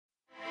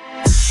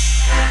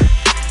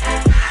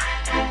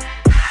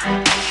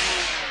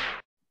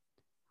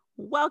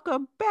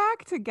welcome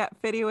back to Get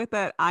Fitty with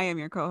It. I am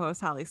your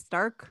co-host, Holly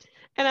Stark.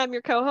 And I'm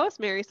your co-host,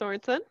 Mary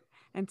Sorensen.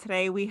 And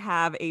today we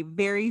have a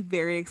very,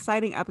 very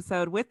exciting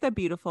episode with the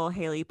beautiful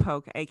Haley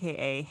Polk,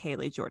 aka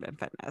Haley Jordan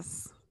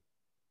Fitness.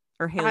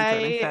 Or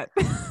Haley Jordan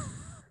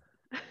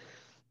Fit.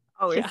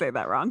 Always Yeah. say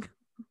that wrong.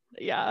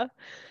 Yeah.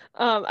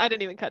 I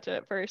didn't even catch it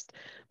at first.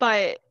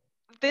 But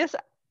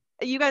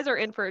you guys are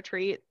in for a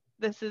treat.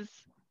 This is,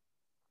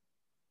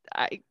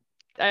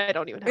 I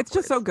don't even have It's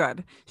just so words.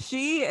 good.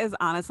 She is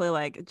honestly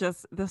like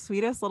just the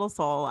sweetest little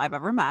soul I've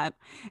ever met.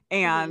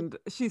 And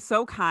she's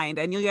so kind.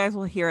 And you guys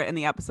will hear it in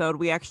the episode.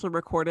 We actually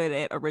recorded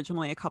it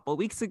originally a couple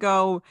weeks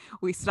ago.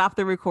 We stopped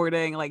the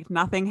recording, like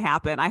nothing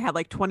happened. I had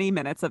like 20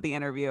 minutes of the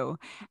interview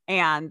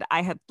and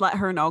I had let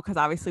her know because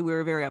obviously we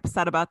were very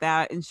upset about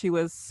that. And she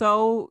was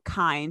so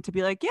kind to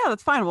be like, yeah,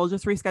 that's fine. We'll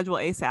just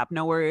reschedule ASAP.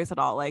 No worries at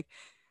all. Like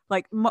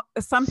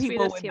some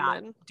people Sweetest would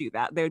human. not do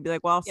that. They would be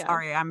like, well, Yeah.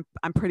 sorry, I'm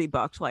pretty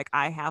booked. Like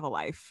I have a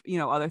life,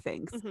 other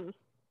things.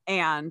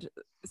 And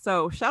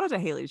so shout out to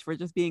Haley for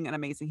just being an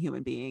amazing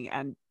human being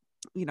and,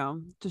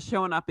 just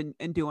showing up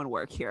and doing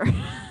work here.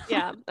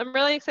 Yeah. I'm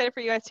really excited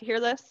for you guys to hear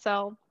this.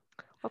 So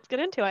let's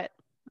get into it.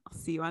 I'll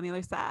see you on the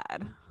other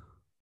side.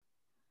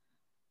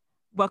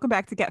 Welcome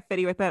back to Get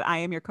Fitty with It. I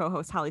am your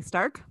co-host, Holly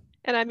Stark.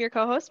 And I'm your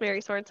co-host,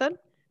 Mary Sorensen.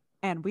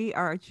 And we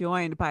are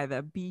joined by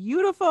the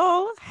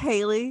beautiful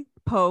Haley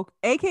Polk,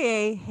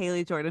 aka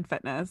Haley Jordan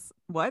Fitness.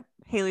 What?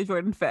 Haley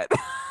Jordan Fit.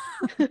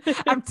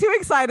 I'm too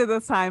excited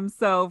this time.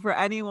 So for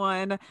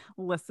anyone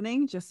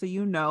listening, just so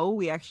you know,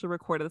 we actually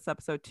recorded this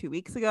episode 2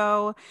 weeks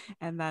ago.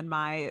 And then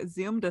my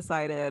Zoom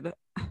decided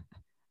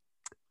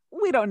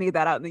we don't need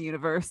that out in the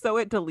universe. So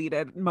it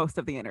deleted most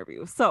of the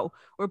interview. So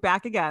we're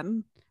back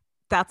again.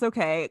 That's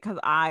okay, because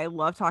I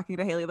love talking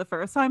to Haley the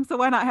first time. So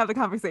why not have the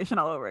conversation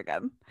all over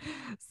again?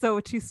 So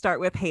to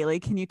start with, Haley,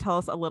 can you tell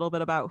us a little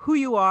bit about who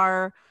you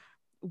are,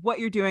 what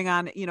you're doing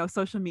on,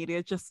 social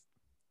media? Just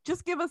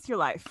give us your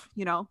life,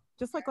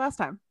 just like last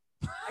time.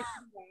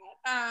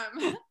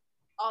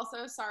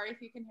 Also, sorry if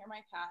you can hear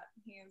my cat.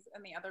 He's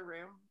in the other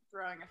room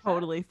throwing a fit.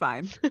 Totally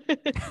fine.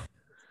 It's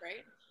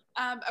great.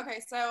 Okay,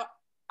 so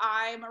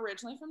I'm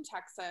originally from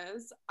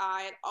Texas.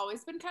 I'd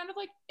always been kind of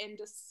like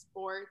into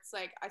sports.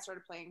 Like I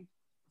started playing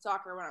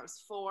soccer when I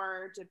was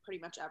 4, did pretty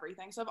much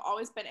everything. So I've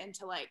always been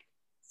into like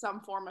some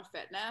form of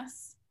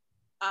fitness.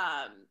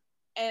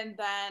 And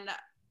then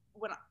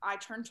when I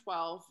turned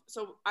 12,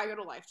 so I go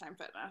to Lifetime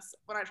Fitness.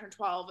 When I turned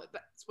 12,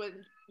 that's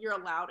when you're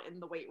allowed in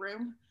the weight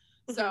room.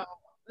 So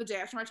the day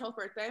after my 12th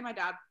birthday, my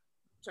dad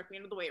took me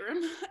into the weight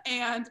room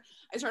and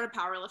I started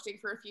powerlifting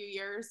for a few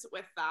years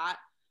with that.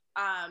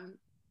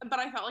 But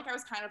I felt like I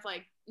was kind of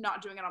like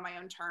not doing it on my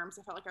own terms.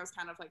 I felt like I was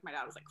kind of like my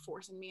dad was like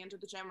forcing me into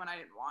the gym when I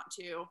didn't want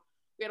to.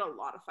 We had a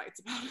lot of fights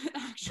about it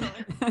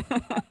actually.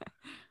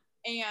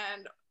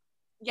 And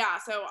yeah,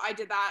 so I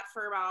did that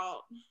for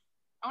about,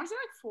 I want to say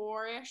like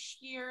 4-ish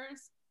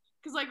years.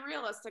 Because like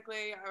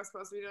realistically, I was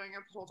supposed to be doing it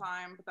the whole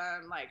time. But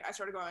then like I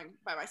started going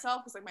by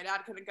myself because like my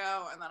dad couldn't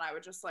go. And then I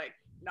would just like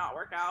not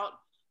work out.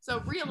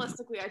 So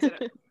realistically, I did it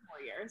for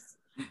 4 years.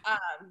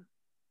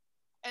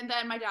 And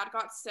then my dad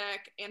got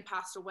sick and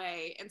passed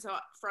away. And so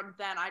from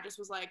then I just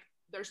was like,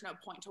 there's no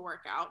point to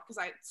work out because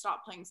I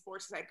stopped playing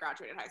sports because I had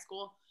graduated high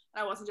school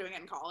and I wasn't doing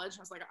it in college.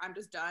 I was like, I'm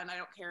just done. I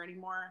don't care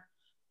anymore.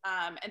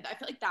 And I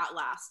feel like that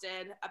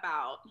lasted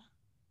about,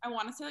 I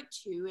want to say like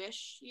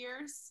 2-ish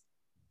years.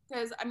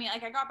 Because I mean,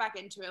 like I got back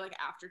into it like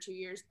after 2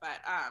 years, but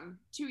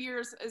 2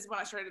 years is when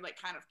I started like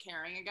kind of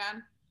caring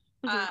again.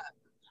 I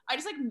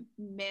just like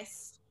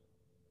missed,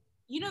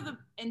 the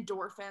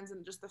endorphins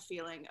and just the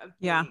feeling of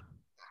being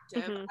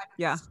active.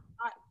 Yeah.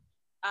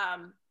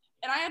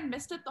 And I had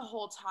missed it the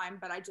whole time,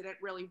 but I didn't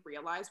really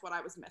realize what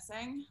I was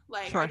missing.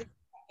 Like Sure. I just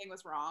something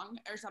was wrong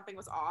or something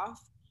was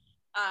off.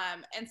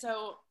 And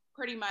so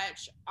pretty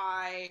much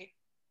I,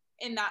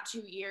 in that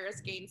 2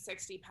 years, gained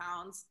 60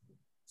 pounds.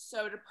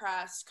 So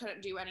depressed,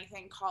 couldn't do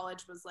anything.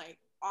 College was like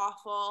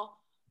awful.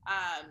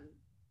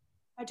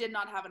 I did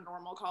not have a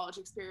normal college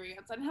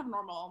experience. I didn't have a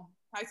normal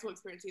high school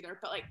experience either,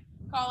 but like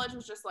college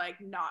was just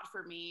like not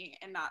for me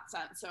in that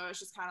sense. So it was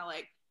just kind of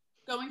like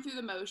going through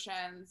the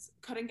motions,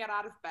 couldn't get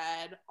out of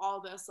bed,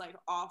 all this like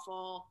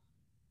awful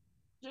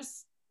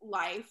just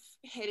life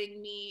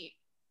hitting me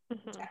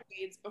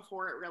decades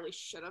before it really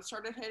should have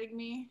started hitting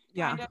me.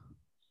 Yeah. Kind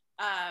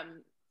of.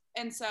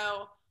 And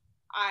so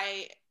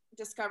I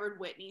discovered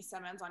Whitney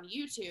Simmons on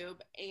YouTube,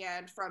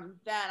 and from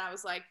then I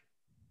was like,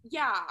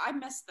 yeah, I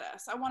missed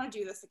this. I want to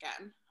do this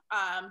again.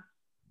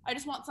 I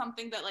just want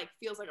something that like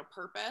feels like a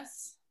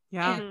purpose.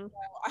 Yeah. And so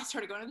I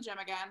started going to the gym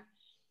again,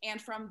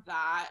 and from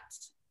that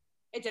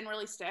it didn't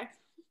really stick.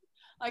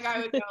 Like I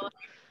would go like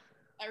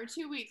every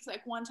 2 weeks,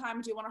 like one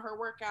time do one of her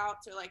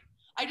workouts, or like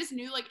I just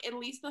knew like at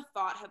least the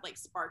thought had like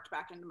sparked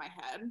back into my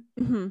head.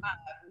 And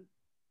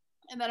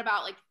then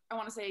about like I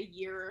want to say a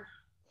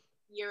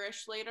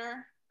year-ish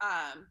later,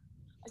 I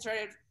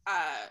started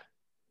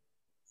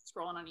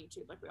scrolling on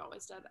YouTube like we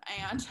always did,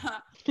 and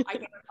I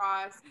came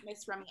across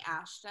Miss Remy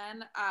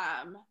Ashton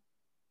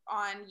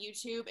on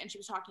YouTube, and she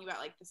was talking about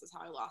like, this is how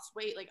I lost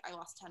weight, like I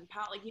lost 10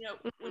 pounds, like when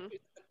she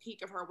was at the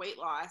peak of her weight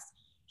loss,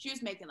 she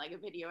was making like a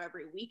video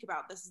every week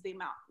about this is the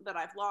amount that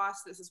I've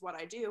lost, this is what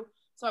I do.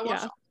 So I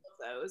watched all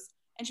of those,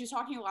 and she was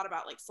talking a lot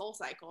about like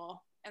SoulCycle.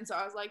 And so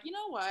I was like, you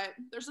know what?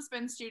 There's a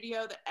spin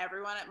studio that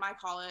everyone at my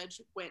college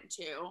went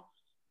to.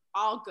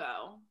 I'll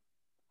go.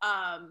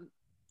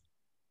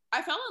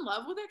 I fell in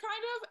love with it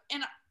kind of,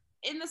 and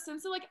in the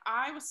sense that like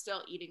I was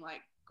still eating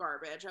like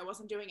garbage. I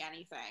wasn't doing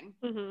anything.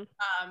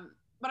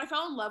 But I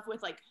fell in love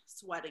with like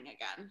sweating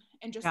again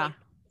and just like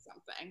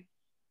something.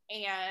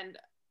 And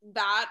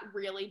that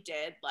really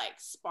did like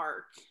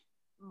spark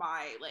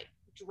my like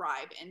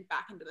drive in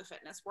back into the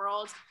fitness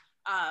world.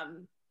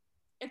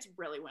 It's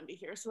really windy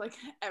here, so like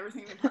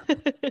everything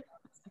it's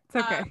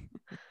okay.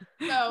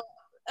 So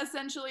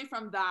essentially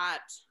from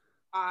that,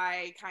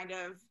 I kind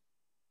of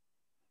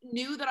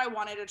knew that I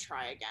wanted to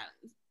try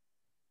again.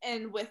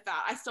 And with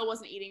that, I still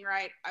wasn't eating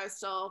right. I was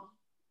still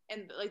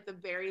in like the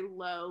very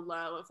low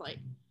of like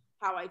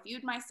how I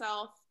viewed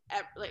myself.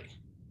 Like,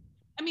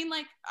 I mean,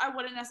 like I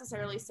wouldn't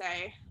necessarily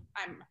say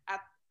I'm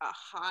at a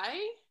high,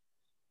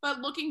 but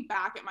looking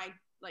back at my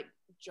like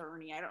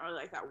journey, I don't really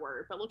like that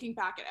word, but looking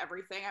back at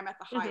everything, I'm at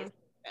the highest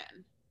I've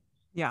been.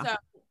 Yeah. So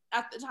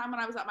at the time when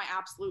I was at my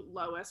absolute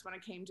lowest, when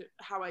it came to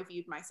how I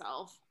viewed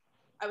myself,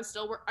 I was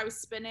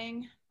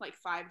spinning like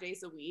 5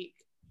 days a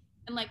week.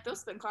 And like those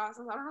spin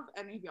classes, I don't know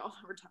if any of y'all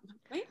have ever done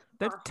them.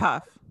 They're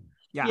tough.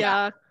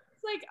 Yeah.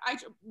 It's like I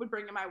would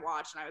bring in my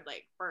watch and I would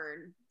like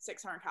burn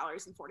 600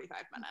 calories in 45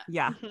 minutes.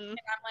 Yeah. And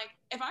I'm like,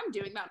 if I'm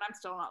doing that and I'm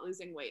still not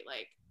losing weight,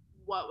 like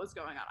what was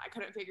going on? I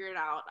couldn't figure it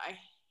out. I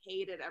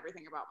hated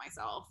everything about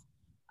myself.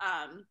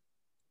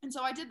 And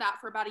so I did that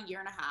for about a year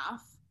and a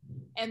half.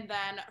 And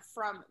then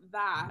from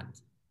that,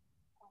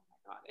 oh my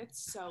God,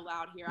 it's so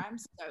loud here. I'm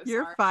so sorry.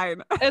 You're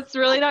fine. It's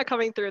really not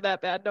coming through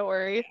that bad. Don't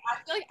worry. I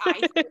feel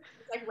like it's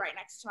like right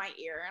next to my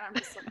ear, and I'm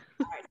just like,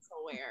 I'm so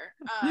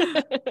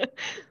aware.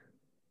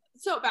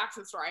 So back to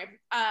the story.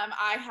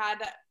 I had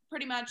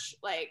pretty much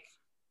like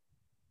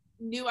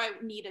knew I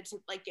needed to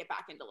like get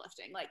back into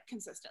lifting like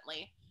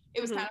consistently.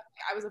 It was kind of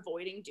like I was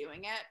avoiding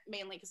doing it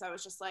mainly because I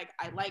was just like,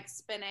 I like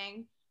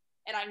spinning.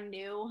 And I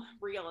knew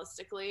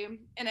realistically,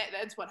 and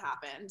that's what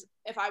happened.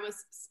 If I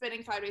was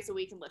spinning 5 days a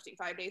week and lifting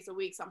 5 days a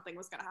week, something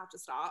was going to have to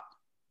stop.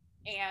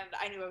 And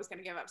I knew I was going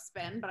to give up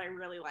spin, but I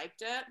really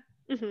liked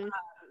it.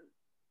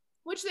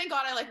 Which thank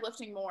God I like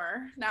lifting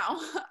more now.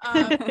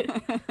 But,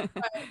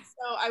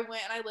 so I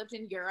went and I lived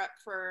in Europe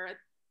for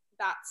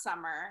that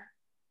summer.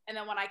 And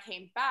then when I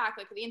came back,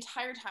 like the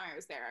entire time I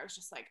was there, I was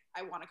just like,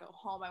 I want to go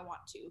home. I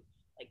want to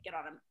like get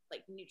on a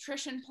like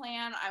nutrition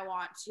plan. I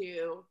want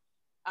to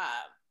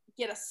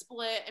get a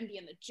split and be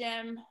in the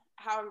gym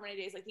however many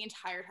days, like the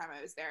entire time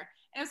I was there.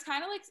 And it was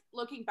kind of like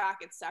looking back,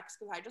 it sucks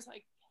because I just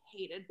like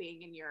hated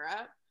being in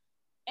Europe.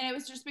 And it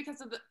was just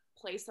because of the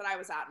place that I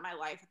was at in my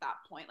life at that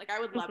point. Like I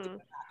would love to go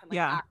back and like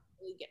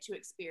actually get to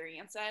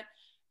experience it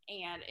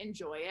and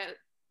enjoy it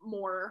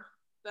more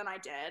than I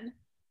did.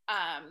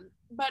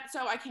 But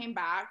so I came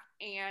back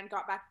and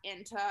got back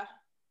into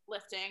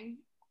lifting.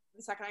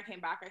 The second I came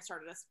back, I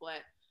started a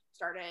split,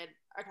 started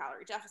a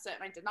calorie deficit,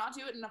 and I did not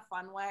do it in a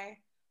fun way.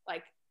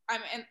 Like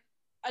I'm in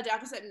a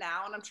deficit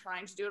now and I'm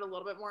trying to do it a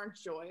little bit more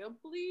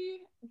enjoyably,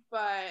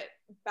 but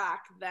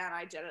back then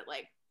I did it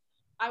like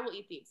I will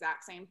eat the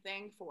exact same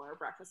thing for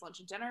breakfast, lunch,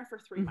 and dinner for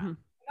 3 months. And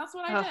that's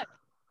what I did.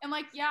 And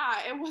like,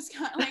 yeah, it was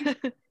kind of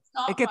like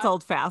it gets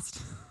old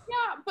fast.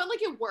 Yeah, but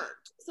like it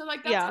worked. So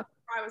like that's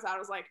where I was at. I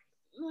was like,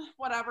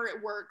 whatever,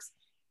 it works.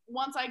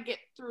 Once I get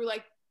through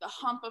like the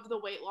hump of the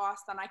weight loss,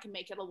 then I can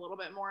make it a little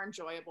bit more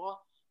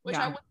enjoyable, which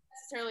I wouldn't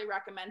necessarily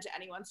recommend to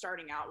anyone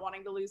starting out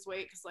wanting to lose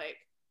weight, because like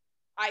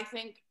I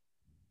think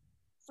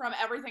from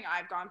everything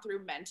I've gone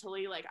through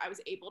mentally, like I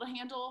was able to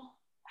handle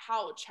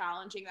how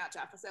challenging that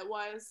deficit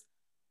was.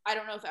 I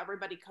don't know if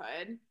everybody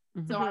could.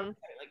 So I would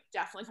say, like,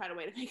 definitely find a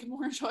way to make it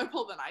more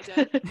enjoyable than I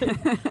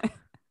did.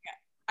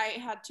 I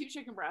had 2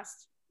 chicken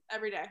breasts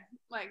every day.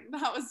 Like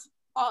that was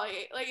all I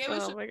ate. Like it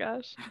was my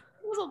gosh.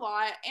 It was a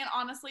lot. And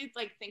honestly,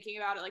 like thinking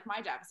about it, like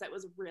my deficit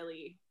was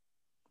really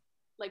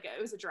like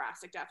it was a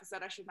drastic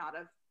deficit. I should not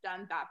have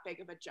done that big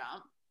of a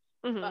jump.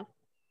 But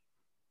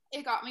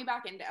it got me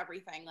back into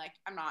everything. Like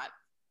I'm not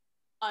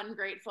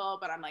ungrateful,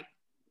 but I'm like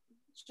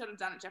should have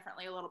done it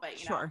differently a little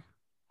bit, you know.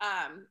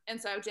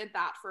 And so I did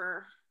that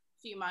for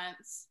a few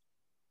months.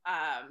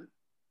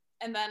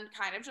 And then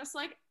kind of just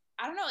like,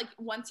 I don't know, like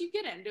once you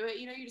get into it,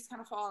 you know, you just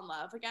kind of fall in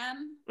love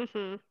again.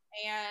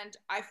 And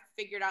I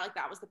figured out like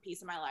that was the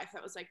piece of my life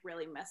that was like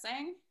really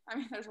missing. I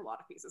mean, there's a lot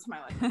of pieces of my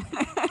life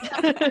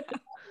that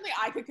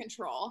I could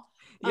control.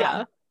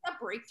 That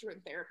breakthrough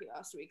in therapy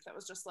last week that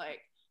was just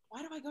like,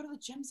 why do I go to the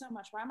gym so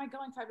much? Why am I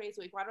going 5 days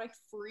a week? Why do I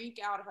freak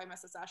out if I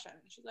miss a session?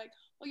 And she's like,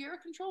 well, you're a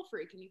control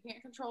freak and you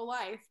can't control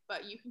life,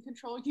 but you can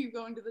control you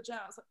going to the gym.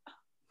 I was like, oh.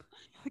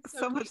 Makes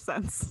so much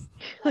sense.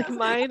 Like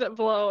mind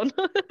blown.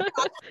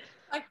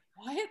 Like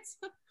what?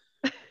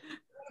 It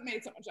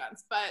made so much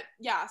sense. But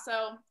yeah,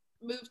 so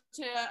moved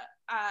to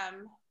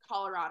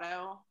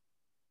Colorado.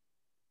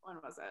 When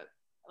was it?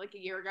 like a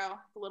year ago,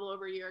 a little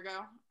over a year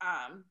ago.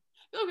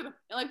 Look at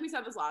like we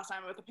said this last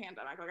time with the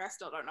pandemic, like I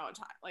still don't know what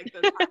time like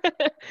the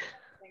time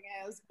thing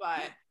is,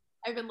 but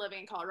I've been living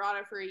in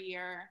Colorado for a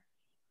year,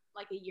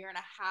 like a year and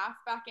a half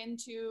back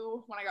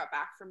into when I got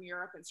back from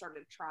Europe and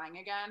started trying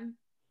again.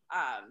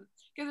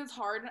 Because it's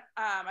hard.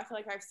 I feel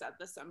like I've said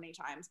this so many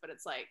times, but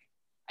it's like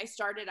I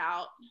started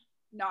out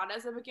not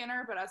as a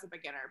beginner, but as a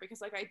beginner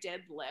because like I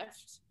did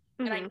lift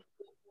and I knew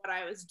what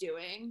I was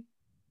doing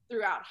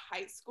throughout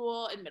high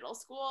school and middle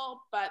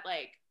school. But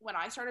like when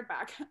I started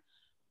back,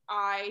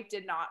 I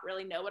did not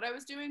really know what I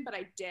was doing, but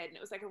I did. And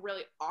it was like a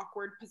really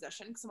awkward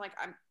position because I'm like,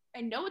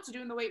 I know what to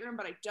do in the weight room,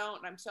 but I don't.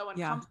 And I'm so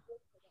uncomfortable.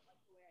 I don't like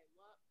the way I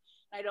look.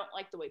 And I don't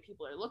like the way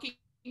people are looking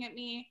at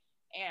me.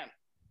 And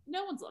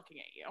no one's looking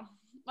at you.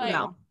 Like,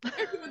 no.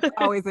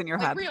 Always in your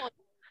like, head. Really,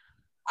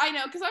 I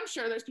know, because I'm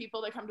sure there's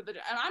people that come to the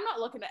gym, and I'm not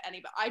looking at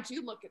anybody. I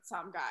do look at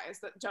some guys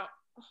that don't.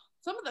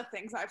 Some of the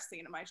things I've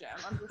seen in my gym,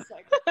 I'm just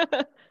like,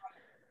 what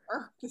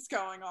earth is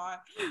going on?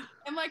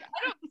 And like,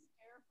 I don't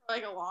stare for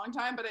like a long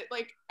time, but it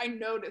like I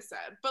notice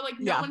it. But like,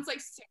 no one's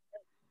like,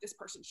 this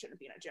person shouldn't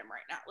be in a gym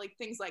right now. Like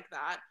things like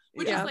that,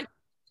 which is like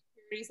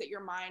insecurities that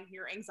your mind,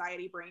 your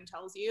anxiety brain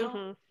tells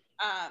you.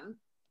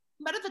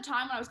 But at the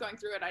time when I was going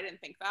through it, I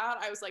didn't think that.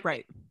 I was like,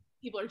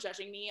 people are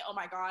judging me. Oh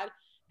my God.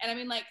 And I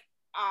mean, like,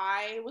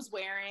 I was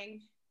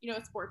wearing,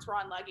 a sports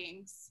bra and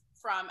leggings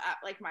from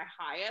at like my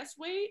highest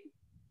weight,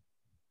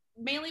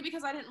 mainly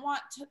because I didn't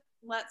want to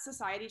let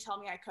society tell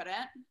me I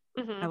couldn't.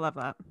 I love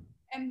that.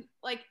 And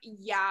like,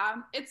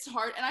 yeah, it's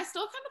hard. And I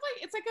still kind of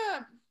like, it's like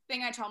a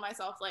thing I tell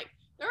myself, like,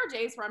 there are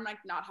days where I'm like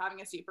not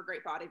having a super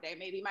great body day.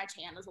 Maybe my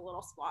tan is a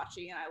little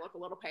splotchy and I look a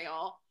little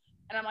pale.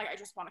 And I'm like, I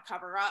just want to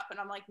cover up. And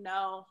I'm like,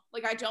 no,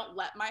 like I don't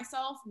let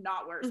myself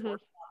not wear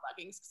sports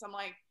leggings because I'm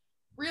like,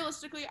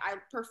 realistically, I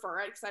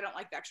prefer it because I don't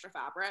like the extra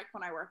fabric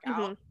when I work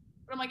out.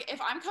 But I'm like,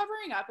 if I'm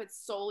covering up,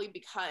 it's solely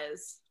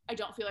because I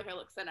don't feel like I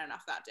look thin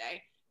enough that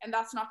day. And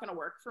that's not going to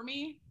work for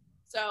me.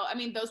 So, I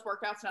mean, those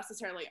workouts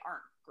necessarily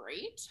aren't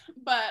great,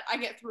 but I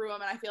get through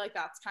them. And I feel like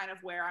that's kind of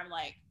where I'm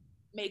like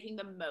making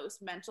the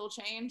most mental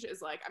change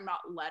is like, I'm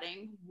not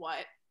letting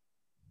what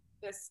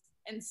this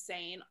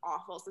insane,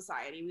 awful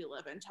society we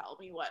live in tell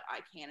me what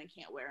I can and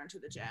can't wear into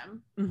the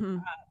gym.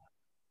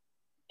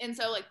 And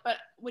so like, but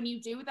when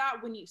you do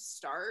that, when you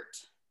start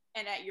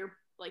and at your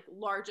like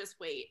largest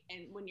weight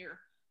and when you're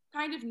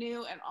kind of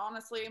new, and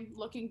honestly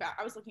looking back,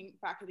 I was looking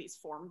back at these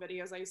form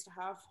videos I used to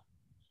have.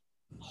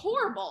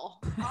 Horrible.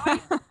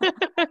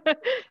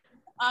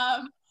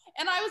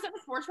 And I was in a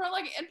sports bra,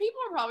 like, and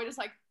people were probably just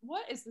like,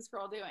 what is this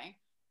girl doing?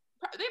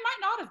 They might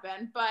not have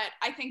been, but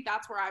I think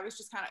that's where I was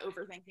just kind of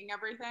overthinking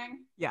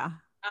everything. Yeah.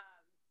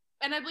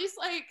 And at least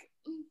like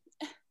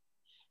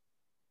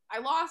I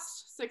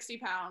lost 60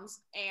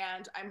 pounds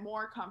and I'm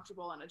more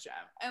comfortable in a gym.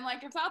 And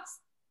like if that's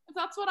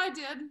what I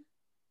did,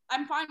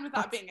 I'm fine with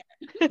that being it.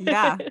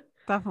 Yeah,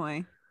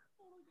 definitely.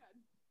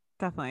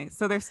 Definitely.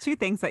 So there's two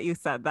things that you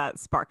said that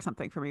sparked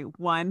something for me.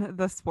 One,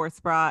 the sports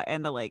bra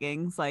and the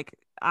leggings. Like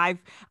I've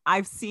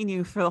seen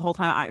you for the whole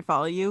time I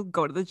follow you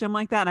go to the gym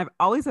like that. And I've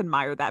always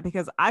admired that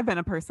because I've been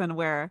a person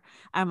where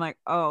I'm like,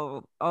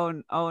 oh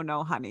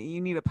no, honey,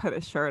 you need to put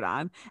a shirt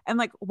on. And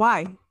like,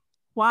 why?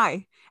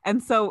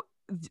 And so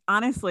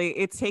honestly,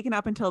 it's taken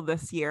up until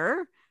this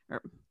year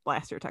or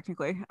last year,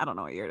 technically. I don't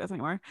know what year it is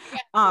anymore.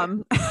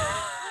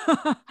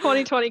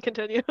 2020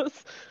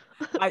 continues.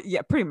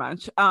 Yeah, pretty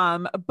much.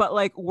 But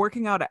like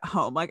working out at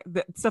home, like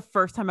it's the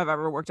first time I've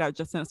ever worked out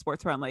just in a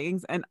sports bra and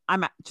leggings, and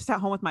I'm just at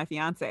home with my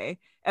fiance,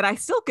 and I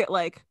still get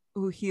like,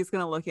 ooh, he's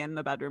gonna look in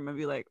the bedroom and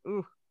be like,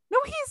 ooh, no,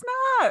 he's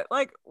not.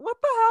 Like, what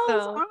the hell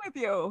is wrong with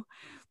you?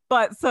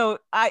 But so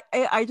I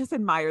just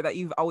admire that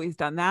you've always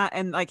done that,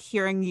 and like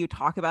hearing you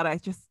talk about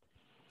it,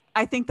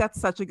 I think that's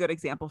such a good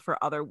example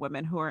for other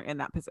women who are in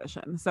that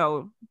position.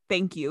 So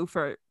thank you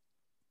for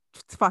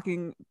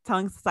fucking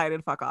telling society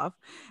to fuck off.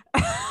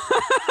 I'm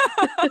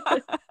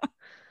the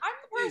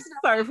person.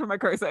 Sorry for my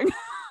cursing. I'm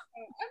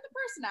the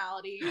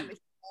personality and the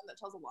human that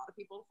tells a lot of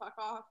people to fuck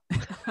off.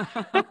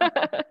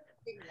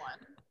 Big one.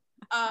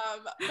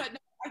 But no,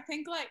 I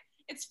think like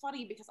it's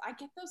funny because I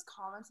get those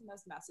comments and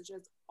those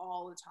messages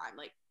all the time,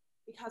 like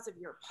because of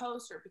your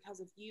post or because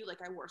of you.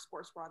 Like I wore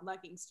sports bra and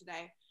leggings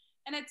today,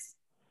 and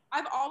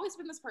I've always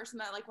been this person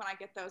that like when I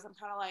get those, I'm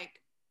kind of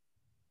like,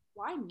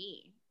 why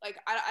me? Like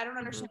I don't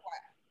understand why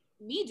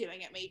me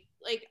doing it made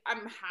like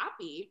I'm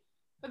happy,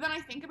 but then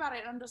I think about it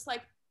and I'm just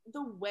like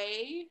the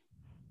way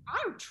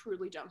I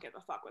truly don't give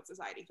a fuck what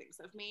society thinks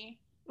of me.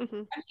 I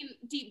mean,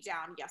 deep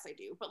down, yes, I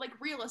do, but like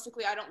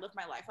realistically, I don't live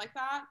my life like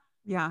that.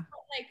 Yeah. But,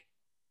 like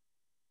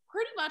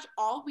pretty much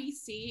all we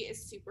see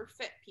is super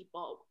fit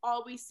people.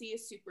 All we see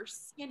is super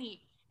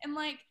skinny, and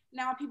like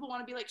now people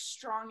want to be like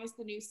strong is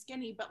the new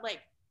skinny, but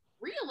like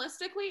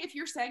realistically, if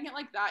you're saying it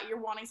like that,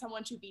 you're wanting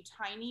someone to be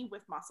tiny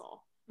with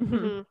muscle.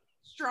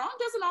 Strong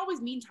doesn't always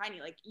mean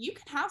tiny. Like you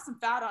can have some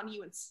fat on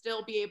you and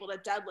still be able to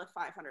deadlift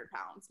 500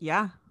 pounds.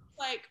 Yeah.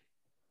 Like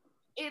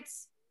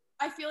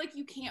I feel like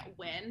you can't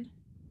win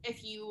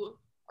if you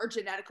are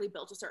genetically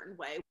built a certain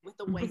way with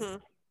the way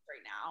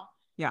right now.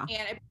 Yeah. And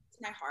it breaks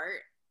my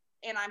heart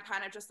and I'm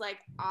kind of just like,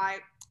 I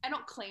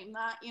don't claim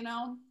that, you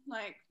know,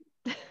 like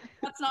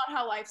that's not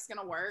how life's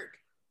gonna work.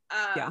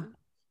 Yeah.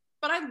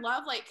 But I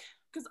love, like,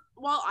 because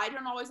while I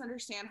don't always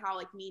understand how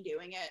like me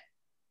doing it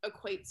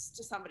equates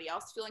to somebody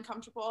else feeling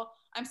comfortable,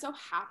 I'm so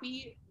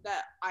happy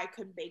that I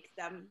could make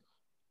them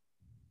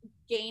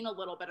gain a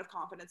little bit of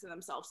confidence in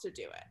themselves to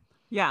do it.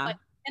 Yeah. Like,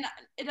 and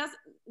it doesn't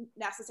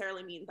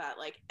necessarily mean that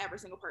like every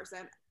single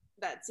person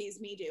that sees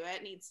me do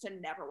it needs to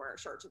never wear a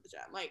shirt to the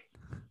gym. Like,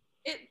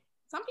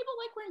 some people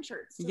like wearing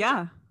shirts to the Yeah.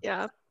 gym.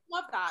 Yeah.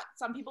 Love that.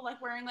 Some people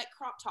like wearing like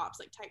crop tops,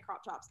 like tight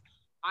crop tops.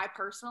 I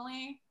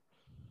personally,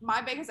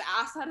 my biggest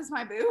asset is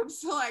my boobs,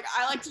 so like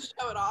I like to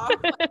show it off,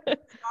 like, to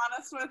be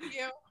honest with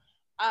you.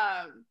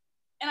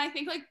 And I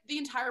think like the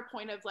entire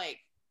point of like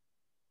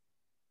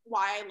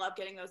why I love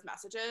getting those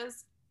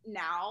messages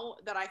now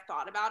that I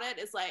thought about it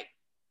is like,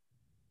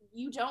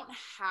 you don't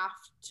have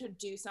to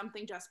do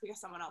something just because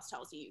someone else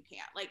tells you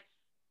can't. Like,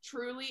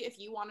 truly, if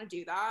you want to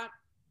do that,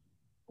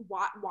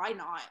 why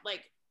not?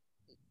 Like,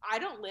 I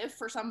don't live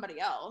for somebody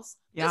else.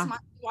 Yeah. This might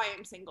be why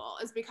I'm single,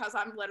 is because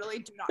I'm literally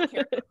do not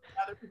care what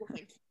other people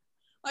think,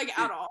 like,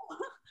 at all.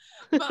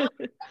 But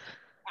like,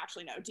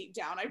 actually, no, deep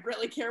down, I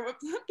really care what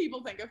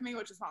people think of me,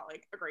 which is not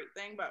like a great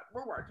thing, but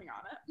we're working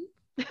on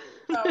it.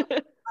 So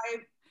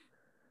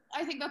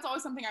I think that's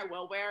always something I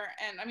will wear.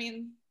 And I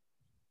mean,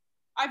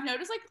 I've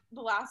noticed like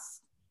the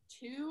last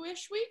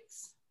 2-ish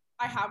weeks,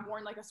 I have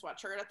worn like a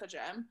sweatshirt at the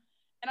gym.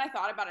 And I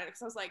thought about it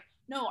because I was like,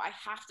 no, I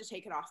have to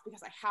take it off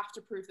because I have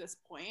to prove this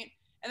point.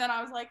 And then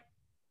I was like,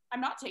 I'm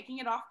not taking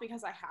it off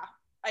because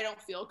I don't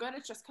feel good.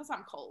 It's just because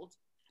I'm cold.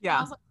 Yeah. And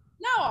I was like,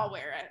 no, I'll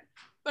wear it.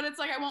 But it's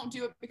like, I won't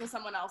do it because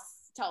someone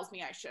else tells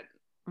me I shouldn't.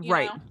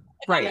 Right. Know?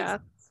 Right. Yeah.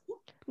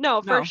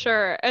 No, for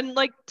sure. And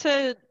like,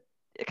 to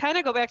kind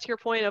of go back to your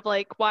point of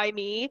like, why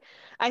me?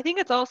 I think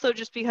it's also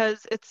just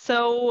because it's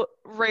so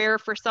rare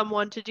for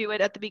someone to do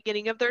it at the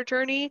beginning of their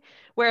journey,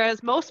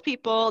 whereas most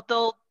people,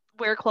 they'll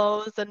wear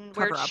clothes and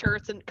wear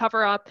shirts and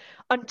cover up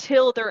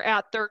until they're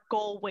at their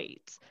goal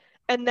weight.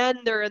 And then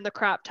they're in the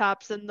crop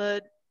tops and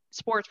the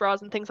sports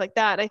bras and things like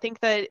that. I think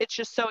that it's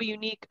just so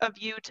unique of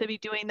you to be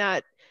doing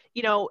that,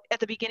 you know, at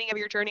the beginning of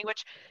your journey,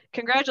 which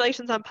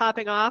congratulations on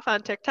popping off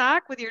on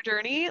TikTok with your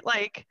journey.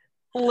 Like,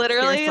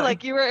 literally, seriously,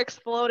 like, you were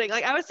exploding.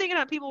 Like, I was seeing it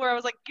on people where I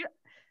was like,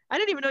 I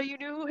didn't even know you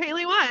knew who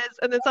Haley was,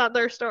 and it's on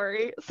their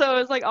story. So it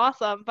was like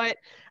awesome. But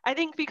I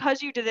think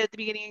because you did it at the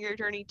beginning of your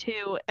journey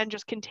too, and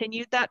just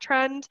continued that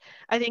trend,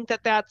 I think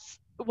that that's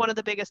one of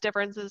the biggest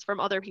differences from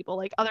other people.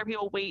 Like, other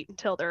people wait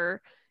until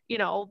they're, you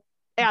know,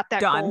 at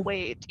that goal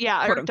weight.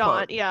 Yeah, or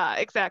done. Yeah,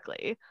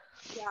 exactly.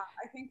 Yeah,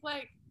 I think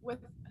like with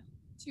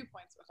 2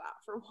 points with that.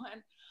 For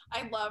one,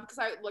 I love, because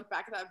I look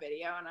back at that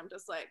video and I'm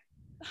just like,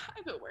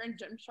 I've been wearing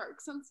Gymshark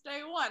since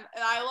day one,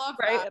 and I love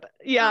that.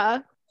 Yeah.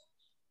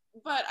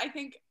 But I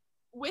think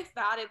with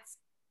that, it's,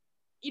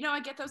 you know,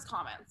 I get those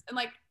comments, and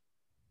like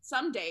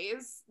some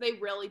days they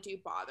really do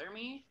bother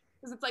me,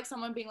 because it's like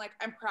someone being like,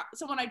 I'm proud,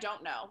 someone I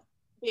don't know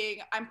being,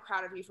 I'm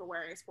proud of you for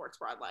wearing sports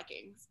bra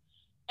leggings.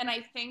 And I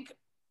think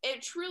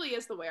it truly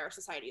is the way our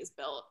society is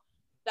built,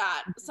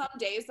 that some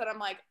days that I'm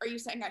like, are you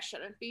saying I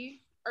shouldn't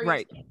be?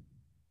 Right.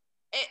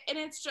 And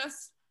it's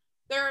just,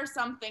 there are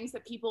some things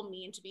that people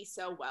mean to be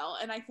so well.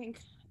 And I think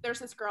there's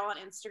this girl on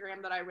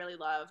Instagram that I really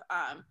love.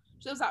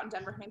 She lives out in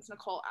Denver. Her name's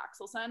Nicole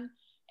Axelson.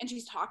 And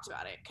she's talked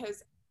about it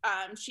because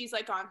she's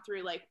like gone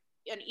through like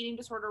an eating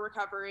disorder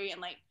recovery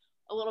and like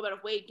a little bit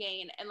of weight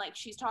gain. And like,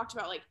 she's talked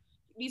about like,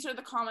 these are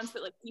the comments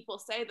that like people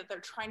say, that they're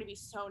trying to be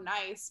so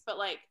nice, but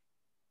like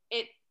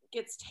it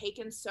gets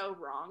taken so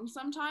wrong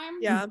sometimes.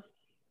 Yeah.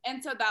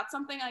 And so that's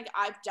something like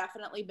I've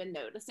definitely been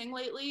noticing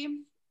lately.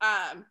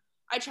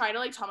 I try to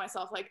like tell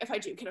myself, like, if I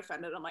do get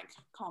offended, I'm like,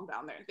 calm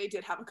down there. They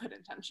did have a good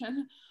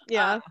intention.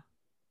 Yeah.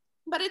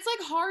 But it's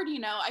like hard, you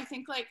know, I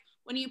think like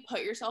when you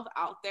put yourself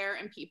out there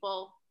and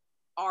people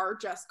are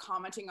just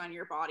commenting on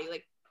your body,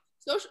 like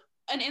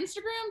an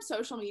Instagram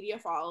social media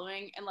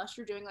following, unless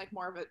you're doing like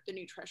more of the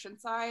nutrition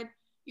side,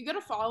 you get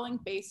a following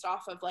based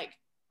off of like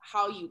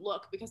how you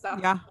look, because that's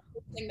the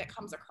thing that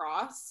comes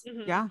across.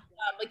 Mm-hmm. Yeah.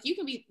 Like you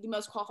can be the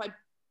most qualified,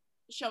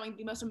 showing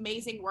the most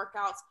amazing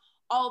workouts,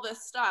 all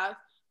this stuff,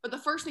 but the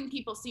first thing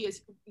people see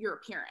is your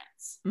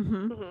appearance.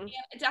 Mm-hmm. And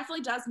it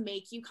definitely does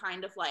make you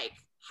kind of like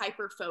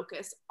hyper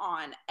focus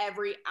on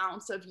every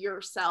ounce of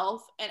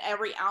yourself and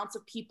every ounce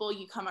of people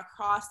you come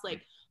across.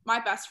 Like my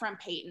best friend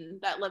Peyton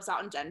that lives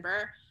out in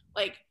Denver,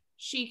 like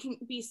she can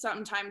be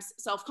sometimes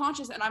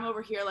self-conscious, and I'm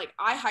over here like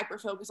I hyper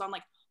focus on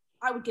like,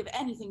 I would give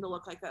anything to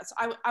look like this.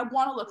 I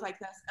want to look like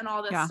this and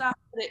all this stuff.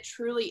 But it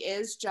truly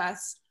is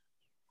just,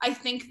 I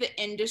think the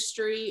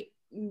industry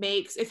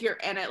makes, if you're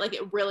in it, like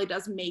it really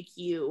does make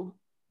you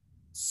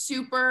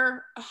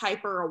super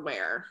hyper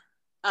aware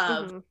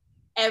of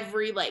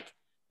every, like,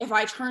 if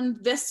I turn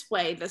this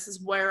way, this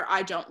is where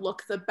I don't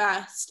look the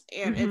best.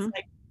 And it's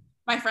like,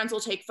 my friends will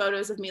take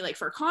photos of me like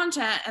for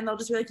content, and they'll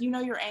just be like, you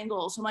know, your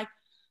angles. I'm like,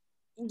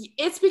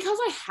 it's because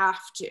I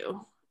have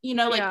to, you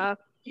know, like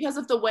because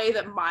of the way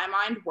that my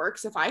mind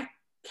works. If I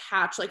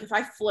catch, like if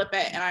I flip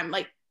it and I'm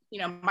like, you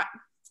know,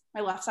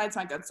 my left side's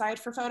my good side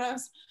for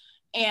photos.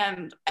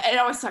 And it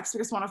always sucks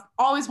because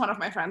always one of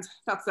my friends,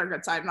 that's their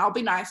good side. And I'll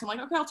be nice. I'm like,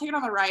 okay, I'll take it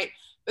on the right.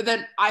 But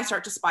then I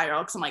start to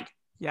spiral because I'm like,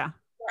 yeah,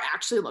 do I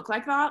actually look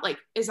like that? Like,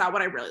 is that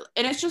what I really,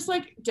 and it's just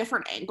like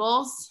different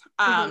angles.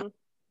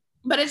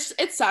 But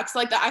it sucks.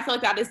 Like that, I feel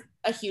like that is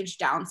a huge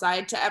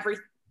downside to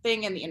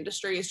everything in the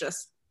industry is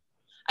just,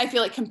 I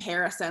feel like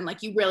comparison,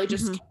 like you really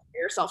just compare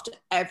yourself to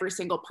every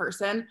single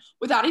person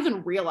without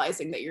even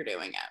realizing that you're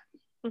doing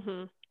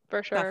it.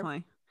 For sure.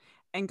 Definitely.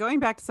 And going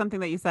back to something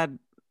that you said,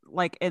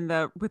 like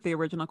with the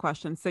original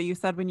question. So you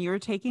said when you were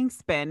taking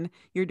spin,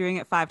 you're doing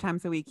it 5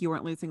 times a week, you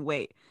weren't losing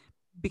weight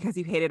because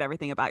you hated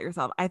everything about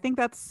yourself. I think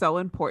that's so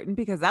important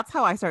because that's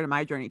how I started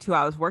my journey too.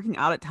 I was working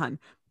out a ton,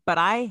 but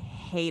I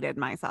hated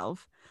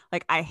myself.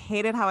 Like I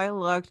hated how I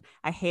looked.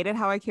 I hated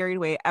how I carried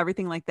weight,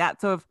 everything like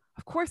that. So of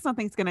course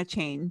something's going to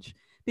change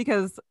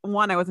because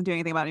 1, I wasn't doing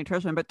anything about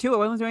nutrition, but 2, I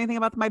wasn't doing anything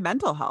about my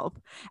mental health.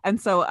 And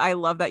so I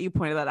love that you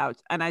pointed that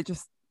out. And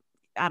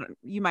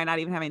you might not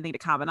even have anything to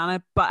comment on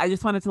it, but I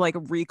just wanted to like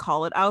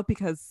recall it out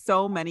because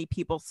so many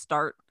people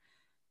start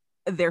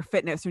their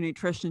fitness or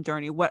nutrition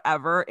journey,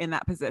 whatever, in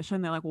that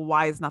position. They're like, well,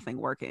 why is nothing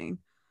working?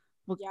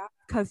 Well, yeah,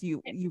 because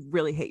you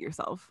really hate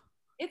yourself.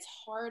 It's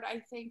hard, I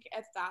think,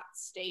 at that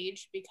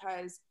stage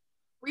because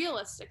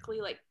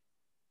realistically, like,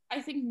 I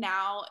think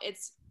now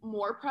it's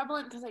more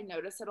prevalent because I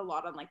notice it a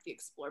lot on like the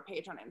Explore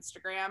page on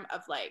Instagram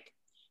of like,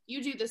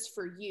 you do this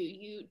for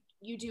you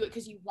do it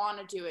because you want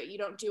to do it. You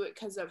don't do it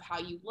because of how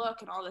you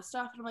look and all this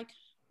stuff. And I'm like,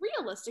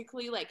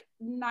 realistically, like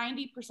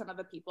 90% of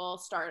the people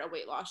start a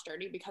weight loss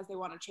journey because they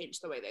want to change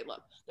the way they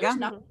look. There's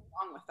nothing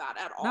wrong with that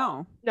at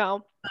all.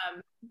 No.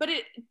 But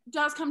it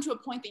does come to a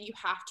point that you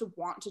have to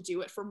want to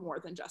do it for more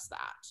than just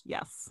that.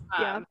 Yes.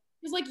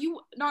 Because like you,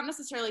 not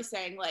necessarily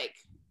saying like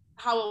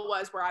how it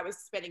was where I was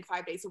spending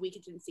 5 days a week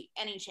and didn't see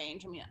any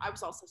change. I mean, I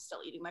was also still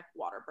eating like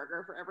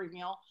Whataburger for every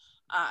meal.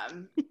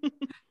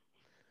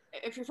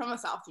 If you're from the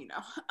South, you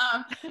know.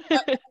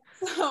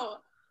 So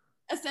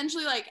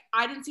essentially, like,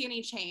 I didn't see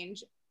any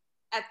change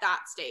at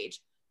that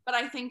stage. But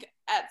I think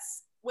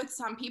with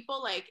some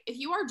people, like, if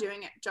you are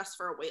doing it just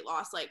for a weight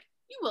loss, like,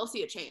 you will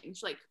see a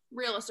change. Like,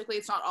 realistically,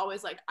 it's not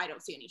always like, I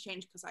don't see any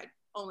change because I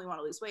only want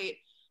to lose weight.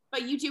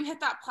 But you do hit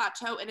that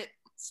plateau and it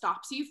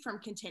stops you from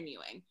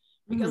continuing.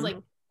 Because, like,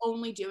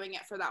 only doing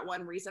it for that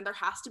one reason, there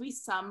has to be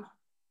some,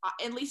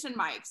 at least in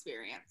my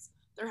experience,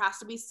 there has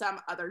to be some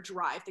other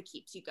drive that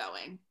keeps you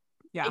going.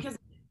 Yeah. Because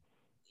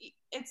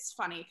it's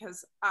funny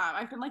because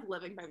I've been like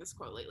living by this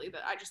quote lately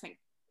that I just think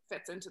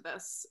fits into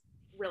this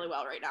really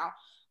well right now.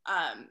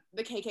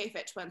 The KK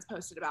Fit twins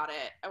posted about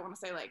it, I want to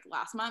say like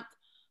last month,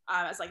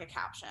 as like a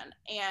caption.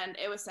 And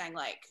it was saying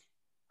like,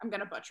 I'm going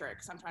to butcher it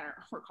because I'm trying to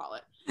recall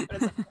it.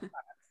 But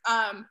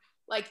it's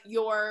like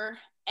your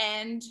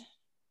end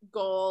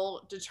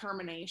goal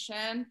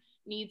determination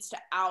needs to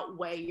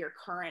outweigh your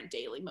current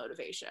daily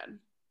motivation.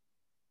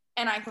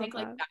 And I think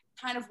like that's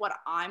kind of what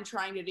I'm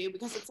trying to do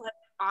because it's like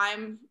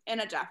I'm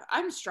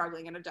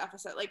struggling in a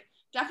deficit. Like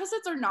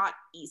deficits are not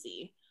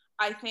easy.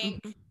 I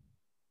think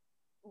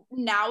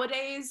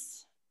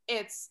nowadays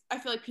I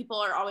feel like people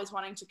are always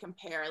wanting to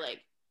compare like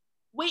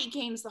weight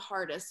gain is the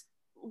hardest,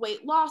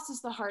 weight loss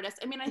is the hardest.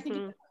 I mean, I think it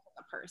depends on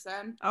the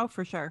person. Oh,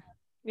 for sure.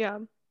 Yeah.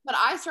 But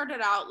I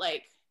started out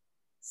like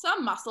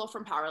some muscle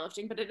from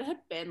powerlifting, but it had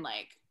been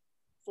like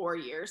 4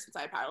 years since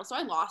I had powerlifted. So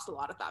I lost a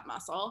lot of that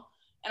muscle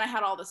and I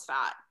had all this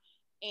fat.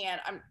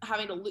 And I'm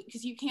having to lose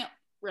because you can't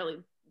really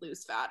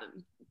lose fat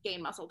and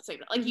gain muscle at the same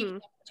time. Like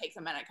you take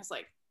a minute because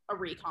like a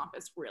recomp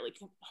is really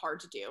hard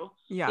to do.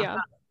 Yeah.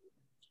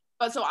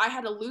 But so I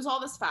had to lose all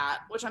this fat,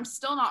 which I'm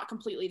still not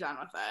completely done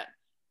with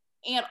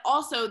it. And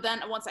also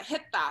then once I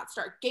hit that,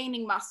 start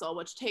gaining muscle,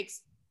 which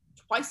takes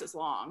twice as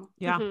long.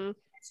 Yeah.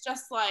 It's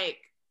just like,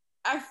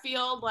 I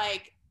feel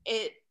like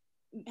it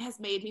has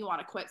made me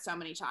want to quit so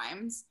many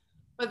times.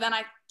 But then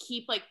I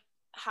keep like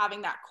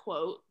having that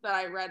quote that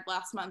I read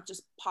last month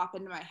just pop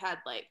into my head.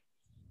 Like,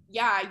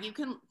 yeah, you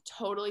can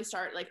totally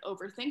start like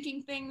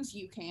overthinking things.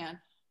 You can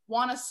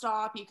want to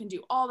stop. You can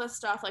do all this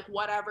stuff, like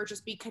whatever,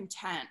 just be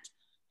content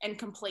and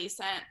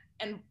complacent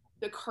and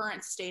the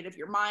current state of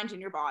your mind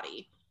and your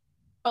body.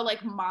 But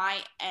like my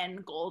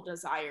end goal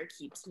desire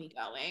keeps me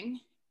going.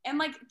 And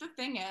like the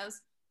thing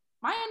is,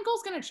 my end goal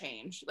is going to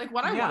change. Like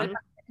what I wanted my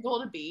end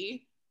goal to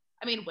be,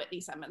 I mean, Whitney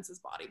Simmons'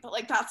 body, but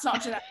like that's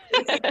not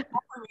genetically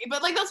for me.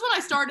 But like that's when I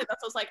started.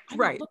 That's what I was like,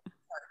 right.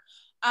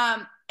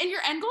 And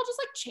your end goal just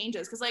like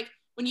changes because like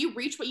when you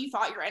reach what you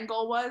thought your end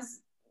goal was,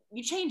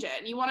 you change it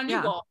and you want a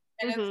new goal.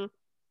 And it's,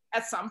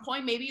 at some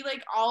point, maybe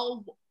like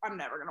I'm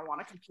never gonna want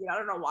to compete. I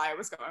don't know why I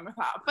was going with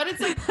that, but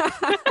it's like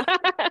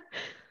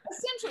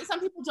essentially some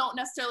people don't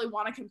necessarily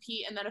want to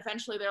compete, and then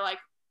eventually they're like,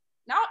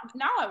 now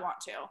I want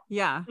to.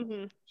 Yeah.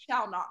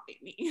 Shall not be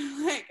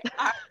me. Like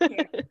I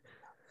can't.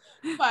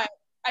 But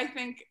I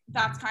think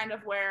that's kind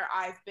of where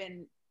I've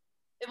been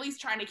at least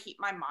trying to keep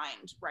my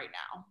mind right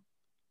now.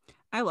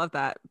 I love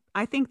that.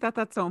 I think that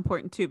that's so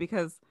important too,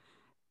 because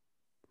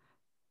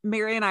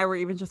Mary and I were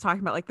even just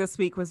talking about like this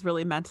week was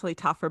really mentally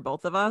tough for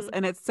both of us.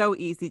 And it's so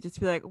easy just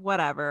to be like,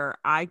 whatever,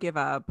 I give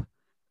up.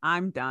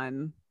 I'm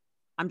done.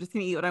 I'm just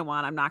going to eat what I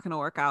want. I'm not going to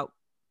work out.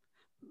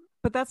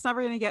 But that's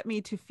never going to get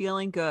me to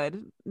feeling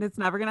good. It's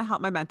never going to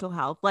help my mental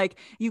health. Like,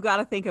 you got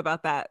to think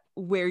about that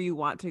where you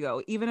want to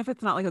go, even if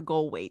it's not like a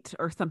goal weight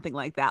or something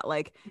like that.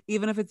 Like,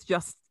 even if it's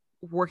just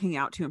working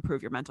out to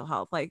improve your mental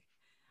health, like,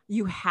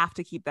 you have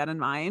to keep that in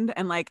mind.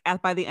 And like,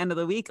 by the end of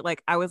the week,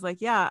 like, I was like,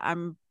 yeah,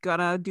 I'm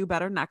gonna do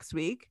better next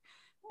week,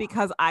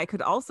 because I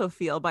could also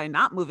feel, by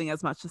not moving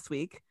as much this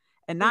week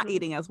and not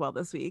eating as well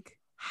this week,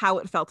 how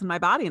it felt in my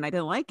body, and I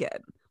didn't like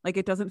it. Like,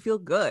 it doesn't feel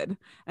good.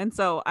 And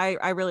so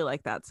I really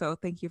like that. So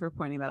thank you for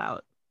pointing that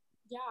out.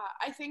 Yeah,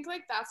 I think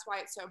like that's why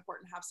it's so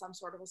important to have some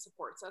sort of a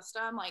support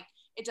system. Like,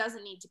 it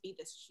doesn't need to be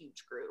this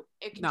huge group.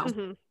 It can just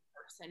be one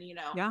person, you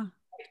know. Yeah.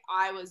 Like,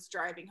 I was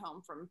driving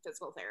home from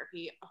physical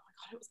therapy. Oh my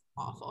God, it was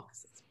awful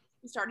because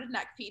we started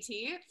neck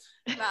PT.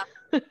 That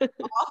was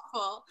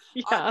awful.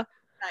 Yeah.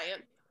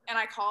 Right. And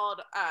I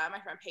called my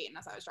friend Peyton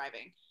as I was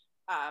driving.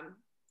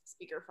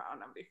 Speakerphone,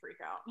 nobody freak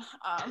out.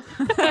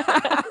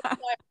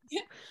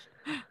 Like,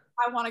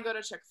 I want to go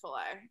to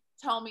Chick-fil-A.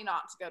 Tell me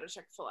not to go to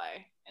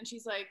Chick-fil-A. And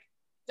she's like,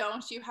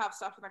 don't you have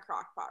stuff in the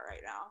crock pot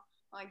right now?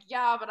 I'm like,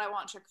 yeah, but I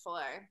want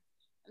Chick-fil-A.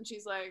 And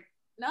she's like,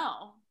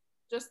 no,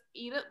 just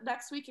eat it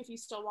next week if you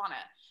still want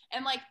it.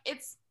 And like,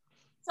 it's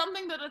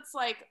something that it's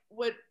like,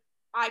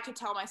 I could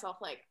tell myself,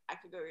 like, I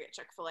could go get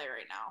Chick-fil-A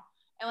right now.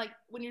 And like,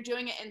 when you're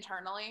doing it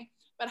internally,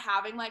 but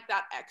having like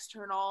that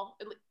external,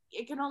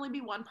 it can only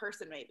be one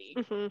person maybe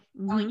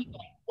telling you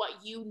like, what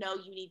you know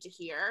you need to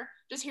hear.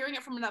 Just hearing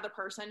it from another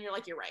person, you're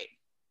like, you're right.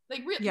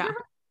 Like, yeah. You're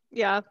right.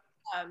 Yeah.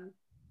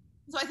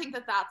 So I think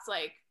that that's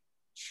like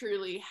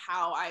truly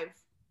how I've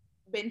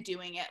been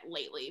doing it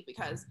lately,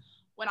 because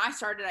when I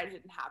started, I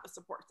didn't have a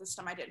support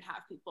system. I didn't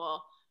have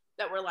people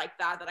that were like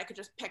that I could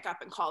just pick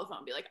up and call the phone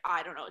and be like,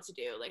 I don't know what to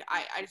do. Like,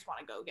 I just want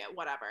to go get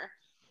whatever.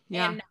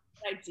 Yeah. And now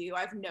that I do,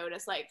 I've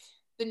noticed like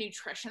the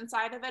nutrition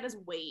side of it is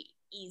way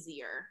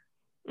easier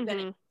than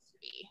it used to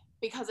be,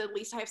 because at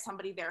least I have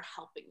somebody there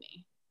helping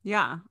me.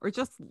 Yeah. Or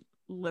just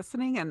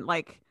listening and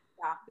like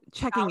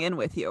checking in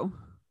with you.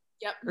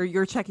 Yep. Or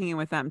you're checking in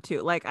with them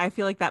too. Like, I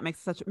feel like that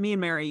makes me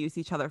and Mary use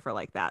each other for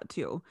like that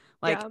too.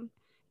 Like,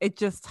 it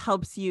just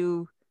helps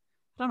you,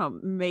 I don't know,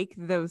 make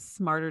those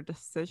smarter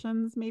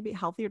decisions, maybe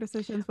healthier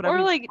decisions, whatever.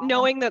 Or like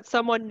knowing that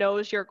someone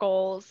knows your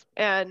goals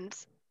and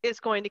is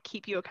going to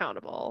keep you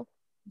accountable.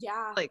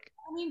 Yeah. Like,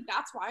 I mean,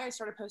 that's why I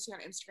started posting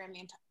on Instagram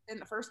in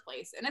the first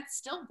place. And it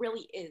still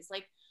really is.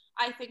 Like,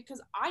 I think,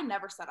 because I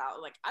never set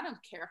out, like, I don't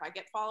care if I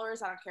get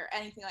followers. I don't care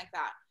anything like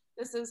that.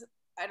 This is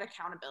an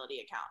accountability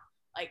account.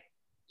 Like,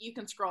 you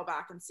can scroll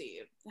back and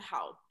see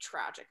how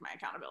tragic my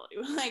accountability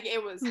was. Like,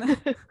 it was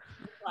like,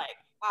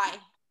 I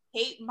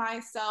hate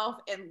myself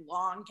in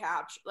long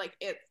caption. Like,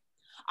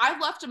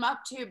 I've left them up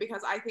too,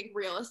 because I think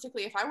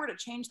realistically, if I were to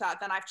change that,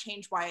 then I've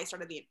changed why I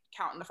started the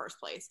account in the first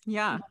place.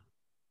 Yeah.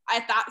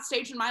 At that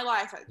stage in my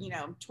life,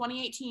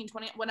 2018,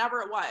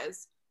 whenever it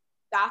was,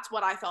 that's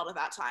what I felt at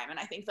that time. And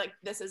I think like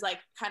this is like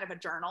kind of a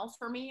journal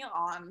for me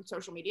on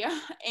social media.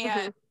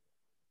 And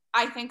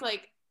I think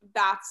like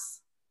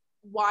that's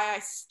why I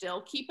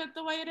still keep it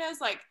the way it is.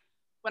 Like,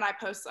 when I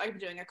post, I'm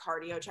doing a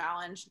cardio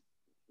challenge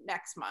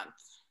next month.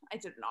 I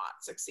did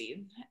not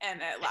succeed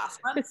in it last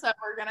month, so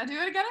we're gonna do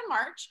it again in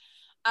March.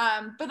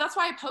 But that's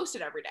why I post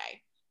it every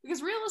day,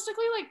 because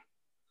realistically, like,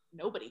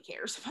 nobody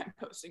cares if I'm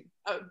posting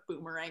a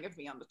boomerang of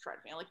me on the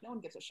treadmill. Like, no one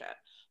gives a shit.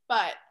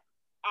 But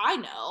I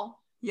know.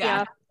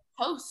 Yeah.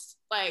 Post,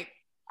 like,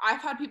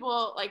 I've had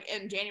people like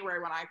in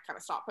January when I kind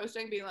of stopped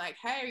posting being like,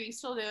 hey, are you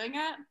still doing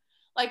it?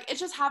 Like, it's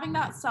just having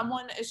that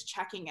someone is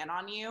checking in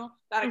on you.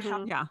 That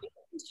account. Yeah. The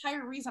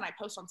entire reason I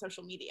post on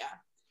social media.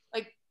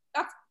 Like,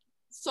 that's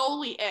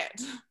solely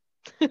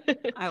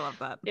it. I love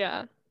that.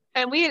 Yeah.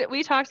 And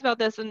we talked about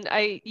this, and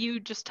you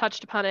just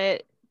touched upon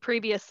it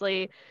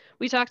previously.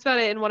 We talked about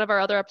it in one of our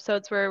other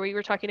episodes where we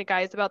were talking to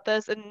guys about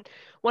this, and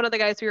one of the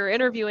guys we were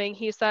interviewing,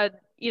 he said,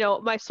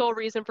 my sole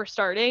reason for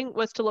starting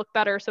was to look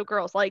better so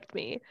girls liked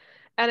me.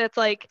 And it's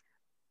like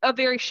a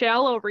very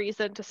shallow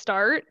reason to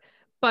start,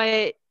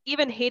 but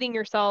even hating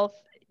yourself,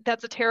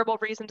 that's a terrible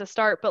reason to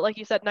start. But like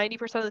you said,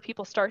 90% of the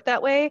people start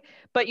that way,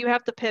 but you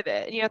have to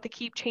pivot and you have to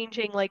keep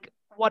changing like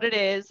what it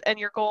is, and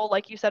your goal,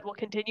 like you said, will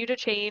continue to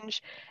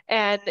change,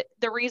 and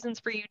the reasons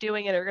for you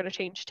doing it are going to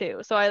change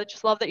too. So I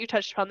just love that you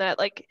touched upon that.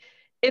 Like,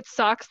 it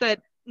sucks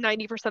that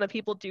 90% of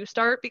people do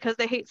start because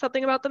they hate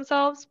something about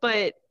themselves,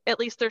 but at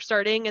least they're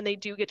starting, and they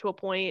do get to a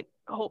point,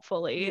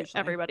 hopefully,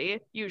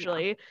 everybody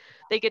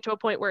they get to a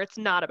point where it's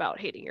not about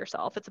hating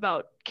yourself, it's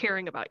about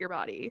caring about your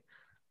body.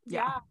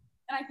 Yeah.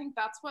 And I think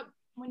that's what,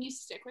 when you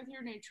stick with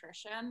your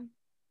nutrition,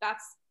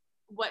 that's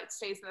what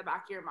stays in the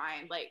back of your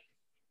mind. Like,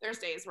 there's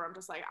days where I'm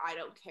just like, I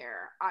don't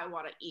care. I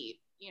want to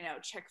eat,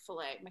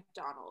 Chick-fil-A,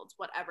 McDonald's,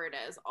 whatever it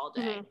is, all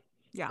day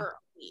for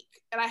a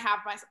week. And I have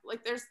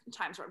like, there's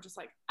times where I'm just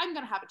like, I'm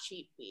going to have a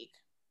cheat week.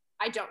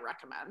 I don't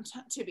recommend,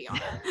 to be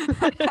honest.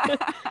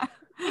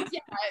 Yeah,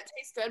 it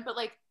tastes good, but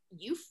like,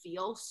 you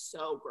feel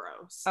so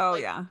gross. Oh,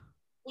 like, yeah.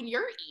 When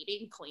you're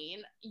eating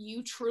clean,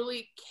 you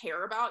truly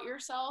care about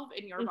yourself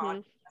and your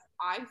body.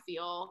 I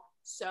feel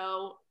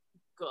so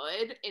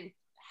good and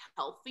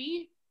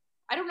healthy.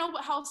 I don't know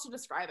how else to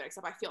describe it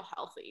except I feel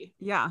healthy.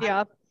 Yeah. Yeah.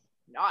 I'm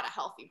not a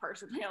healthy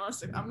person,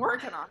 realistic. I'm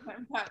working on it,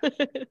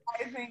 but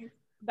I think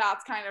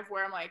that's kind of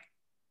where I'm like,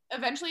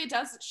 eventually it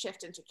does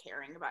shift into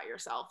caring about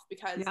yourself,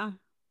 because you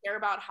care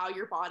about how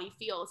your body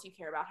feels, you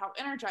care about how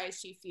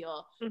energized you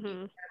feel, you care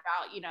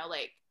about, you know,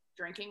 like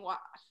drinking water.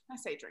 I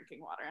say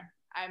drinking water.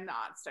 I'm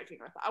not sticking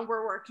with that.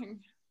 We're working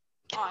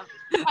on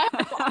the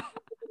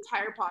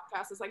entire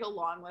podcast is like a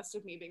long list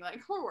of me being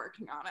like, we're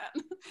working on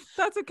it.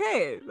 That's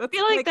okay. I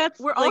feel like that's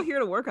we're all here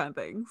to work on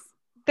things.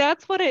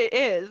 That's what it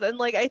is. And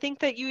like I think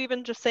that you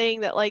even just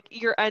saying that like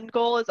your end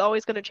goal is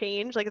always going to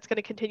change, like it's going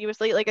to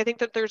continuously, like I think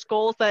that there's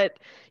goals that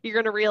you're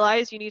going to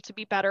realize you need to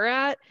be better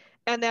at,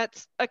 and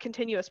that's a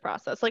continuous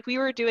process. Like we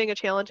were doing a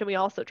challenge and we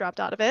also dropped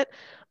out of it,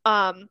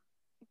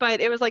 but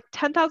it was like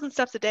 10,000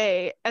 steps a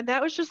day, and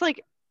that was just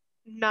like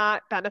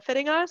not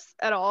benefiting us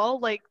at all,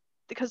 like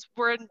because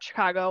we're in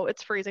Chicago,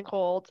 it's freezing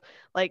cold,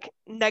 like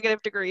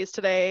negative degrees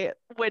today,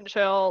 wind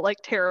chill, like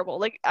terrible.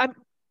 Like I'm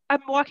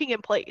walking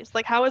in place.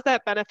 Like, how is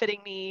that benefiting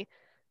me?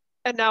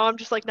 And now I'm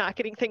just like not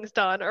getting things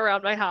done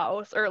around my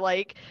house, or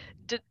like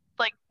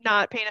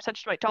not paying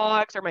attention to my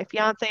dogs or my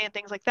fiance and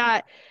things like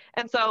that.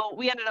 And so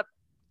we ended up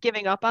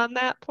giving up on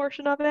that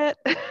portion of it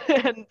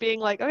and being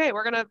like, okay,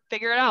 we're gonna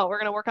figure it out. We're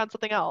gonna work on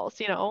something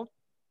else, you know?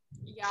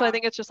 Yeah. So I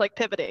think it's just like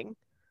pivoting.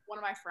 One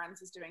of my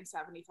friends is doing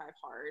 75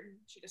 hard.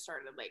 She just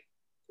started like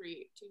 2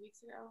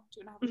 weeks ago,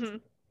 2.5 weeks ago.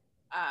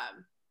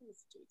 It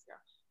was 2 weeks ago.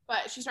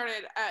 But she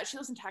started, she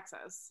lives in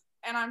Texas.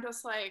 And I'm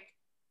just like,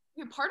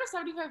 part of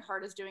 75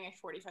 hard is doing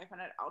a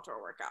 45-minute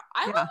outdoor workout.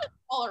 I live in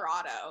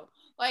Colorado.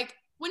 Like,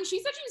 when she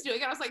said she was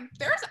doing it, I was like,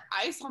 there's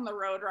ice on the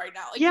road right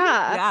now. Like,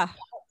 yeah.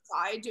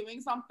 Outside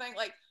doing something.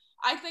 Like,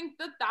 I think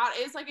that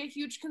is like a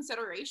huge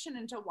consideration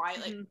into why,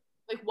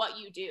 like what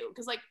you do.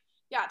 Because, like,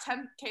 yeah,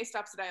 10K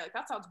steps a day, like,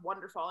 that sounds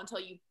wonderful until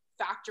you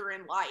factor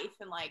in life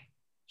and, like,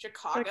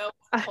 Chicago,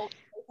 like, coldest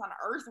place on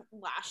earth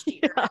last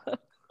year. Yeah.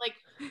 Like,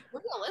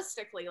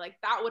 realistically, like,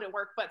 that wouldn't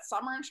work. But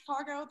summer in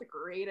Chicago, the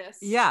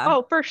greatest. Yeah.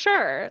 Oh, for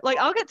sure. Like,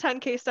 I'll get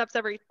 10K steps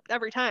every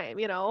time,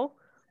 you know?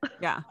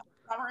 Yeah.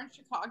 Summer in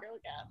Chicago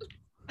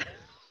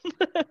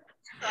again.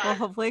 Well,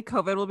 hopefully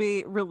COVID will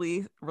be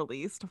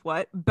released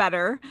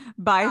better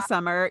by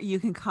summer. You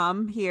can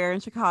come here in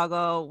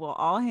Chicago. We'll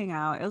all hang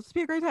out. It'll just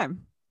be a great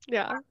time.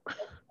 Yeah.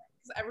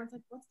 Everyone's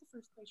like, what's the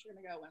first place you're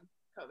going to go when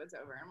COVID's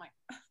over? And I'm like,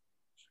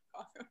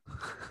 Chicago.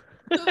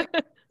 So,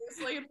 like,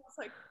 seriously, it's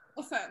like,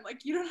 listen,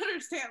 like, you don't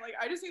understand. Like,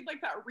 I just need,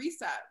 like, that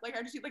reset. Like,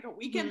 I just need, like, a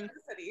weekend in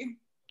the city.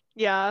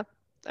 Yeah.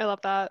 I love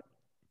that.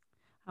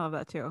 I love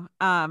that too.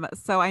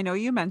 So I know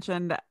you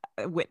mentioned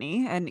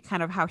Whitney and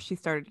kind of how she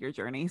started your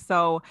journey.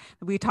 So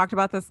we talked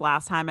about this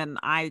last time, and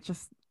I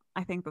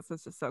think this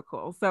is just so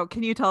cool. So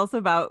can you tell us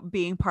about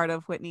being part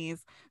of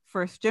Whitney's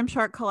first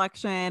Gymshark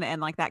collection and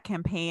like that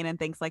campaign and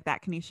things like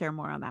that? Can you share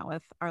more on that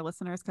with our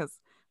listeners? Because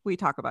we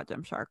talk about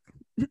Gymshark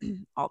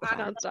all the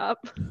time. Nonstop.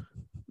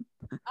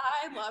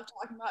 I love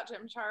talking about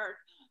Gymshark.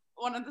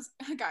 One of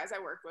the guys I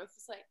work with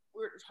was like,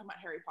 we were talking about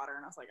Harry Potter,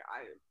 and I was like,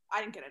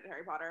 I didn't get into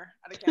Harry Potter.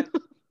 I didn't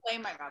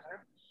blame my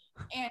mother.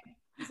 And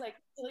he's like,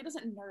 Haley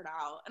doesn't nerd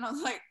out. And I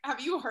was like, have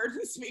you heard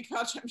me speak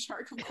about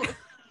Gymshark? Of course.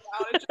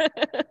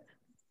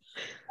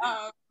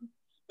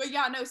 But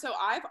yeah, no, so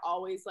I've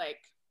always, like,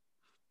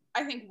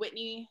 I think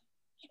Whitney,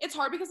 it's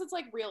hard because it's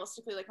like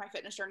realistically, like, my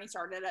fitness journey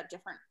started at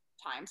different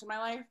times in my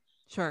life.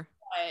 Sure.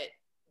 But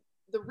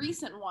the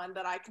recent one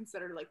that I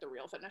considered like the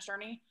real fitness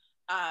journey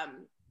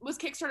was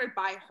kickstarted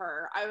by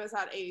her. I was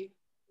at a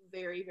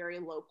very, very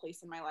low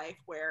place in my life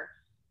where,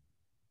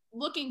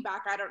 looking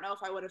back, I don't know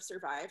if I would have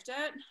survived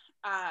it.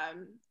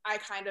 I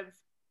kind of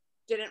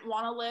didn't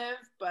want to live,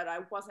 but I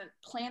wasn't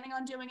planning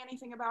on doing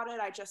anything about it.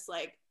 I just,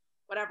 like,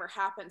 whatever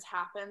happens,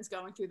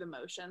 going through the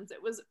motions.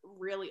 It was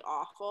really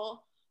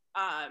awful.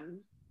 And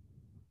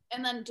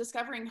then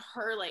discovering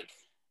her, like,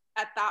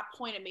 at that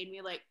point, it made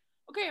me like,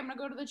 okay, I'm gonna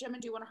go to the gym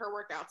and do one of her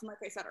workouts. And like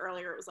I said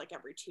earlier, it was like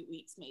every 2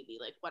 weeks, maybe,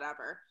 like,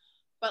 whatever.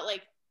 But,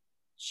 like,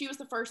 she was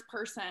the first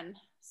person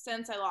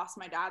since I lost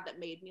my dad that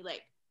made me,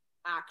 like,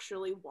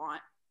 actually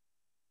want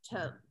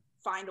to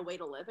find a way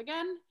to live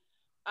again.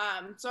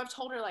 So I've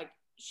told her, like,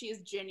 she has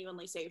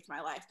genuinely saved my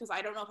life, because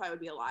I don't know if I would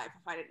be alive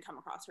if I didn't come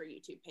across her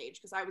YouTube page,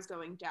 because I was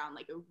going down,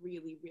 like, a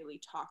really,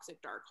 really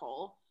toxic dark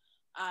hole.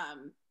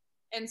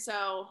 And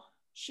so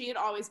she had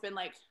always been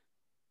like,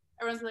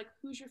 everyone's like,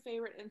 who's your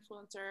favorite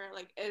influencer?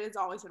 Like, it has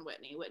always been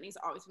Whitney. Whitney's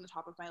always on the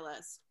top of my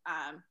list.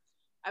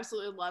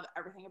 Absolutely love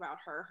everything about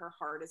her. Her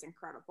heart is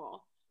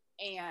incredible.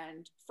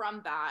 And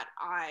from that,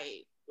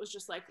 I was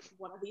just like,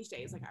 one of these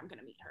days, like, I'm going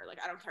to meet her. Like,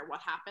 I don't care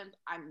what happens.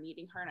 I'm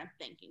meeting her and I'm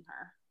thanking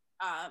her.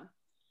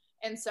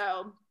 And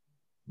so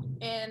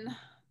in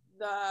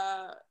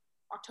the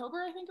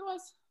October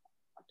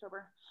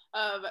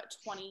of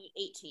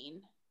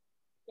 2018.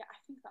 Yeah, I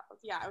think that was,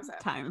 I was at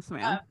times,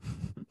 man.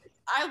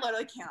 I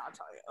literally cannot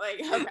tell you.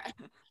 Like, okay.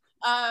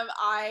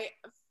 I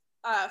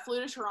flew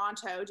to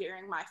Toronto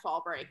during my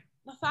fall break.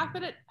 The fact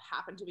that it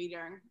happened to be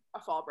during a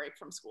fall break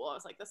from school, I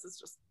was like, this is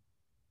just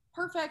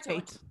perfect.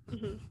 Fate.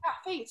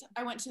 Fate.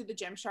 I went to the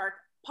Gymshark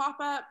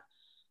pop-up.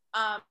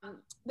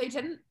 They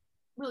didn't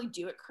really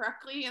do it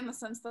correctly in the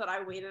sense that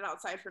I waited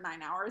outside for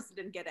 9 hours and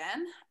didn't get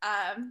in.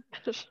 And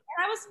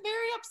I was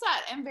very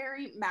upset and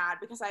very mad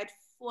because I had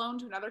flown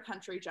to another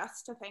country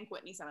just to thank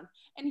Whitney Simmons.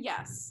 And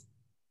yes,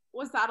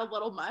 was that a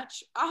little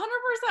much? 100%.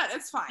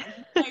 It's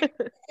fine. Like,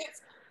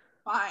 it's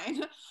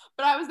fine.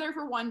 But I was there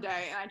for one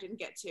day and I didn't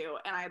get to.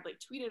 And I had like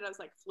tweeted, I was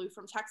like, flew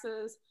from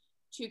Texas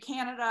to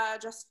Canada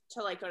just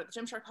to like go to the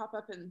Gymshark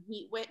pop-up and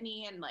meet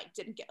Whitney, and like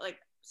didn't get, like,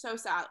 so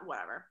sad,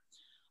 whatever.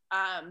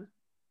 And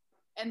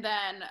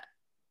then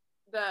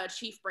the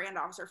chief brand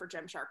officer for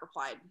Gymshark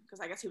replied, because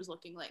I guess he was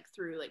looking like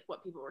through like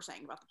what people were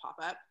saying about the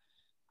pop-up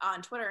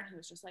on Twitter, and he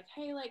was just like,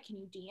 hey, like, can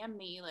you DM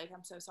me? Like,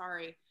 I'm so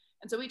sorry.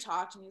 And so we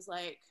talked, and he's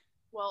like,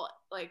 well,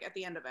 like, at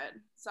the end of it,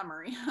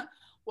 summary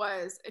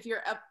was, if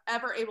you're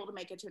ever able to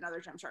make it to another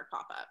Gymshark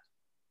pop-up,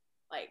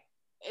 like,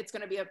 it's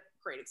going to be a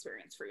great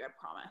experience for you, I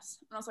promise.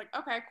 And I was like,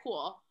 okay,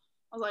 cool.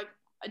 I was like,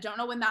 I don't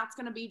know when that's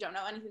going to be, don't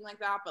know anything like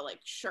that, but like,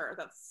 sure,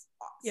 that's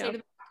stayed in the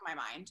back of my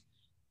mind.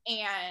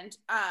 And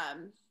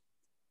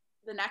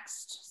the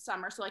next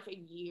summer, so like a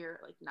year,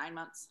 like 9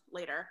 months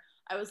later,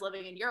 I was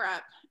living in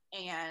Europe,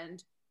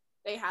 and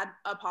they had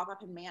a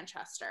pop-up in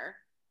Manchester.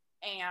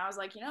 And I was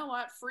like, you know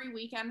what, free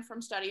weekend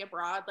from study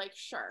abroad, like,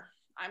 sure,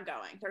 I'm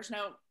going. There's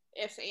no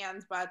ifs,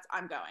 ands, buts,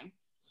 I'm going.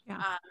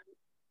 Yeah.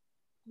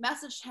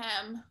 Messaged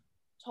him,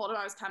 told him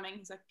I was coming.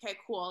 He's like, okay,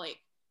 cool, like,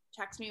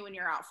 text me when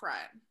you're out front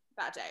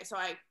that day. So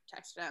I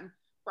texted him,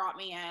 brought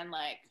me in,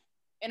 like,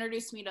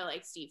 introduced me to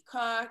like Steve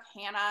Cook,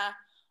 Hannah,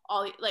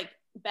 all, like,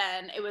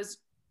 Ben. It was,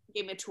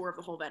 gave me a tour of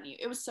the whole venue.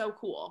 It was so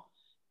cool.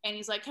 And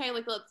he's like, hey,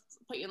 like, let's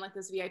put you in like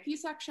this VIP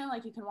section,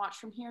 like, you can watch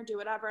from here, do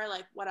whatever,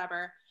 like,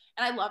 whatever.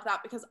 And I love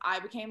that because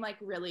I became like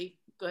really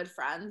good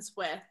friends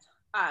with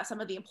some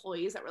of the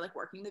employees that were like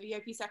working the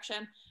VIP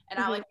section, and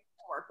I like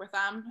work with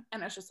them,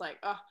 and it's just like,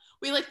 oh,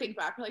 we like think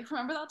back, we're like,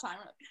 remember that time?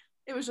 Like,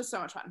 it was just so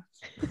much fun.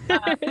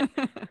 But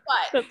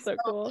that's so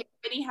cool. Like,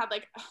 Vinny had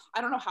like,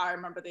 I don't know how I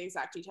remember the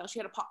exact details. She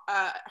had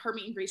her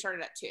meet and greet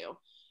started at 2,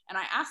 and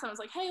I asked them, I was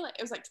like, hey, like,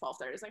 it was like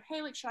 12:30. I was like,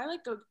 hey, like, should I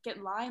like go get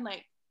in line?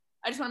 Like,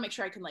 I just want to make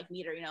sure I can like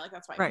meet her, you know, like,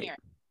 that's why I'm here.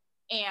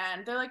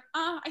 And they're like,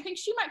 I think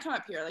she might come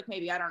up here, like,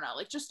 maybe, I don't know,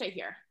 like, just stay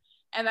here.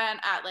 And then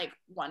at like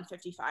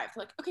 1:55, they're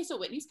like, okay, so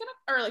Whitney's gonna,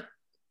 or like,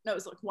 no, it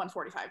was like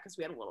 1:45 because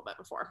we had a little bit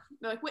before.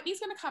 They're like, Whitney's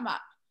gonna come up.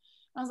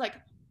 And I was like,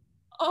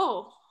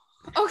 oh,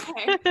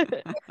 okay.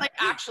 It's like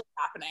actually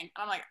happening.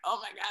 And I'm like,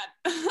 oh my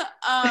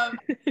God.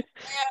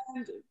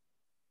 And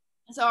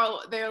so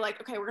they're like,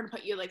 okay, we're gonna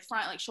put you like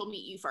front, like, she'll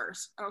meet you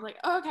first. And I was like,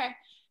 oh, okay.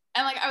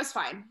 And like, I was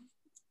fine.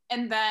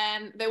 And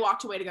then they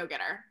walked away to go get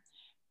her.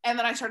 And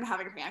then I started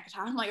having a panic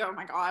attack. I'm like, oh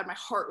my God, my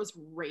heart was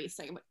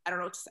racing. Like, I don't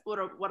know what to say.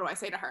 What do I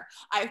say to her?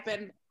 I've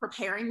been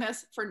preparing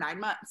this for 9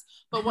 months,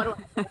 but what do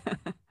I say?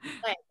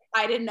 Like,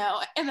 I didn't know.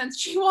 And then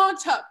she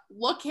walked up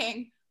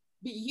looking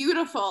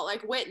beautiful,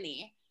 like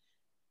Whitney.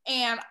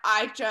 And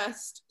I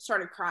just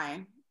started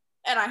crying,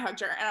 and I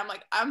hugged her, and I'm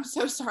like, I'm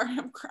so sorry,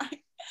 I'm crying.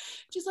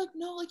 She's like,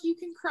 no, like, you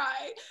can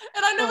cry.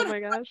 And I know, oh my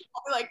gosh,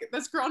 like,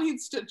 this girl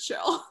needs to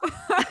chill.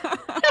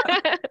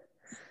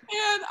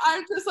 And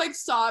I'm just like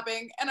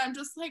sobbing, and I'm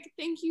just like,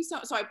 thank you so.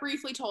 So I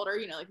briefly told her,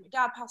 you know, like, my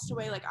dad passed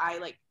away, like, I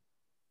like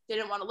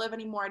didn't want to live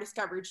anymore. I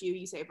discovered you.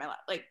 You saved my life,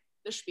 like,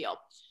 the spiel.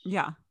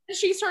 Yeah. And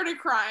she started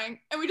crying,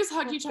 and we just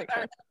hugged each other.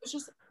 It was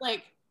just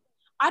like,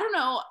 I don't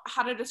know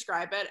how to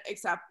describe it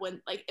except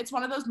when, like, it's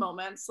one of those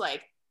moments,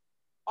 like,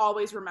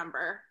 always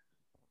remember.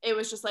 It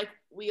was just like,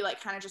 we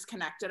like kind of just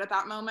connected at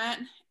that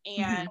moment,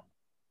 and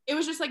it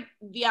was just like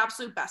the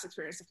absolute best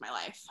experience of my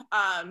life.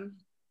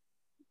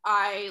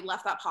 I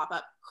left that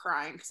pop-up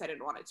crying because I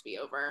didn't want it to be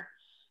over,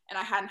 and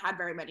I hadn't had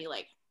very many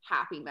like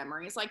happy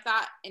memories like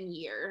that in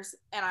years.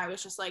 And I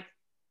was just like,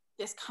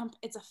 this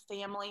it's a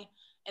family.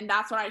 And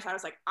that's when I decided, I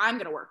was like, I'm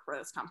gonna work for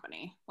this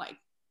company. Like,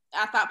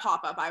 at that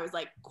pop-up, I was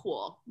like,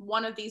 cool,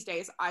 one of these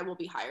days I will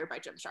be hired by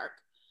Gymshark.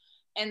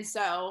 And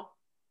so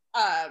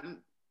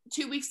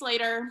 2 weeks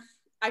later,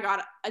 I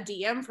got a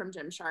DM from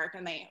Gymshark,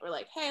 and they were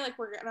like, hey, like,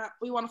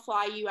 we want to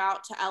fly you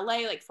out to LA,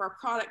 like, for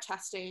product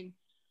testing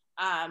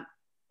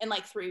in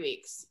like 3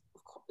 weeks.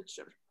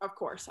 Of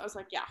course. I was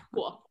like, yeah,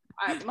 cool.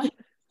 I'm like,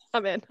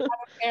 I'm in. I'm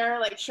there,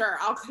 like, sure,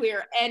 I'll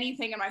clear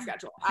anything in my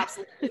schedule.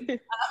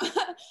 Absolutely.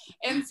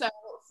 And so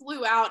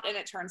flew out, and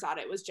it turns out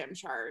it was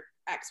Gymshark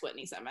x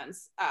Whitney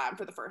Simmons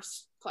for the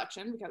first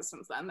collection, because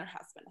since then there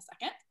has been a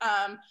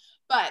second.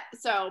 But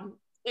so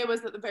it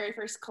was the very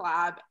first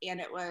collab,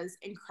 and it was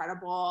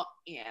incredible,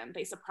 and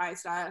they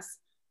surprised us,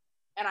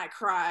 and I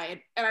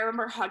cried, and I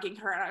remember hugging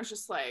her, and I was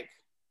just like,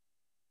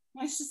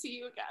 nice to see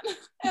you again.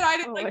 And I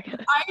didn't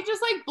I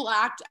just like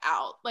blacked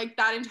out. Like,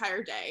 that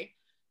entire day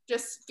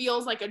just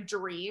feels like a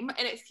dream,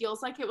 and it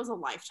feels like it was a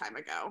lifetime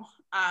ago.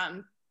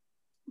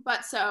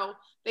 But so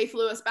they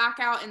flew us back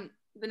out in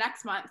the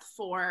next month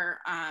for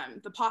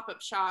the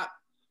pop-up shop,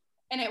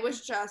 and it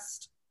was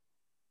just,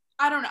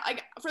 I don't know,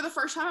 like, for the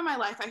first time in my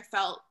life, I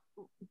felt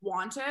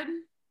wanted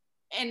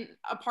and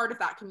a part of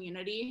that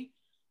community.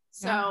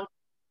 So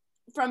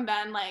from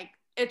then, like,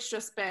 it's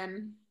just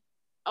been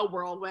a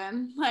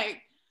whirlwind.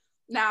 Like,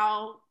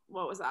 now,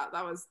 what was that?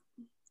 That was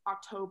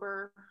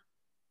October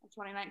of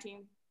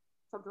 2019,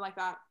 something like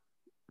that.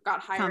 Got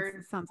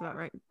hired. Sounds about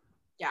right.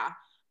 Yeah.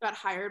 Got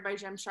hired by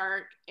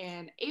Gymshark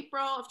in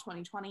April of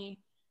 2020.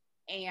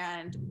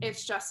 And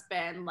it's just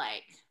been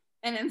like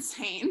an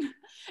insane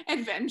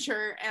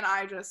adventure. And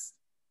I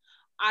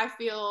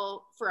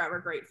feel forever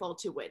grateful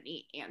to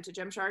Whitney and to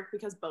Gymshark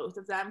because both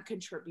of them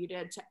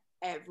contributed to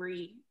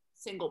every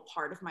single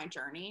part of my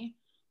journey.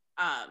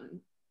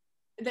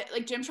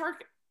 Like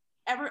Gymshark,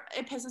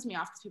 it pisses me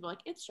off because people are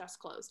like, it's just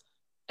clothes.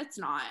 It's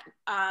not.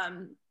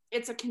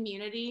 It's a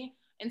community,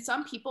 and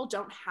some people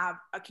don't have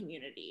a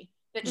community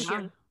that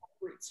cheers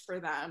roots for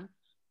them.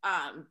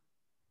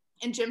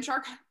 And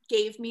Gymshark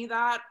gave me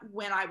that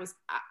when I was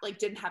like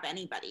didn't have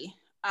anybody.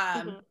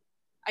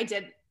 I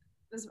did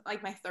this is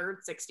like my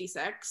third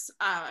 66.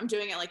 I'm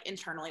doing it like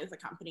internally with the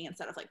company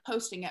instead of like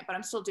posting it, but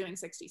I'm still doing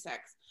 66.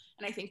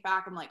 And I think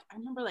back, I'm like, I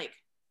remember like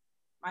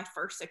my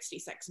first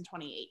 66 in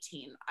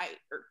 2018.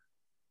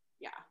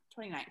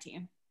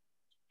 2019.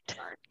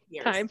 Sorry,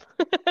 years. Time.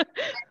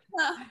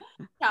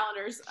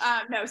 Calendars.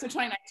 No, so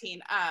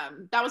 2019.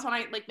 That was when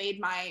I like made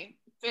my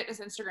fitness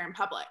Instagram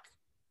public.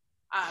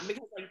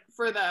 Because like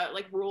for the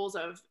like rules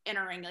of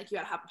entering, like you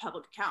gotta have a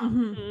public account.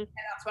 And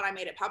that's when I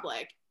made it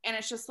public. And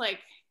it's just like,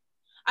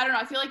 I don't know,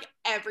 I feel like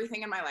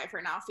everything in my life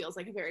right now feels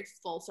like a very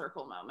full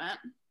circle moment.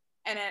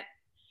 And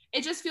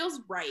it just feels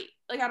right.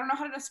 Like I don't know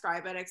how to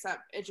describe it,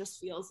 except it just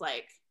feels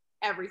like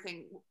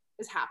everything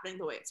is happening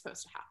the way it's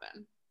supposed to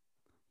happen.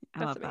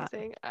 That's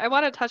amazing. I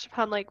want to touch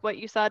upon like what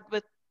you said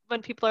with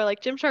when people are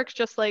like Gymshark's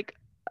just like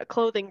a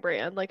clothing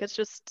brand, like it's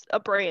just a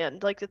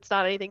brand, like it's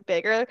not anything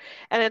bigger.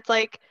 And it's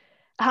like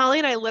Holly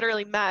and I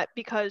literally met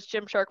because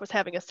Gymshark was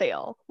having a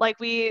sale. Like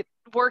we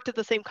worked at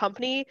the same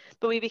company,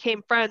 but we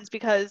became friends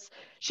because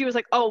she was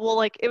like, oh, well,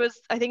 like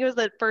I think it was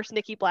the first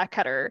Nikki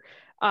Blackketter,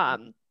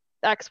 Gymshark.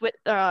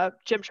 I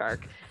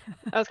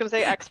was going to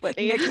say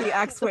ex-Whitney. Nikki,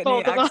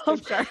 ex-Whitney,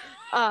 ex-Gymshark.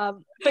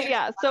 But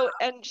yeah, so,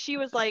 and she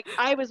was like,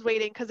 I was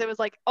waiting because it was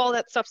like all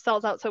that stuff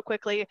sells out so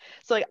quickly.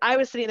 So like I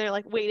was sitting there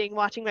like waiting,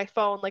 watching my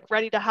phone, like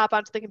ready to hop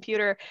onto the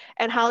computer.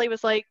 And Holly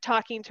was like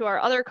talking to our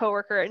other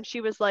coworker and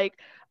she was like,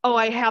 oh,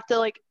 I have to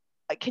like,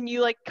 can you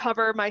like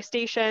cover my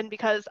station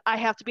because I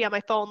have to be on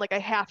my phone. Like I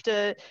have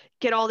to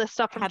get all this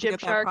stuff from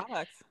Gymshark.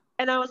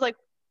 And I was like,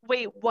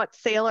 wait, what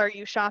sale are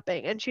you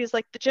shopping? And she's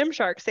like, the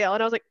Gymshark sale.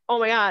 And I was like, oh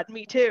my God,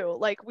 me too.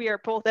 Like we are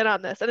both in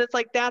on this. And it's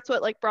like, that's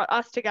what like brought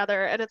us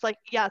together. And it's like,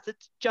 yes,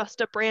 it's just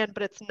a brand,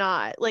 but it's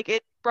not. Like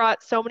it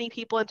brought so many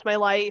people into my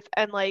life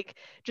and like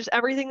just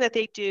everything that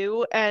they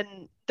do.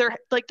 And they're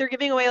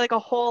giving away like a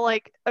whole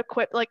like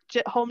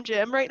home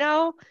gym right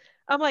now.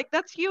 I'm like,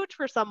 that's huge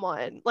for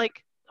someone.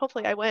 Like,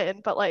 hopefully I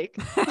win, but like,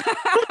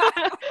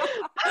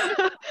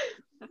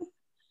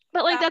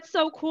 but like, that's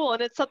so cool.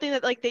 And it's something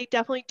that like, they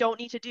definitely don't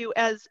need to do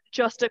as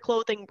just a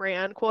clothing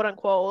brand, quote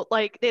unquote.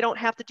 Like they don't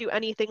have to do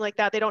anything like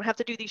that. They don't have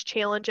to do these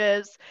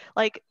challenges.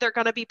 Like they're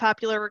going to be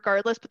popular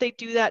regardless, but they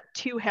do that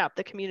to have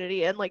the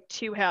community and like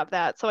to have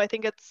that. So I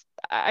think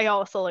I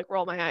also like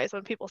roll my eyes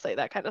when people say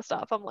that kind of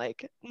stuff. I'm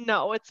like,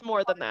 no, it's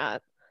more than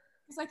that.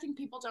 Because I think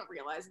people don't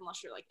realize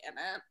unless you're like in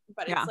it,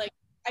 but it's like,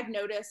 I've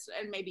noticed,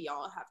 and maybe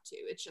y'all have too,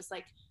 it's just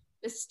like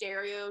the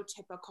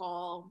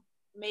stereotypical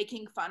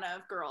making fun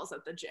of girls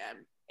at the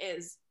gym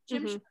is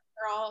gym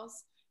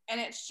girls. And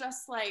it's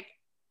just like,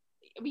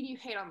 I mean, you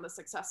hate on the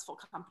successful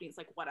companies,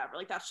 like whatever,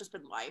 like that's just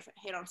been life.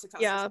 Hate on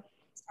successful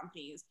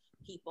companies,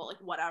 people,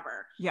 like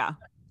whatever. Yeah.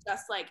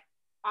 Just like,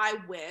 I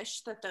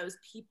wish that those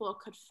people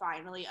could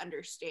finally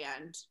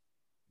understand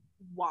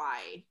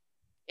why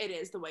it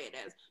is the way it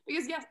is.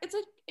 Because yes, it's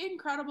an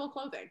incredible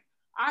clothing.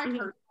 I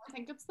personally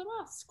think it's the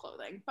best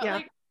clothing, but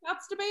like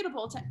that's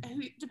debatable.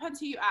 Depends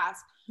who you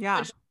ask. Yeah.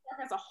 But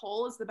Gymshark as a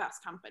whole is the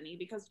best company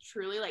because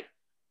truly, like,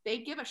 they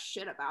give a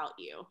shit about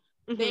you.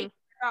 They cared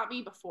about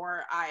me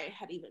before I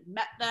had even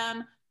met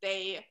them.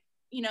 They,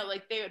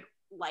 like they had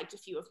liked a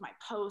few of my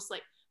posts,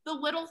 like the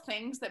little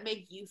things that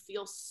make you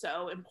feel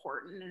so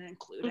important and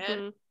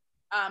included.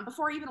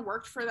 Before I even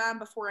worked for them,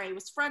 before I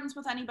was friends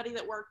with anybody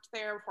that worked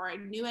there, before I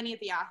knew any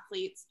of the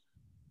athletes,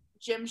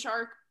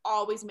 Gymshark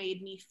always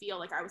made me feel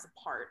like I was a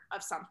part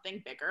of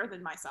something bigger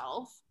than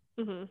myself.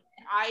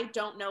 I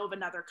don't know of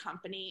another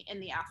company in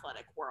the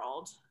athletic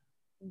world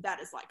that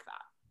is like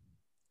that.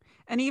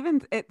 And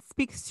even it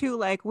speaks to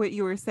like what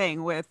you were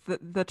saying with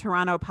the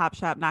Toronto Pop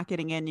Shop not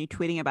getting in, you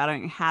tweeting about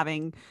it and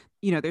having,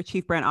 their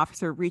chief brand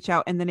officer reach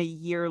out. And then a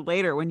year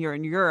later, when you're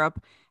in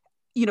Europe,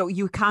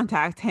 you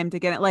contact him to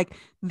get it. Like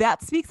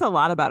that speaks a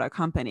lot about a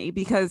company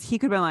because he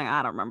could have been like,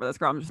 I don't remember this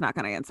girl. I'm just not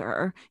going to answer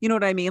her. You know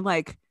what I mean?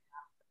 Like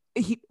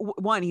he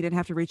didn't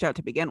have to reach out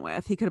to begin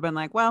with. He could have been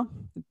like, well,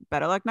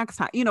 better luck next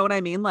time. You know what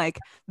I mean? Like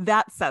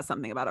that says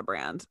something about a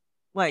brand.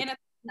 Like, and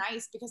it's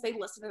nice because they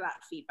listen to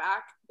that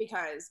feedback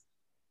because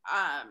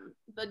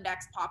the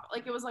next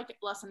it was like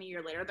less than a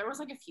year later, there was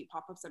like a few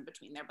pop-ups in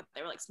between there, but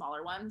they were like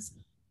smaller ones.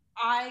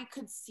 I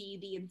could see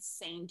the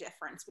insane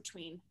difference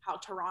between how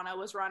Toronto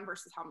was run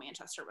versus how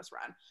Manchester was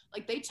run.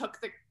 Like they took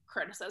the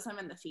criticism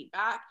and the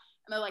feedback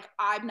and they're like,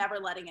 I'm never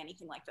letting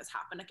anything like this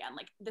happen again.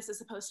 Like this is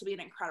supposed to be an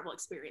incredible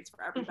experience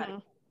for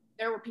everybody.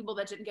 there were people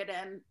that didn't get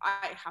in.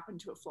 I happened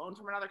to have flown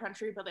from another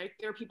country, but there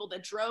were people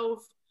that drove,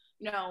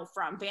 you know,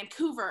 from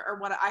Vancouver or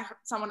what. I heard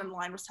someone in the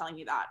line was telling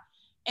me that.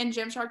 And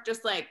Gymshark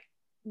just like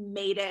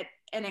made it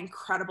an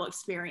incredible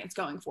experience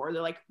going forward.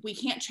 They're like, we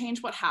can't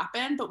change what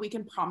happened, but we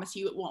can promise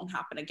you it won't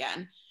happen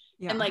again.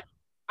 Yeah. And like,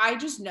 I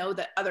just know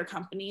that other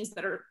companies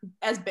that are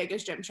as big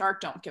as Gymshark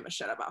don't give a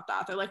shit about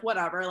that. They're like,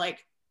 whatever,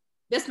 like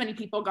this many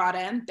people got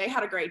in, they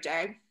had a great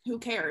day. Who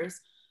cares?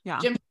 Yeah.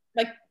 Gymshark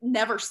like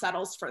never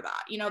settles for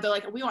that. You know, they're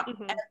like, we want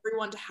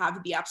everyone to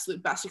have the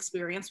absolute best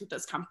experience with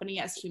this company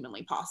as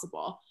humanly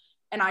possible.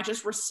 And I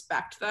just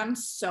respect them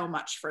so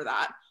much for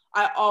that.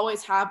 I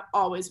always have,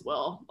 always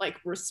will like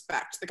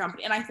respect the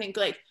company. And I think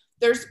like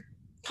there's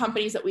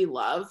companies that we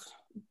love,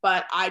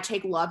 but I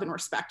take love and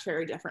respect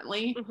very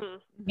differently.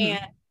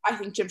 And I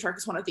think Gymshark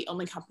is one of the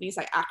only companies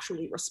I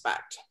actually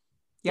respect.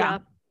 Yeah,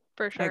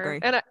 for sure. I agree.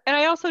 And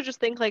I also just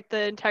think like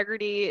the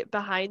integrity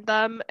behind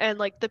them and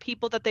like the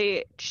people that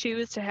they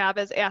choose to have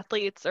as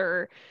athletes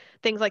or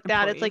things like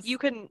that. It's like you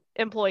can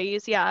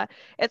employees. Yeah.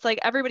 It's like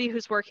everybody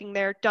who's working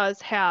there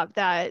does have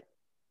that.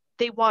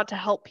 They want to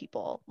help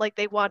people. Like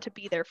they want to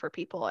be there for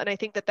people. And I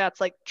think that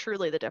that's like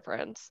truly the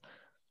difference.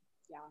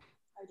 Yeah.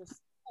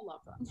 I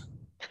love them.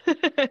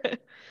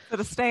 So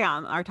to stay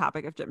on our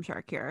topic of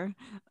Gymshark here,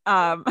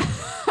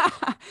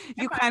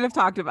 you kind of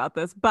talked about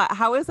this, but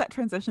how has that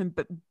transition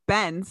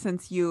been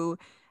since you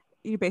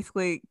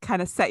basically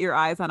kind of set your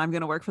eyes on, I'm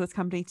going to work for this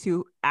company,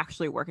 to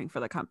actually working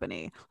for the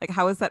company? Like,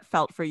 how has that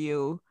felt for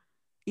you,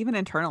 even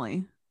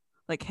internally,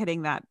 like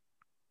hitting that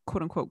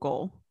quote unquote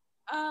goal?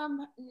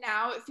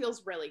 Now it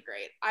feels really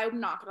great. I'm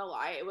not going to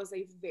lie. It was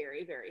a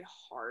very, very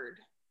hard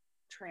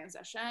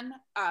transition.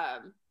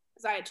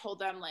 Because I had told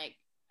them, like,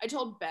 I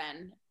told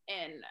Ben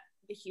in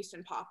the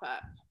Houston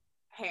pop-up,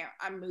 hey,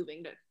 I'm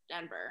moving to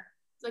Denver.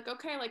 It's like,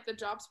 okay, like the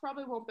jobs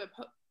probably won't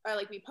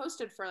be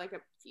posted for like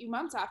a few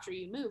months after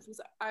you move.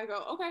 I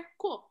go, okay,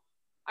 cool.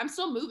 I'm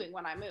still moving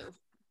when I move.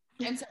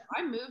 And so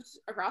I moved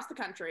across the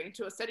country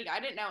to a city I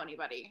didn't know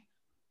anybody,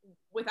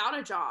 without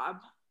a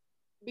job,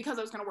 because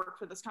I was going to work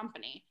for this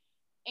company.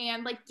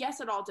 And like,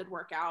 yes, it all did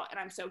work out and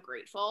I'm so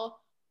grateful,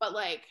 but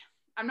like,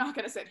 I'm not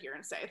going to sit here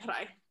and say that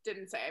I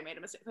didn't say I made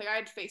a mistake. Like I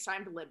had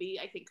FaceTimed Libby,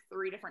 I think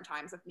 3 different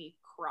times of me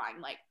crying.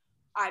 Like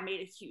I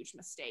made a huge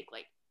mistake.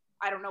 Like,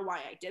 I don't know why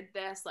I did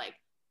this, like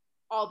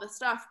all this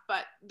stuff.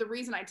 But the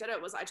reason I did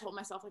it was I told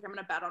myself, like, I'm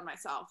going to bet on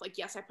myself. Like,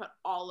 yes, I put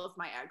all of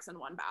my eggs in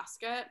one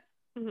basket,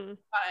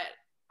 but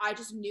I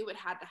just knew it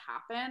had to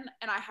happen.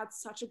 And I had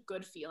such a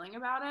good feeling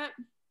about it.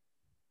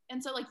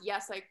 And so like,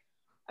 yes, like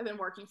I've been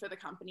working for the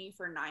company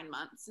for 9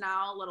 months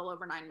now, a little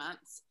over 9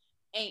 months.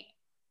 8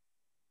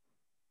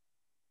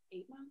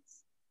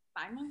 months?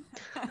 9 months?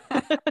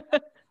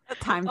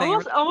 Time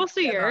almost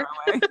a year.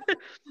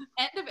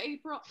 End of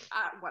April,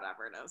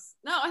 whatever it is.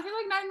 No, I think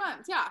like 9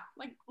 months. Yeah,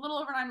 like a little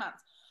over 9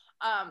 months.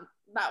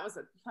 That was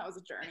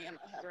a journey in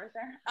my head right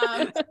there.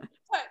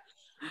 But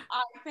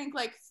I think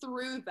like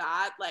through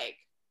that, like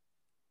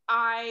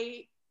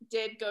I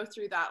did go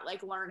through that,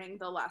 like learning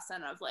the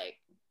lesson of like,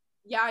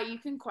 yeah, you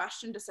can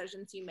question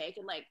decisions you make,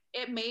 and like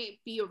it may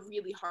be a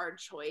really hard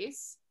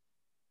choice,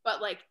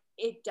 but like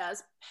it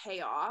does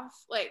pay off.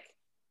 Like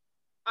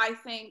I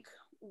think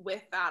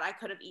with that, I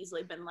could have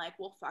easily been like,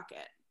 well, fuck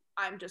it,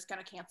 I'm just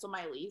gonna cancel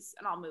my lease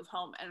and I'll move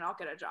home and I'll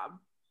get a job.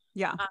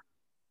 Yeah.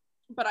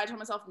 But I told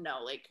myself,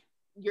 no, like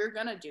you're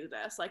gonna do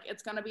this. Like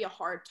it's gonna be a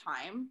hard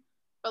time,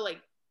 but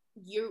like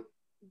you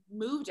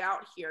moved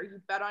out here, you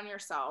bet on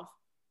yourself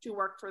to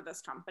work for this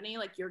company,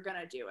 like you're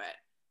gonna do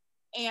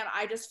it. And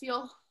I just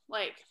feel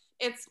like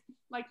it's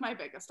like my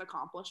biggest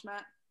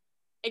accomplishment.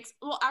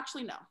 Well,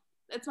 actually, no,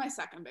 it's my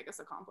second biggest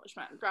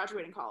accomplishment.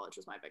 Graduating college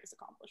was my biggest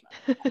accomplishment.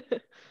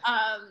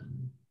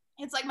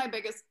 It's like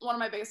one of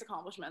my biggest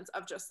accomplishments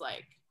of just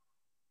like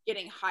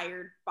getting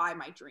hired by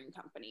my dream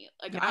company.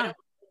 Like I don't know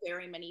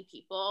very many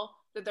people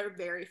that their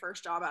very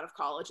first job out of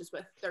college is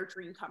with their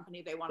dream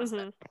company they want to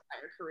spend their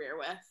entire career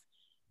with.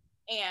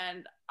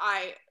 And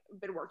I've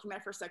been working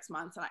there for 6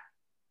 months, and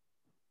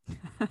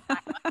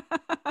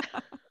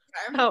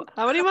How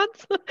many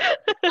months?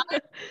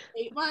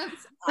 8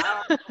 months.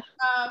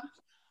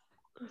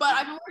 But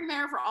I've been working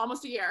there for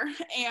almost a year,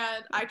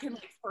 and I can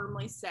like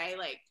firmly say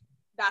like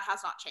that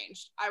has not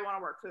changed. I want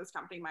to work for this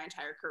company my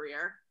entire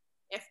career,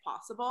 if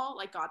possible,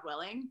 like God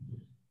willing.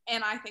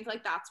 And I think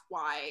like that's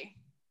why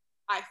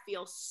I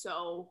feel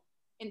so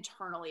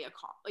internally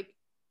like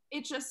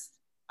it just,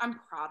 I'm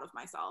proud of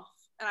myself.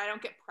 And I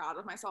don't get proud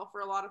of myself for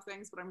a lot of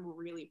things, but I'm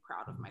really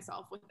proud of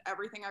myself with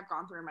everything I've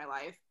gone through in my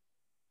life.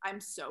 I'm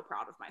so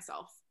proud of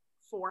myself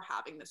for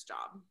having this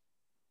job.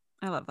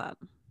 I love that.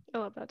 I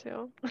love that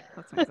too.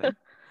 That's amazing.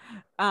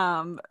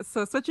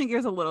 So switching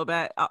gears a little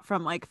bit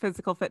from like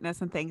physical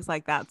fitness and things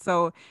like that.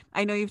 So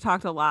I know you've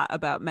talked a lot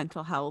about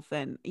mental health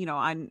and, you know,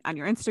 on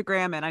your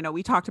Instagram, and I know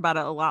we talked about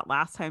it a lot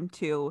last time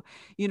too,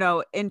 you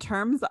know, in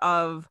terms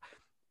of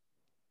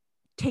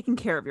taking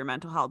care of your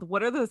mental health.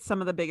 What are some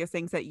of the biggest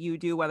things that you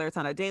do, whether it's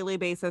on a daily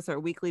basis or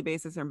weekly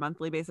basis or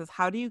monthly basis?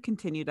 How do you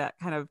continue to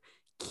kind of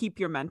keep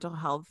your mental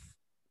health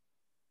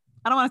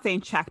I don't want to say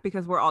in check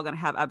because we're all going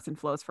to have ebbs and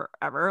flows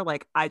forever.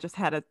 Like I just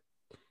had a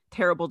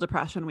terrible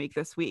depression week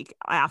this week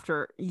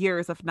after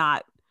years of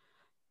not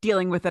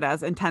dealing with it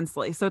as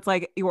intensely. So it's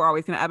like you were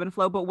always going to ebb and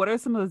flow. But what are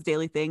some of those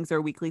daily things or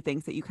weekly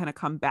things that you kind of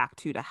come back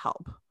to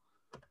help?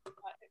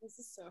 This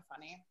is so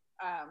funny.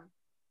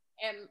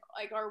 And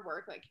like our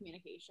work, like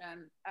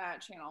communication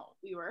channel,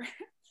 we were,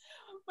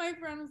 my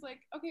friend was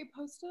like, okay,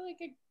 post a, like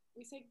a,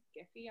 we say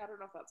Giphy. I don't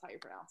know if that's how you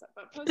pronounce it,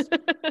 but post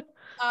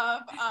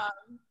of,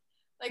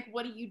 like,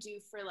 what do you do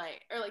for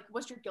like, or like,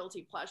 what's your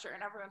guilty pleasure?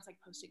 And everyone's like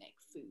posting like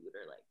food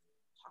or like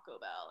Taco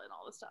Bell and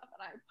all this stuff.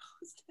 And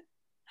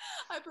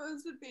I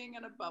posted being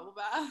in a bubble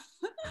bath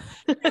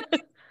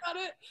about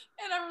it,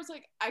 and everyone's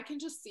like, I can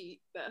just see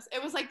this.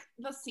 It was like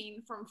the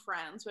scene from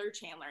Friends where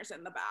Chandler's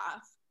in the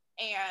bath,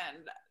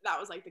 and that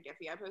was like the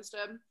Giphy I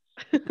posted.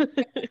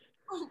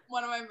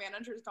 One of my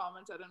managers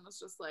commented and was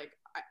just like,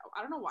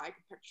 I don't know why I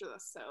could picture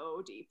this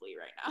so deeply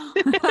right now.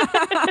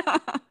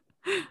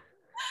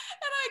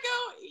 And I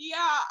go,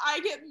 yeah, I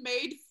get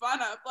made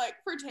fun of like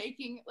for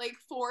taking like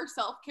 4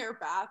 self-care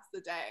baths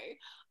a day.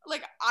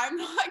 Like, I'm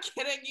not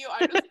kidding you.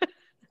 I just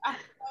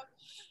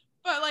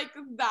but like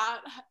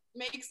that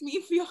makes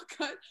me feel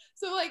good.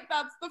 So like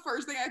that's the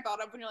first thing I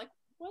thought of when you're like,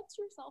 what's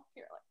your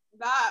self-care? Like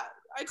that,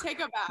 I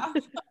take a bath.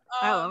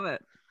 I love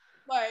it.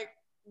 Like,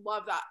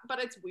 love that. But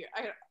it's weird.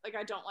 I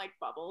don't like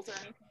bubbles or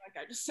anything. Like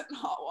I just sit in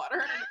hot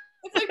water.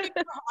 It's like being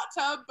in a hot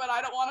tub, but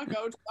I don't want to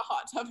go to the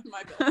hot tub in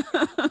my building.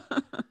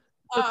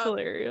 That's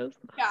hilarious.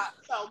 Yeah,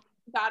 so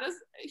that is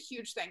a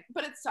huge thing.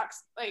 But it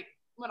sucks. Like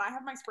when I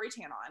have my spray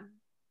tan on,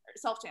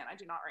 self-tan, I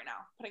do not right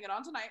now. Putting it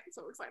on tonight. I'm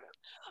so excited.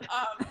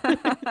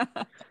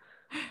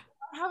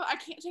 I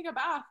can't take a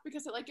bath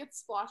because it like gets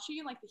splotchy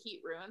and like the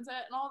heat ruins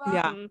it and all that.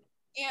 Yeah.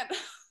 And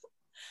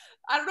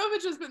I don't know if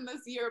it's just been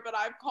this year, but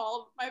I've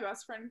called my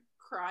best friend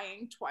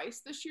crying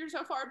twice this year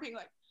so far, being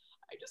like,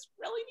 I just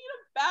really need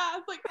a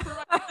bath, like for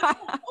my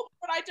health,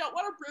 but I don't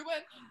want to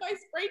ruin my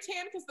spray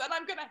tan because then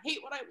I'm gonna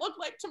hate what I look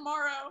like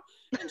tomorrow.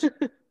 And she's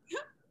like,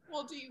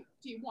 well, do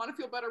you want to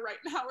feel better right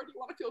now or do you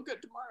want to feel good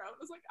tomorrow? And I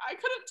was like, I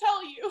couldn't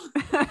tell you.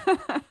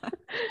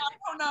 I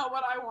don't know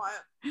what I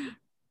want.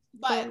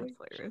 But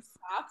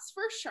that's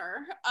for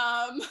sure.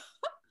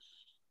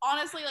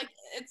 Honestly, like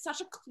it's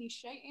such a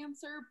cliche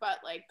answer, but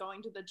like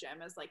going to the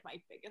gym is like my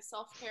biggest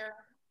self-care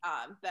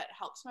that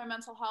helps my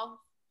mental health.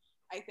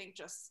 I think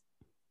just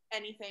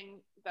anything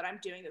that I'm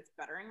doing that's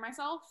bettering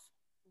myself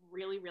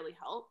really, really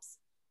helps.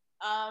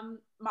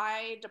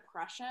 My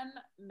depression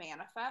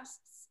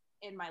manifests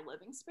in my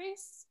living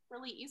space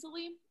really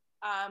easily.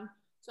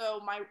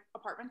 So my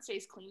apartment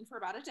stays clean for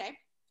about a day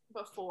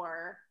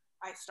before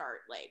I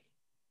start, like,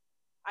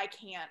 I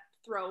can't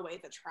throw away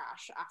the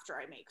trash after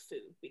I make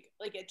food.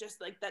 Like, it just,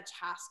 like, the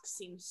task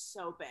seems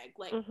so big.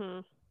 Like,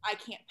 I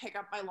can't pick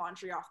up my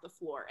laundry off the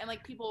floor. And,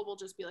 like, people will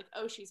just be like,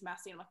 oh, she's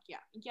messy. And I'm like, yeah,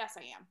 yes,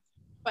 I am.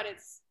 But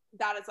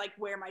that is, like,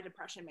 where my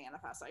depression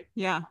manifests. Like,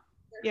 yeah.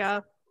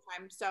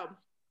 So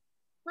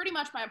pretty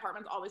much my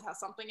apartment always has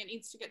something it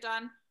needs to get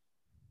done.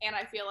 And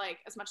I feel like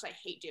as much as I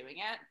hate doing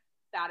it,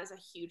 that is a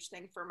huge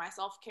thing for my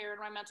self-care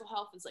and my mental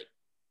health is like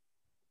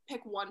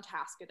pick one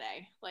task a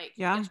day. Like,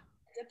 yeah, I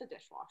did the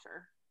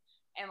dishwasher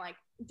and like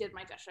did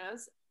my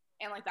dishes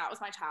and like that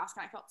was my task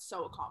and I felt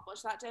so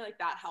accomplished that day. Like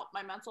that helped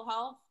my mental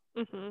health.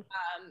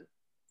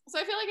 So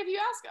I feel like if you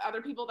ask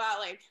other people that,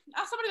 like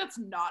ask somebody that's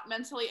not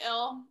mentally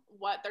ill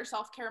what their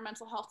self-care and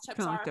mental health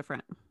tips are,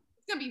 different.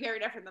 It's gonna be very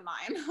different than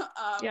mine.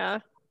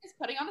 It's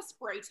putting on a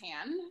spray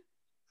tan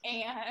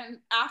and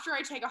after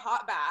I take a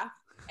hot bath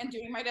and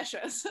doing my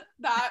dishes,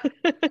 that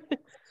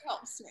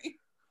helps me.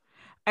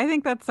 I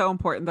think that's so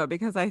important though,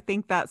 because I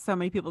think that so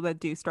many people that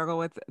do struggle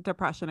with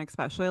depression,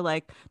 especially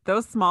like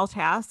those small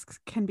tasks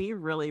can be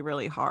really,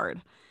 really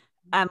hard.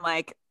 And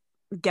like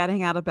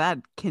getting out of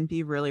bed can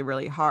be really,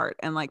 really hard.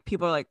 And like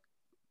people are like,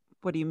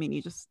 what do you mean?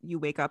 You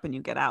wake up and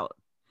you get out.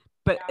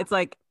 But it's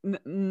like,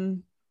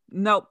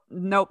 nope,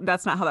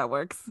 that's not how that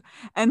works.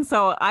 And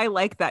so I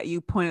like that you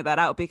pointed that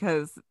out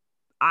because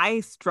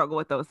I struggle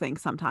with those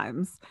things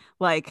sometimes,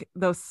 like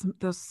those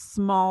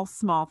small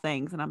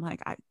things. And I'm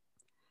like, I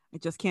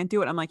just can't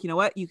do it. I'm like, you know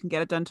what? You can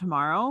get it done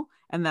tomorrow.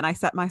 And then I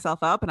set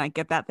myself up and I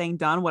get that thing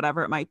done,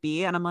 whatever it might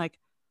be. And I'm like,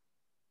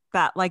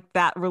 that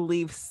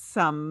relieves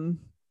some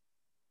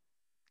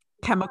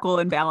chemical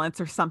imbalance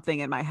or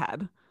something in my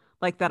head,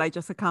 like that I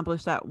just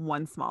accomplished that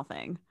one small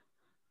thing.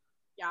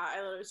 Yeah,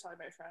 I literally told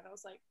my friend, I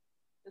was like,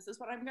 this is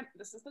the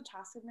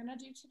task I'm gonna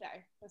do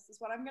today. This is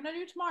what I'm gonna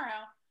do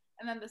tomorrow.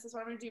 And then this is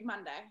what I'm gonna do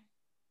Monday.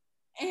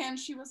 And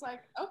she was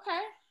like,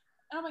 okay.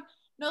 And I'm like,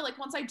 no, like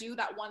once I do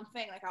that one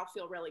thing, like I'll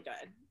feel really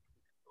good.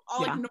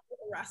 I'll ignore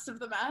the rest of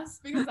the mess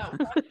because that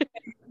one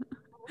thing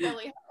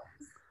really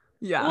helps.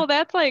 Yeah. Well,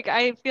 that's like,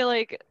 I feel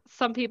like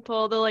some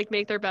people, they'll like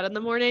make their bed in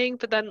the morning,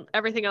 but then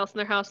everything else in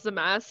their house is a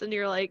mess. And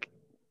you're like,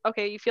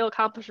 okay, you feel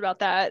accomplished about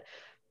that.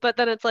 But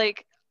then it's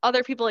like,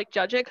 other people like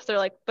judge it because they're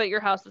like, but your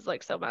house is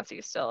like so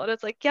messy still. And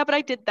it's like, yeah, but I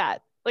did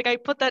that. Like I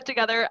put that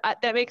together.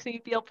 That makes me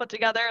feel put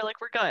together.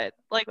 Like we're good.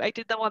 Like I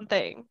did the one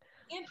thing.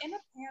 in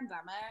a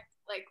pandemic,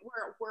 like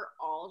we're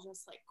all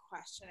just like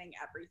questioning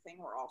everything.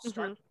 We're all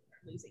struggling,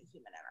 losing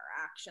human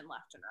interaction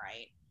left and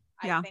right.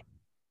 I think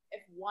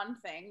if one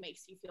thing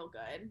makes you feel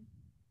good,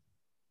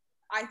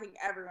 I think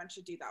everyone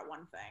should do that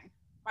one thing.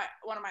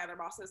 One of my other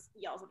bosses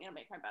yells at me to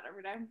make my bed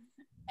every day,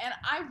 and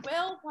I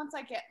will once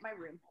I get my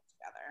room put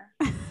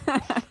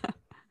together.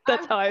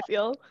 That's how I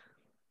feel.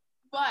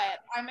 But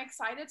I'm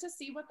excited to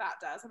see what that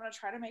does. I'm going to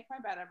try to make my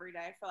bed every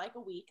day for like a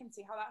week and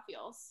see how that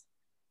feels.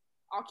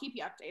 I'll keep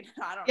you updated.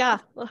 I don't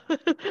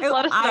know.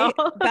 Let us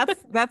know.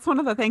 That's one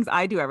of the things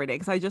I do every day,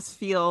 because I just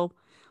feel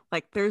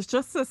like there's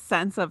just a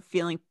sense of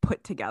feeling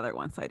put together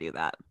once I do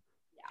that.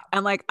 Yeah.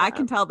 And like I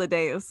can tell the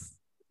days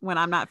when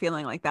I'm not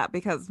feeling like that,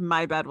 because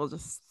my bed will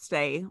just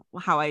stay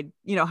how it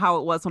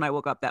was when I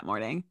woke up that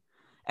morning.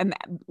 And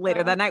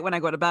later that night when I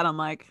go to bed, I'm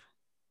like,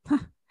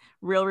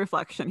 real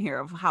reflection here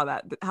of how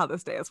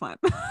this day has went.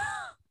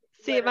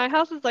 See, my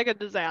house is like a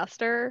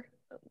disaster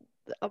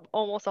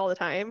almost all the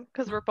time,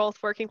 because we're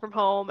both working from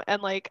home,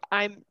 and like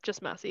I'm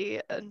just messy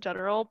in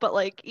general, but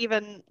like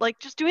even like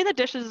just doing the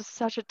dishes is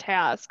such a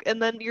task,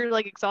 and then you're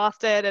like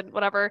exhausted and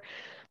whatever.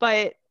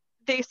 But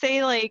they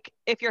say like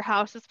if your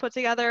house is put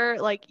together,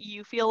 like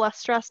you feel less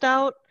stressed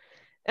out,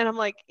 and I'm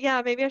like,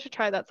 yeah, maybe I should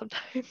try that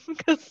sometime,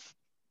 because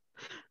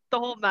the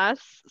whole mess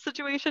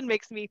situation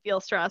makes me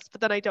feel stressed, but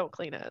then I don't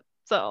clean it.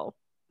 So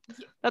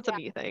that's a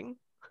me thing.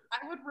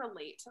 I would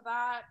relate to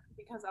that,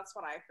 because that's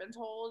what I've been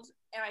told.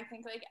 And I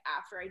think like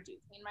after I do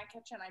clean my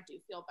kitchen, I do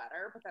feel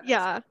better. But then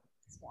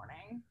this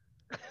morning,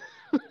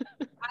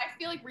 I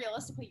feel like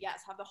realistically,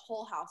 yes, have the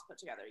whole house put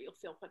together, you'll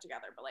feel put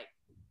together. But like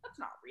that's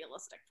not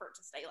realistic for it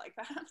to stay like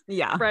that.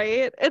 Yeah.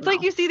 Right. It's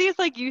like you see these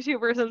like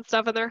YouTubers and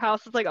stuff, and their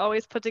house is like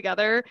always put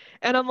together.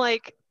 And I'm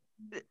like,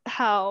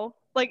 how?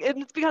 Like,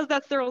 and it's because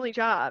that's their only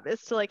job,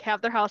 is to like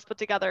have their house put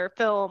together,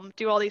 film,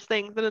 do all these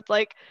things. And it's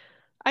like,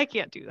 I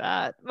can't do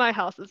that. My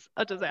house is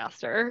a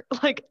disaster,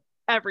 like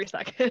every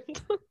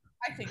second.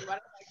 I think about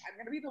it like I'm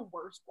gonna be the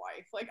worst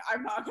wife. Like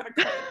I'm not gonna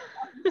clean.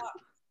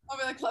 I'll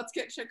be like, let's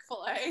get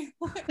Chick-fil-A.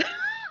 Like,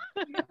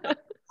 I'm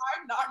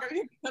not gonna be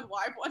a good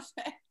wife one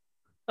day.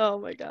 Oh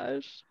my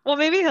gosh. Well,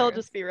 maybe he'll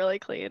just be really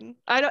clean.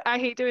 I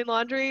hate doing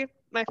laundry.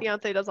 My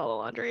fiance does all the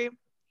laundry.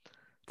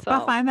 It's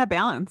about finding that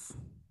balance.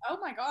 Oh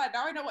my god!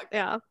 Now I know what to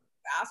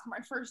ask my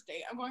first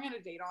date. I'm going on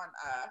a date on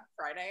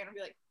Friday, and I'll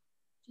be like,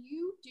 do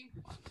you do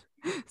laundry?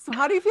 So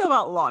how do you feel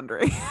about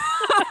laundry?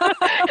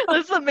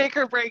 Let's make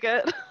or break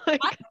it. I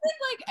think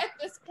like at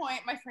this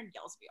point, my friend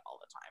yells at me all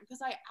the time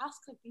because I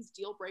ask like these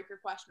deal breaker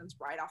questions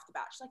right off the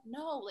bat. She's like,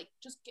 no, like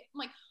just get, I'm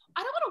like,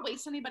 I don't want to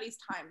waste anybody's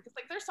time, because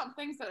like there's some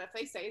things that if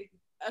they say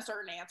a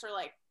certain answer,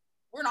 like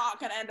we're not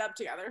gonna end up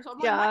together. So I'm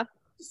like,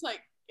 just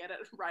like get it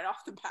right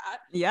off the bat.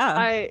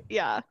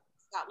 Yeah.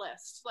 That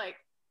list. Like,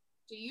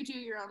 do you do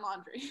your own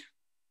laundry?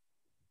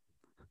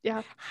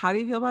 Yeah. How do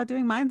you feel about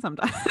doing mine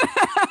sometimes?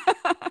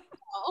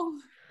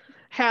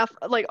 Half,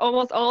 like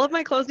almost all of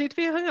my clothes need to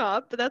be hung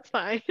up, but that's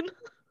fine.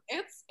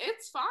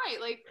 It's fine.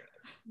 Like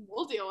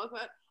we'll deal with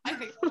it. I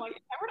think like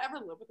if I were to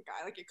ever live with a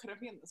guy, like it couldn't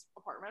be in this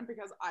apartment,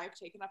 because I've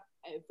taken up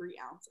every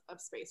ounce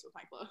of space with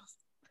my clothes.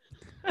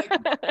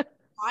 Like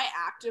my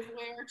active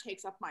wear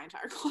takes up my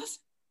entire closet.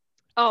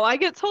 Oh, I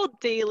get told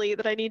daily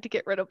that I need to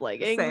get rid of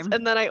leggings.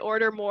 And then I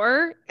order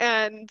more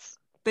and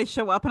they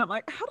show up and I'm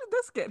like, how did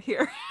this get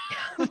here?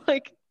 I'm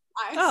like,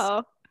 I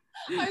saw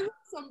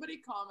somebody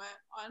comment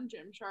on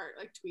Gymshark,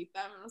 like tweet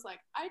them, and was like,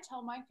 I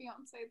tell my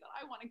fiance that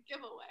I want a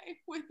giveaway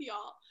with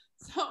y'all.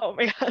 So oh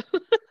my god.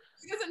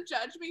 He doesn't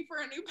judge me for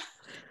a new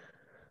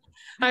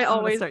I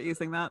always start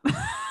using that. I've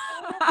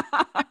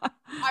been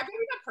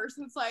that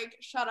person that's like,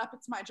 shut up,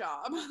 it's my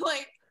job.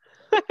 Like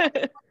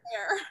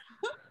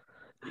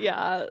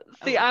yeah.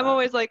 See, I'm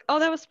always like, oh,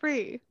 that was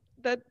free.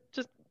 That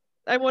just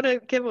I want a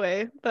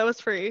giveaway. That was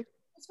free.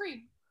 It's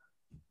free.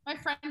 My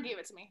friend gave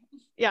it to me.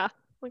 Yeah.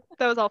 Like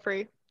that was all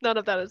free. None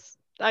of that is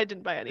I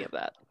didn't buy any of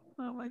that.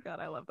 Oh my god,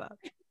 I love that.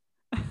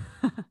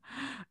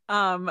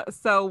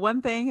 So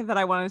one thing that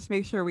I wanted to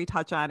make sure we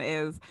touch on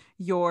is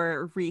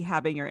your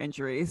rehabbing your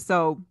injuries.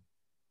 So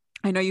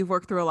I know you've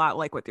worked through a lot,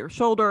 like with your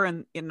shoulder,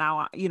 and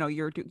now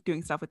you're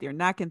doing stuff with your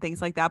neck and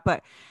things like that.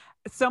 But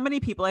so many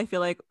people, I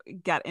feel like,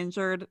 get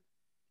injured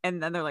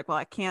and then they're like, well,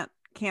 I can't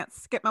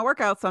skip my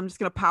workout, so I'm just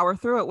going to power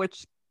through it,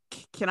 which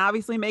can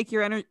obviously make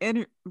your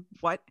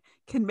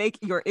can make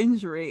your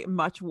injury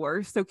much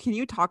worse. So can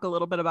you talk a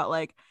little bit about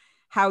like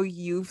how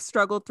you've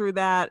struggled through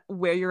that,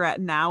 where you're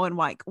at now, and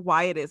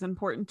why it is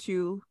important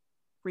to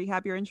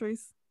rehab your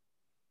injuries?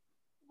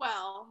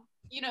 Well,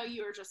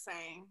 you were just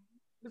saying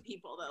the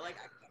people that like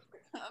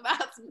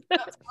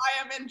that's why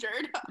I'm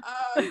injured.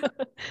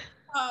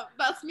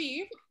 That's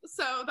me.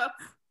 So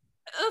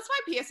that's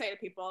my PSA to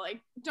people.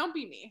 Like, don't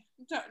be me.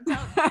 Don't.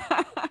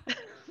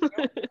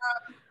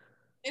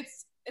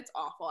 It's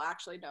awful.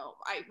 Actually, no.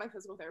 My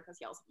physical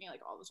therapist yells at me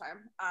like all the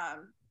time.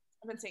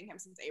 I've been seeing him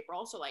since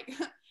April, so like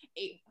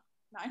 8,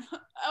 9.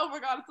 Oh my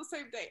god, it's the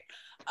same date.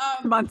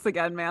 Months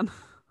again, man.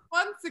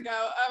 Months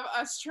ago of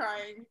us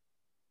trying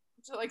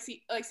to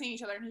seeing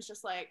each other, and he's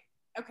just like,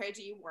 okay,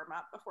 do you warm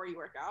up before you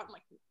work out? I'm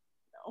like,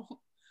 no.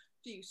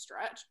 Do you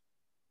stretch?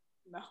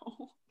 No.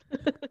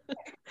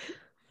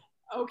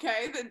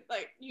 Okay, then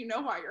like you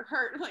know why you're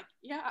hurt. I'm like,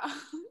 yeah.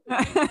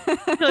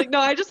 You're like, no,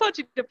 I just want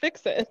you to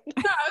fix it.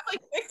 Yeah, I was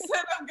like, fix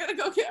it. I'm gonna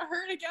go get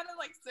hurt again in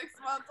like 6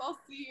 months. I'll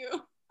see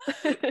you.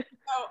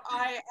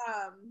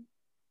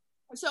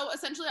 So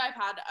essentially I've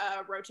had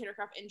a rotator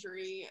cuff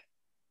injury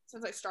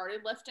since I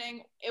started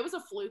lifting. It was a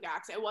fluke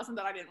accident. It wasn't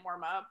that I didn't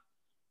warm up.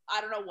 I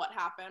don't know what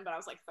happened, but I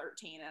was like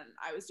 13 and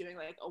I was doing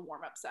like a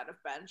warm-up set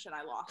of bench and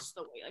I lost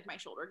the weight, like my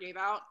shoulder gave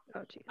out.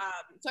 Oh, geez.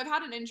 So I've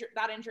had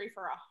that injury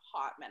for a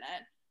hot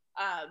minute.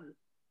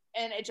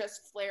 And it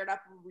just flared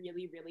up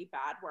really, really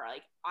bad where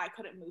like I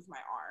couldn't move my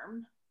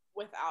arm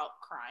without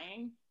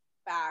crying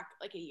back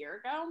like a year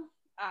ago.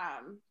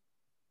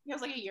 It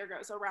was like a year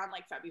ago, so around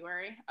like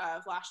February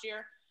of last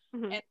year.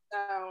 Mm-hmm. And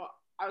so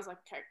I was like,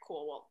 okay,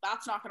 cool. Well,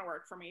 that's not going to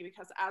work for me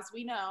because as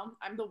we know,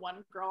 I'm the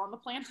one girl on the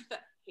planet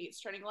that hates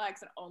training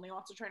legs and only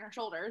wants to train her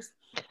shoulders.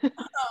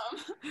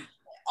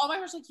 All my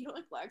friends are like, you don't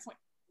like legs? I'm like,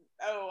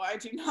 no, I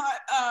do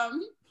not.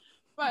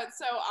 But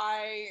so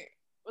I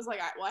was like,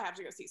 I have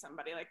to go see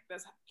somebody. Like,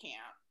 this can't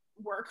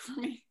work for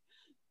me.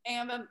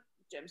 And then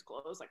gyms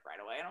closed like right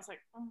away. And I was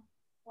like, oh,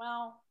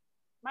 well,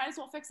 might as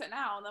well fix it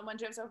now. And then when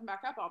gyms open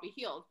back up, I'll be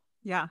healed.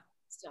 Yeah.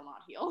 Still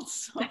not healed.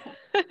 So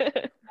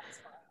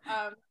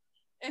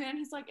and then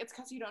he's like, it's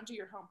because you don't do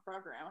your home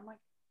program. I'm like,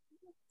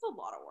 it's a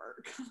lot of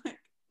work. Like,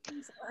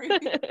 I'm sorry.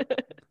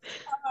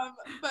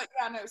 But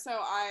yeah, no, so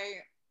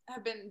I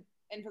have been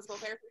in physical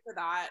therapy for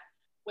that,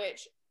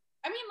 which,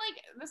 I mean,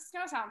 like, this is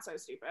going to sound so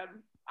stupid.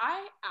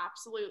 I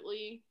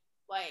absolutely,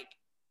 like,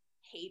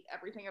 hate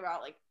everything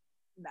about, like,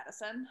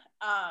 medicine.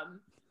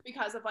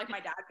 Because of, like, my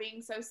dad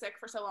being so sick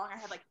for so long, I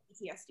had, like,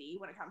 PTSD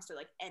when it comes to,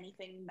 like,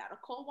 anything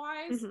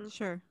medical-wise. Mm-hmm.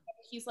 Sure.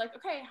 He's like,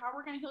 okay, how are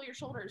we going to heal your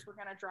shoulders? We're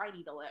going to dry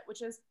needle it,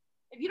 which is,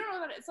 if you don't know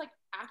that, it's like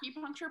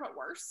acupuncture, but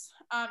worse.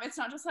 It's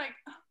not just like,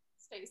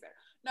 stays there.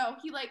 No,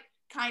 he like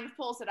kind of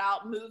pulls it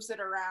out, moves it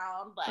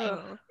around. Like,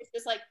 it's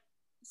just like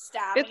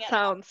stabbing it. It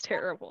sounds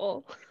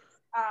terrible.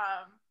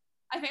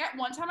 I think at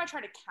one time I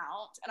tried to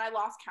count and I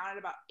lost count at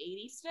about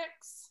 80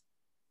 sticks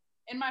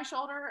in my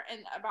shoulder in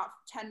about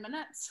 10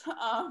 minutes.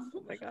 Oh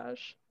my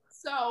gosh.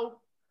 So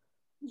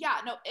yeah,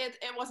 no, it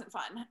wasn't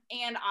fun.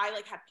 And I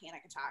like had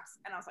panic attacks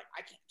and I was like,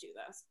 I can't do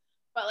this.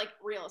 But like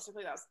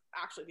realistically, that was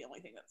actually the only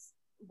thing that's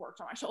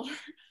worked on my shoulder.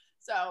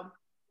 So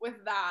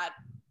with that,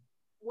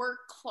 we're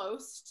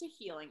close to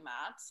healing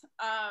that.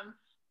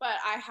 But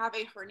I have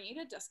a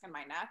herniated disc in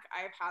my neck.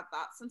 I've had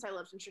that since I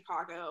lived in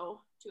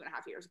Chicago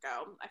 2.5 years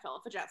ago. I fell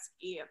off a jet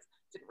ski. I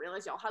didn't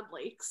realize y'all had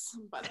lakes,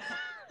 but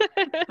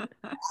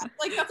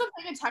like that's a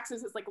thing in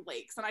Texas is like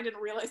lakes, and I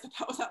didn't realize that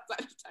was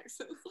outside of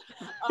Texas.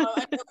 I know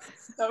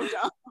it's so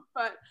dumb,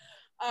 but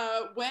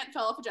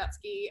fell off a jet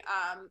ski,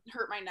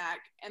 hurt my neck,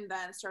 and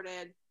then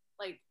started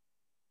like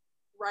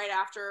right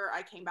after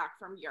I came back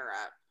from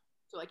Europe,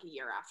 so like a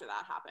year after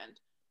that happened,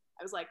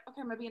 I was like,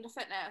 okay, I'm gonna be into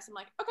fitness. I'm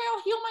like, okay,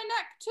 I'll heal my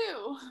neck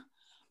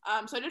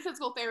too. So I did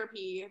physical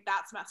therapy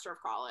that semester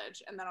of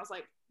college, and then I was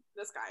like,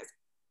 this guy's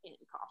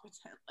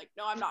incompetent. Like,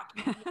 no, I'm not.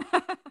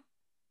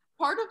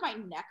 Part of my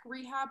neck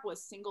rehab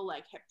was single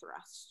leg hip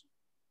thrust.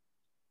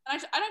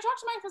 And I talked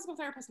to my physical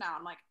therapist now.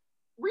 I'm like,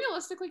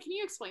 realistically, can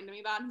you explain to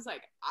me that? And he's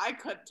like, I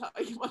couldn't tell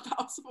you what that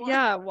was for.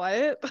 Yeah, what?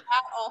 At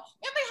all.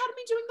 And they had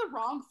me doing the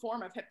wrong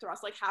form of hip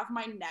thrust, like have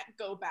my neck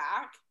go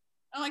back.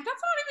 I'm like,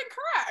 that's not even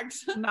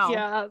correct. No.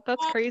 Yeah,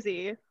 that's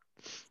crazy.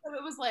 So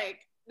it was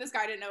like, this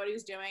guy didn't know what he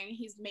was doing.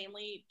 He's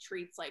mainly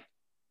treats like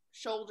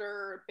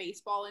shoulder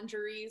baseball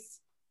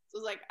injuries. So I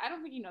was like, I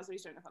don't think he knows what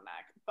he's doing with the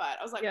neck. But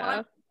I was like, when I'm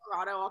in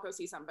Colorado, I'll go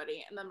see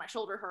somebody. And then my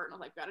shoulder hurt, and I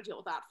was like, got to deal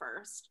with that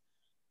first.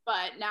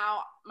 But now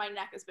my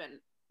neck has been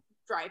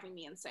driving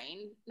me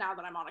insane now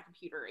that I'm on a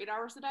computer 8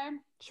 hours a day.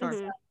 Sure.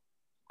 So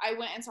I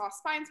went and saw a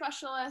spine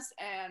specialist,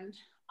 and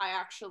I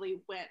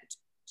actually went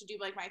to do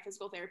like my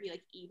physical therapy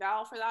like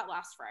eval for that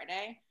last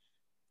Friday.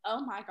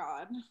 Oh my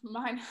God,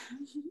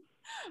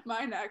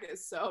 my neck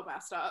is so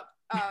messed up.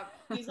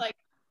 He's like,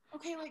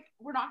 okay, like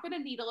we're not gonna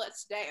needle it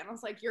today, and I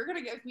was like, you're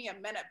gonna give me a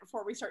minute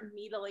before we start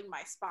needling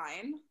my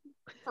spine,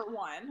 for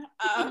one.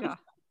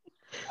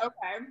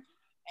 Okay,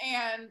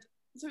 and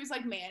so he's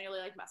like manually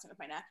like messing with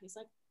my neck, and he's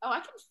like, oh, I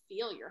can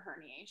feel your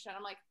herniation.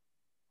 I'm like,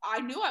 I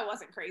knew I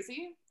wasn't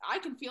crazy. I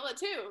can feel it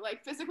too.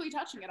 Like physically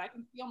touching it, I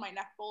can feel my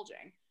neck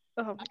bulging.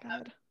 Oh my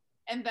God.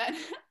 And then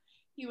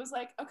he was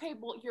like, okay,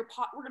 well,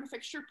 we're going to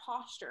fix your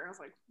posture. And I was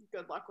like,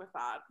 good luck with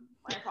that.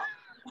 My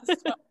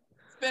posture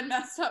it's been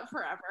messed up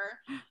forever.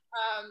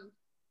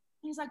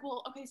 He's like,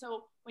 well, okay,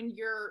 so when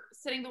you're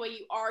sitting the way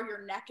you are,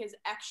 your neck is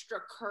extra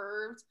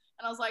curved.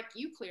 And I was like,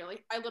 you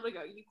clearly haven't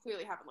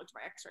looked at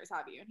my x-rays,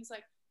 have you? And he's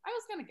like, I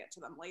was going to get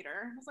to them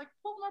later. I was like,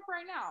 pull them up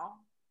right now.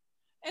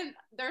 And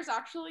there's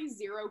actually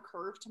zero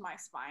curve to my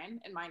spine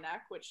in my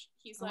neck, which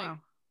he's like, wow.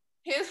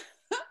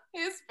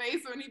 His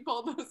face when he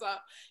pulled those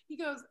up, he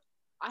goes,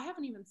 I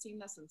haven't even seen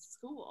this in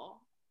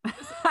school.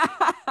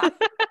 I've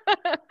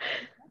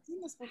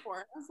seen this before.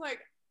 I was like,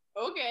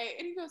 okay.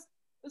 And he goes,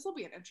 this will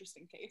be an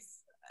interesting case.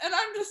 And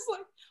I'm just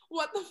like,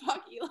 what the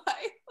fuck, Eli?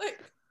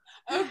 Like,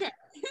 okay.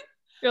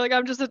 You're like,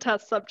 I'm just a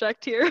test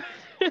subject here.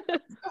 So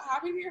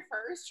happy to be your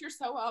first. You're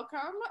so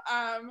welcome.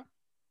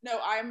 No,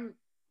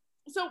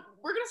 so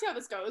we're gonna see how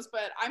this goes,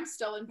 but I'm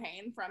still in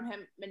pain from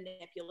him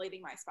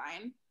manipulating my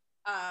spine.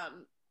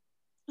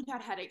 I've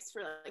had headaches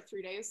for like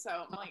 3 days,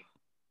 so I'm like,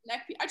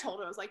 I told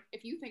him, I was like,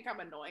 if you think I'm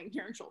annoying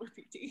during shoulder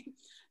PT,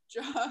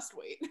 just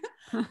wait.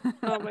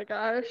 Oh my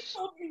gosh. He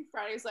told me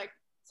Friday, he's like,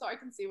 so I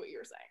can see what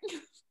you're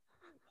saying.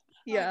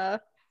 Yeah.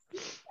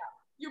 Like,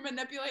 you're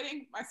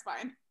manipulating my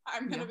spine.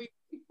 I'm gonna be.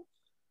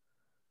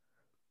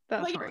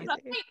 That's like, crazy.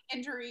 that's my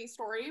injury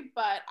story,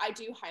 but I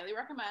do highly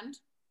recommend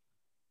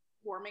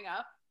warming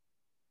up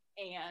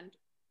and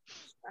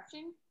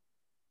stretching.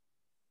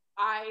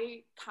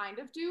 I kind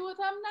of do with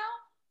them now,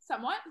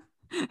 somewhat.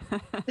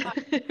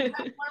 I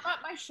warm up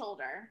my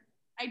shoulder.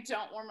 I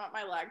don't warm up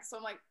my legs. So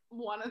I'm like,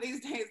 one of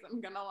these days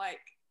I'm gonna like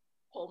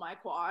pull my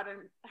quad and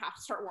have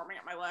to start warming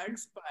up my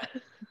legs.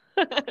 But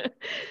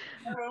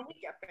when we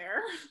get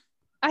there,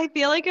 I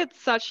feel like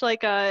it's such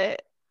like a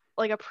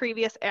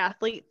previous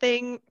athlete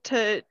thing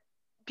to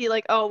be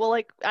like, oh well,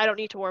 like I don't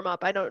need to warm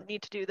up, I don't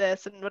need to do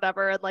this and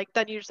whatever, and like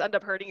then you just end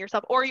up hurting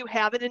yourself, or you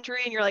have an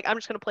injury and you're like, I'm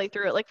just gonna play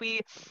through it. Like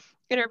we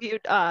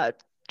interviewed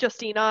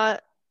Justina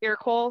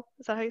Ercole,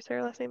 is that how you say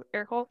her last name?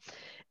 Ercole.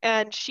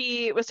 And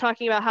she was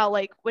talking about how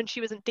like when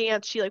she was in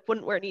dance, she like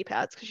wouldn't wear knee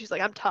pads because she's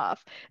like, I'm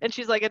tough. And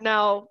she's like, and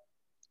now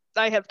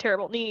I have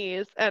terrible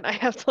knees and I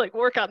have to like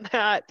work on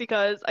that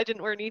because I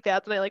didn't wear knee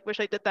pads and I like wish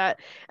I did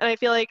that. And I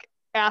feel like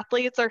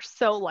athletes are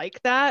so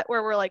like that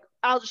where we're like,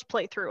 I'll just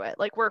play through it.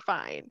 Like we're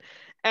fine.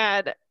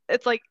 And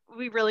it's like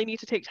we really need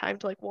to take time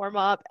to like warm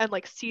up and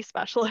like see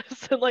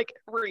specialists and like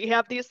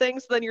rehab these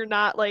things. So then you're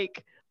not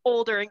like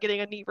older and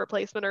getting a knee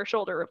replacement or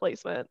shoulder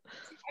replacement.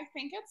 I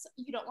think it's,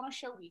 you don't want to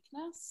show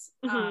weakness.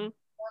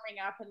 Warming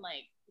up and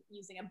like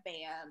using a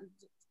band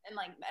and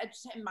like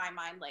just in my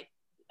mind, like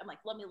I'm like,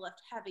 let me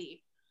lift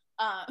heavy.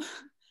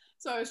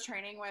 So I was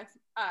training with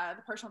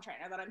the personal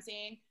trainer that I'm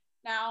seeing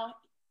now,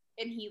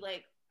 and he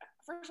like,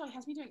 first of all, he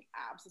has me doing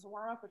abs as a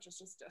warm up, which is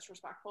just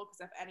disrespectful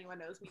because if anyone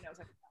knows me, knows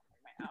I don't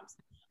like my abs.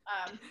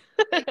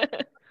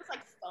 It's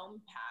like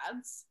foam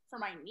pads for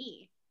my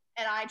knee,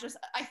 and I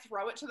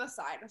throw it to the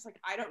side. I was like,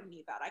 I don't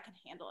need that. I can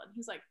handle it. And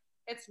he's like,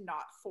 it's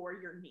not for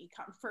your knee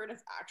comfort.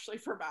 It's actually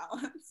for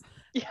balance.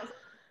 Yeah. I was like,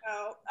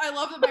 no, I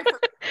love that my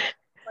first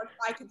like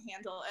I can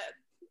handle it.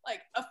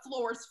 Like a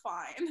floor's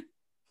fine.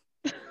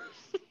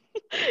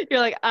 You're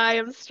like, I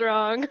am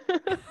strong.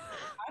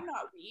 I'm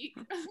not weak.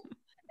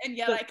 And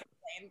yet I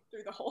complain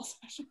through the whole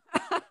session.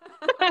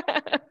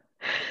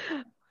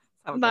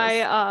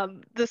 My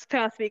this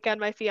past weekend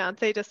my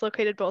fiance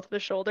dislocated both of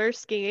his shoulders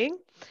skiing,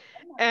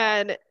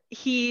 and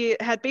he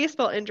had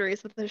baseball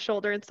injuries with his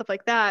shoulder and stuff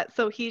like that,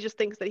 so he just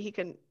thinks that he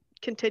can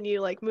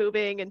continue like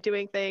moving and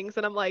doing things,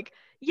 and I'm like,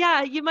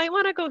 yeah, you might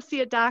want to go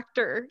see a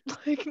doctor.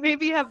 Like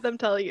maybe have them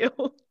tell you.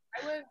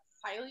 I would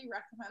highly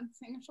recommend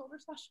seeing a shoulder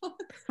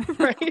specialist.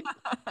 Right.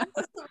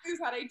 Someone who's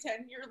had a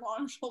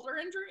 10-year-long shoulder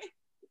injury.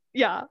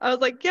 Yeah, I was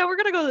like, yeah, we're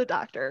gonna go to the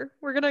doctor,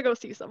 we're gonna go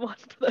see someone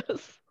for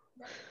this.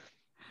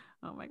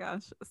 Oh my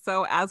gosh.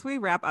 So as we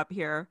wrap up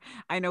here,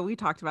 I know we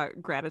talked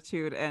about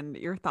gratitude and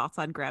your thoughts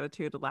on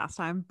gratitude last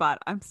time, but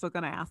I'm still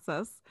going to ask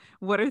this.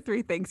 What are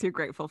 3 things you're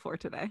grateful for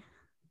today?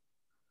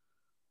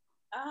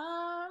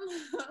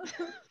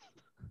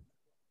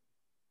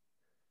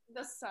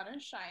 The sun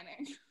is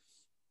shining.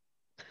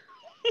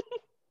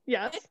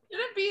 Yes. It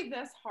shouldn't be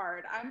this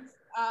hard.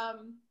 I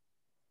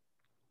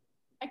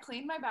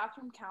cleaned my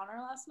bathroom counter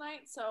last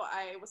night, so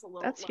I was a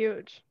little That's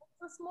huge.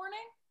 This morning.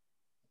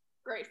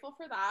 Grateful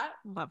for that.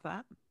 Love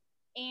that.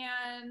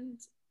 And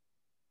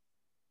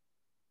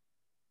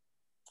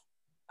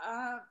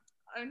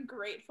I'm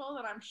grateful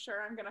that I'm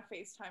sure I'm gonna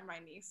FaceTime my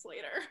niece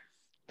later.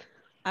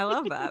 I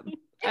love that.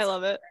 I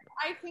love it.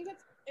 I think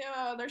it's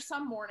there's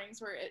some mornings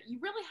where you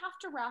really have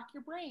to rack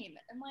your brain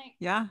and like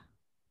yeah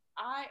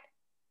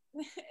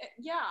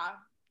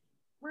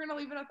we're gonna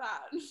leave it at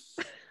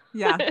that.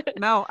 Yeah,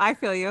 no, I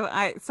feel you.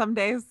 Some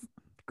days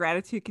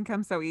gratitude can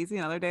come so easy,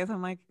 and other days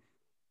I'm like,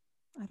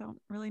 I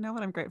don't really know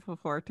what I'm grateful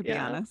for, to be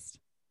honest.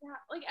 Yeah,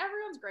 like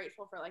everyone's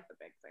grateful for like the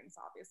big things,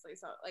 obviously.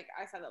 So like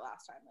I said it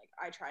last time, like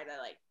I try to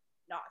like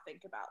not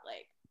think about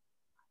like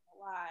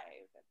I'm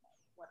alive and like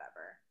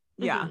whatever.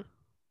 Yeah.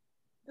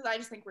 Because I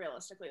just think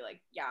realistically,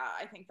 like, yeah,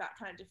 I think that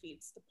kind of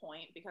defeats the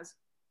point because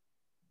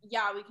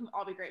yeah, we can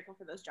all be grateful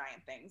for those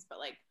giant things, but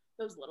like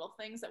those little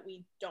things that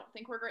we don't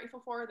think we're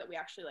grateful for that we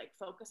actually like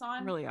focus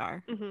on really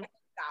are. I think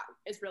that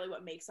is really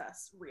what makes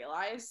us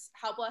realize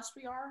how blessed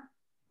we are.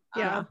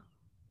 Yeah.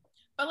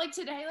 But like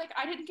today, like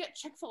I didn't get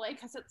Chick-fil-A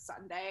because it's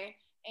Sunday,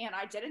 and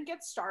I didn't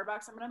get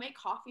Starbucks. I'm gonna make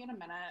coffee in a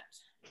minute,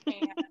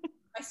 and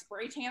my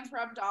spray tan's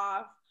rubbed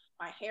off.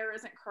 My hair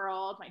isn't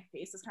curled. My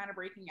face is kind of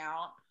breaking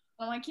out.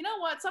 And I'm like, you know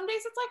what? Some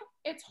days it's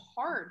like it's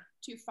hard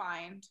to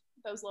find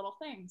those little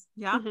things.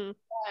 Yeah. But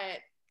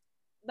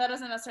that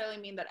doesn't necessarily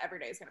mean that every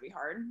day is gonna be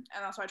hard. And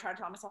that's why I try to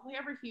tell myself like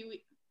every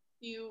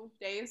few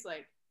days,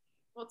 like,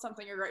 what's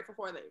something you're grateful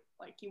for that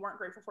like you weren't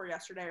grateful for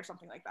yesterday or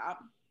something like that.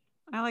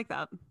 I like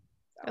that.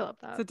 I love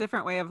that. It's a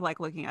different way of like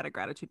looking at a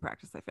gratitude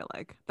practice. I feel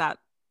like that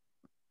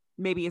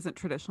maybe isn't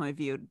traditionally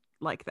viewed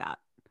like that.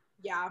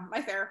 Yeah,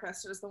 my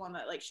therapist is the one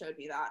that like showed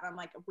me that, and I'm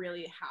like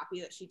really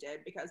happy that she did,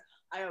 because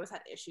I always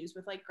had issues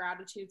with like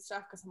gratitude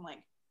stuff, because I'm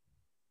like,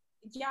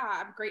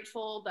 yeah, I'm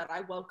grateful that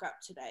I woke up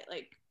today.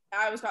 Like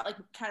I always got like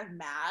kind of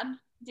mad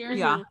during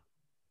Yeah.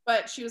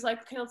 But she was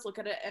like, okay, let's look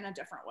at it in a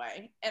different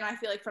way. And I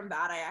feel like from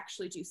that, I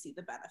actually do see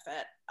the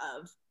benefit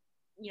of,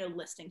 you know,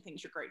 listing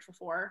things you're grateful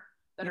for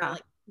that are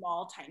like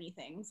small, tiny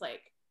things.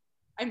 Like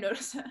I've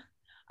noticed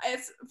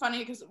it's funny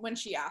because when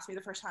she asked me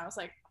the first time, I was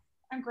like,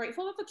 I'm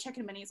grateful that the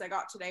chicken minis I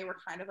got today were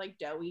kind of like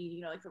doughy,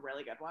 you know, like the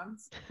really good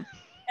ones.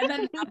 And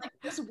then like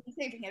this week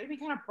they've handed me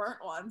kind of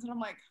burnt ones. And I'm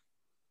like,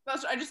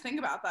 I just think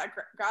about that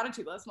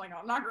gratitude list. I'm like,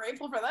 oh, I'm not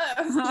grateful for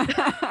this.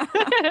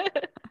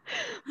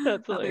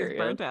 That's these hilarious.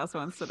 burnt ass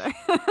ones today.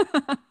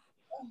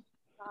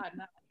 God,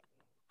 no.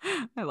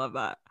 I love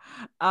that.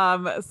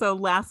 So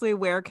lastly,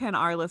 where can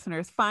our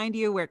listeners find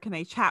you? Where can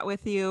they chat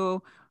with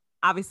you?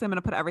 Obviously, I'm going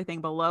to put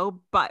everything below,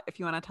 but if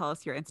you want to tell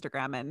us your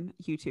Instagram and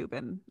YouTube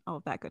and all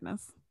of that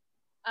goodness.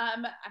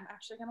 I'm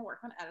actually going to work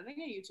on editing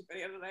a YouTube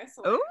video today.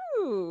 So like,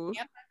 ooh,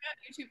 yeah, I'm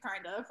at YouTube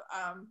kind of.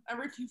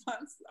 Every few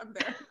months I'm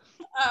there.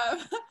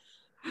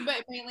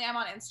 But mainly I'm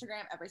on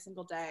Instagram every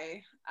single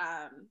day.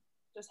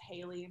 Just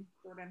Haley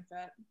Jordan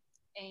Fit.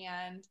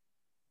 And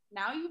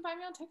now you can find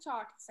me on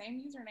TikTok, same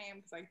username,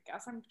 because I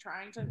guess I'm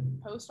trying to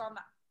post on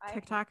that.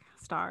 TikTok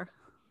star.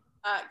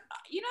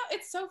 You know,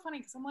 it's so funny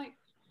because I'm like,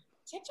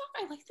 TikTok,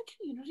 I like the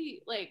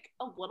community like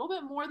a little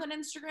bit more than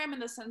Instagram, in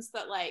the sense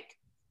that like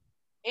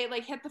it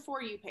like hit the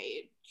For You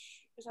page.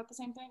 Is that the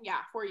same thing? Yeah,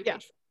 For You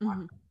page.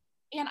 Mm-hmm.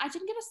 And I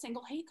didn't get a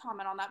single hate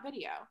comment on that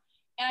video.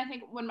 And I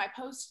think when my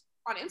post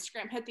on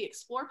Instagram hit the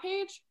Explore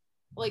page,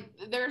 like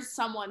there's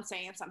someone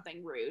saying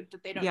something rude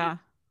that they don't know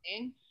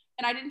saying,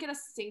 and I didn't get a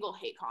single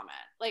hate comment.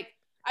 Like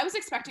I was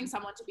expecting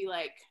someone to be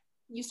like,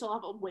 you still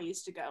have a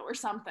ways to go or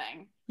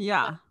something.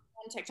 Yeah. But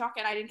on TikTok,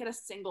 and I didn't get a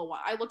single one.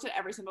 I looked at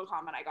every single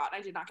comment I got,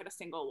 and I did not get a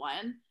single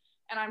one.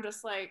 And I'm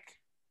just like,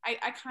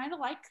 I kind of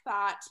like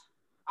that.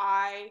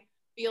 I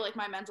feel like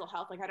my mental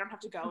health, like I don't have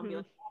to go and be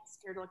like, oh, I'm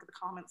scared to look at the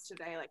comments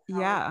today. Like,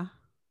 yeah.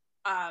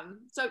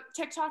 So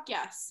TikTok,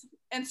 yes.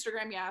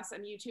 Instagram, yes.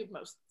 And YouTube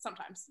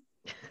sometimes.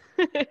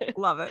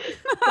 Love it.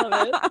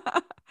 Love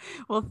it.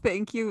 Well,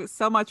 thank you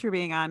so much for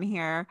being on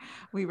here.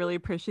 We really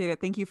appreciate it.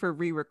 Thank you for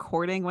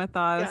re-recording with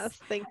us. Yes,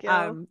 thank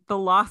you. The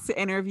lost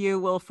interview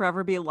will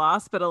forever be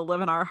lost, but it'll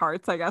live in our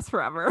hearts, I guess,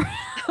 forever.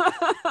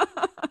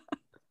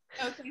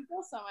 Thank you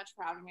so much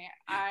for having me.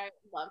 I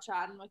love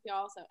chatting with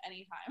y'all, so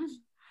anytime.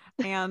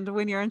 And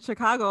when you're in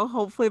Chicago,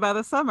 hopefully by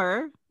the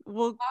summer,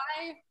 we'll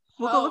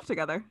go live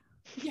together.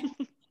 Yeah.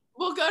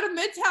 We'll go to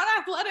Midtown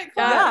Athletic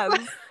Club.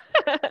 Yes.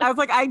 I was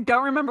like, I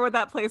don't remember what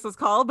that place was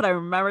called, but I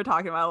remember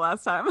talking about it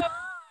last time.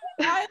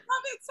 I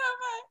love it so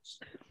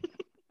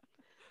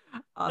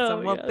much.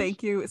 Awesome. Well,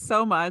 thank you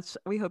so much.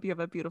 We hope you have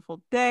a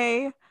beautiful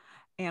day.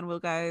 And we'll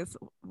guys,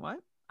 what?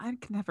 I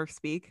can never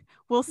speak.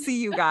 We'll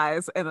see you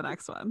guys in the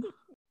next one.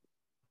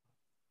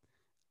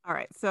 All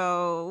right.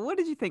 So what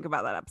did you think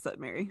about that episode,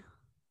 Mary?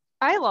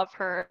 I love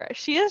her.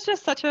 She is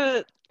just such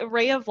a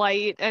ray of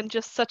light, and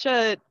just such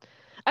a,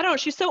 I don't know,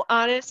 she's so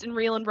honest and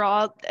real and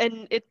raw,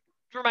 and it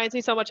reminds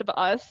me so much of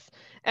us.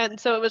 And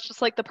so it was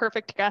just like the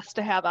perfect guest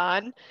to have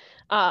on.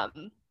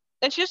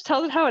 And she just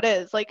tells it how it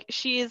is. Like,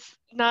 she's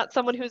not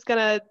someone who's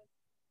gonna,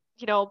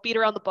 you know, beat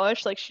around the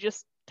bush. Like, she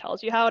just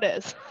tells you how it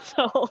is.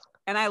 So,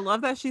 and I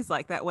love that she's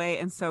like that way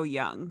and so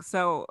young.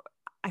 So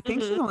I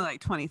think she's only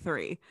like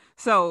 23.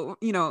 So,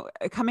 you know,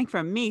 coming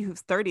from me who's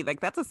 30,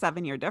 like that's a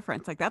 7-year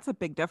difference. Like that's a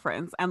big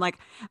difference. And like,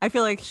 I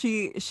feel like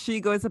she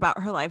goes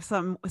about her life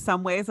some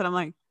ways that I'm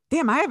like,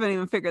 damn, I haven't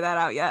even figured that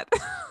out yet.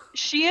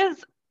 She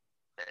is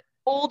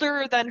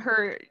older than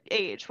her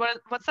age.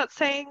 What's that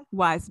saying?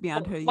 Wise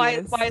beyond her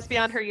years. Wise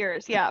beyond her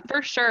years. Yeah,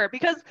 for sure.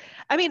 Because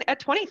I mean, at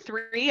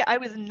 23, I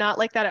was not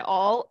like that at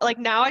all. Like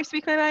now I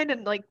speak my mind,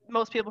 and like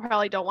most people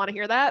probably don't want to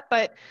hear that,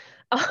 but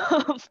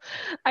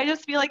I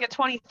just feel like at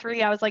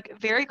 23, I was like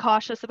very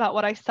cautious about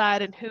what I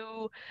said and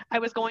who I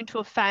was going to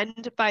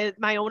offend by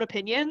my own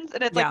opinions.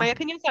 And it's like, my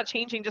opinion's not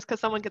changing just because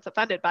someone gets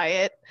offended by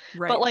it.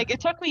 Right. But like, it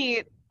took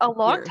me a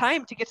long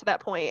time to get to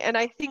that point. And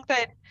I think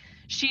that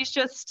she's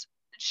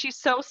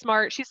so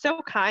smart. She's so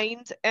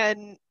kind,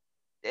 and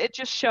it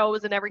just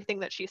shows in everything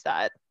that she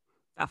said.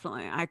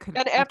 Definitely.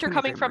 And after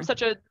coming from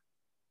such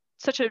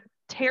a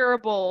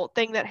terrible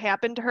thing that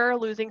happened to her,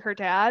 losing her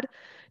dad,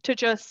 to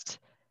just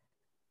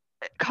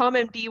come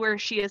and be where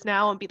she is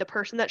now and be the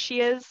person that she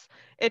is,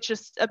 it's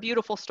just a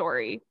beautiful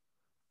story.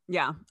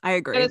 Yeah, I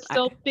agree. And it's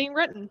still being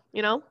written,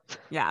 you know?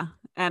 Yeah.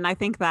 And I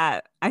think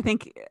the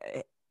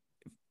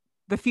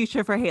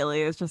future for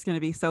Haley is just going to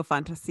be so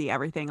fun to see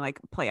everything like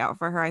play out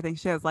for her. I think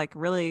she has like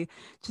really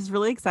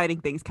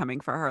exciting things coming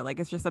for her. Like,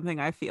 it's just something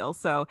I feel.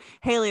 So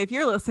Haley, if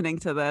you're listening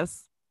to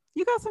this,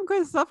 you got some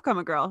good stuff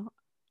coming, girl.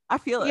 I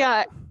feel it.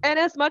 Yeah. And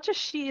as much as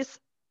she's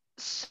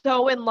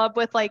so in love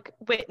with like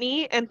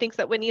Whitney and thinks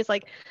that Whitney is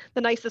like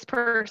the nicest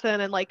person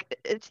and like,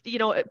 it's, you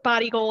know,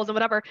 body goals and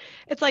whatever,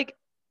 it's like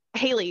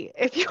Haley,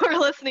 if you are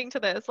listening to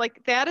this,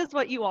 like that is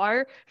what you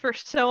are for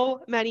so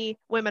many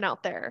women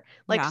out there.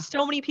 Like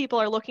so many people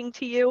are looking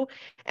to you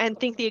and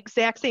think the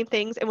exact same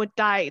things and would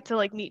die to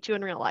like meet you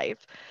in real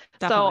life.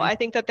 Definitely. So I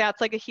think that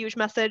that's like a huge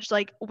message.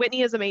 Like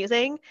Whitney is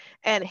amazing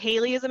and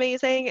Haley is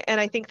amazing. And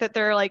I think that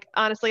they're like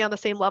honestly on the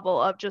same level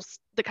of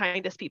just the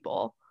kindest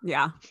people.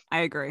 Yeah, I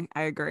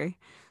agree.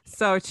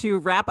 So to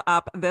wrap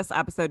up this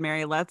episode,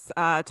 Mary, let's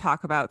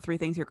talk about 3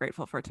 things you're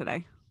grateful for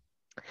today.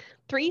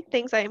 3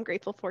 things I am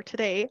grateful for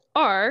today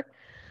are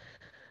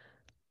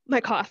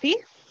my coffee,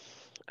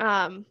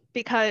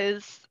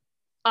 because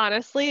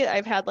honestly,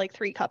 I've had like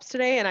 3 cups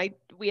today, and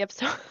we have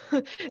so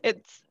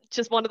it's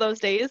just one of those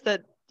days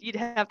that you'd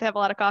have to have a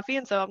lot of coffee,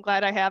 and so I'm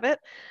glad I have it.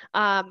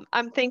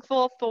 I'm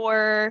thankful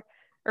for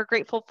or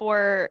grateful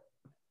for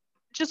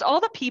just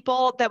all the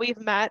people that we've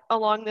met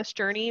along this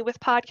journey with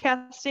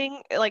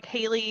podcasting, like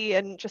Haley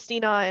and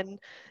Justina and,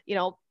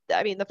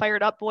 I mean, the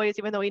Fired Up boys,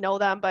 even though we know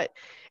them, but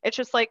it's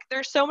just like,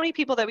 there's so many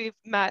people that we've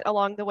met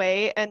along the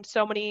way and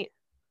so many,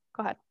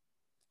 go ahead.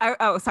 Sorry.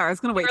 I was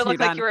going to wait till you're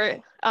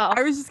done.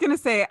 I was just going to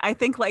say, I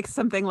think like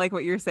something like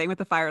what you're saying with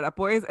the Fired Up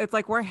boys, it's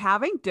like, we're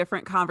having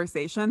different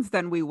conversations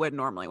than we would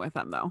normally with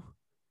them though.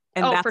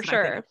 And that's for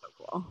sure. So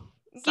cool.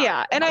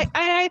 Yeah. And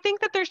I think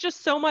that there's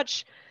just so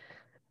much,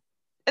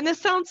 and this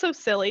sounds so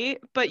silly,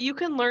 but you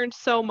can learn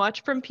so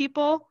much from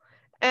people.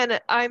 And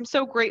I'm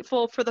so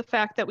grateful for the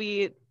fact that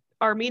we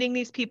are meeting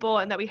these people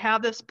and that we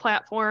have this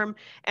platform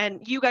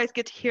and you guys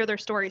get to hear their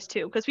stories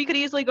too. Because we could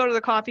easily go to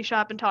the coffee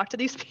shop and talk to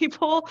these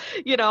people,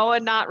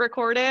 and not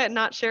record it and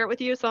not share it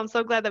with you. So I'm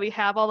so glad that we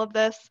have all of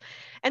this.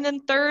 And then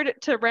third,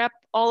 to wrap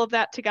all of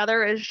that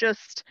together is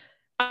just,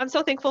 I'm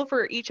so thankful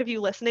for each of you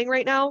listening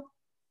right now,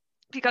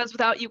 because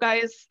without you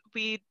guys,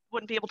 we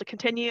wouldn't be able to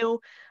continue.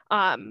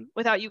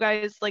 Without you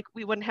guys, like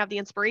we wouldn't have the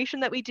inspiration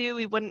that we do.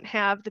 We wouldn't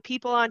have the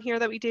people on here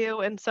that we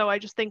do. And so I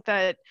just think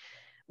that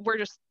we're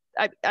just,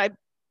 I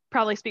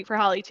probably speak for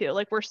Holly too.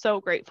 Like we're so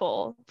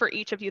grateful for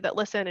each of you that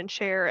listen and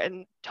share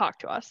and talk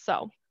to us.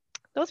 So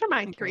those are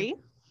my 3.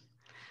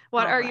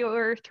 What are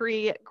your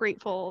 3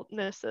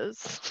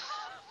 gratefulnesses?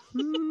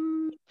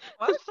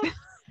 What?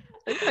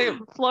 I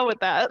can flow with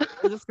that.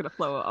 I'm just going to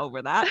flow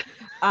over that.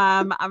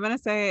 I'm going to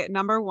say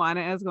number 1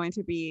 is going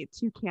to be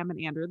to Cam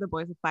and Andrew, the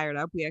boys of Fired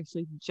Up. We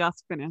actually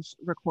just finished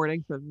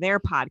recording for their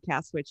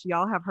podcast, which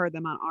y'all have heard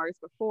them on ours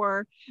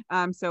before.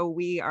 So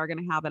we are going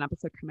to have an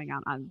episode coming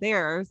out on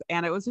theirs.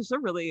 And it was just a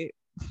really,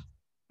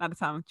 not to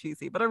sound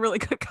cheesy, but a really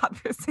good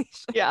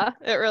conversation. Yeah,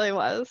 it really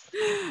was.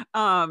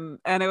 And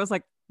it was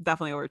like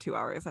definitely over 2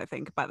 hours, I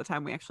think, by the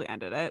time we actually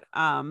ended it.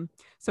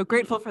 So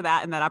grateful for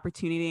that and that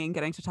opportunity and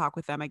getting to talk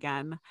with them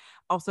again.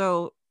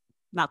 Also,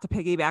 not to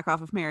piggyback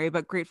off of Mary,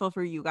 but grateful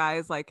for you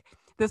guys. Like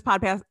this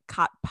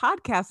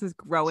podcast is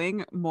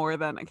growing more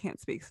than I can't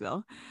speak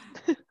still.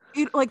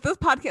 Like this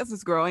podcast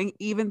is growing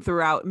even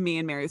throughout me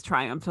and Mary's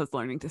triumphs as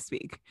learning to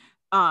speak.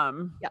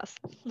 Yes.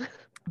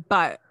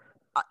 But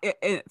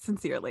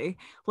sincerely,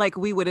 like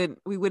we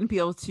wouldn't be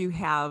able to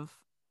have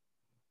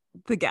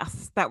the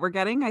guests that we're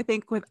getting, I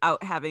think,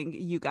 without having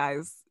you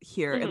guys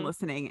here and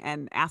listening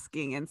and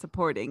asking and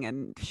supporting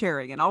and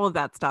sharing and all of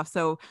that stuff.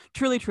 So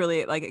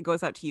truly, like it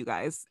goes out to you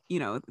guys,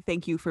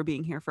 thank you for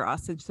being here for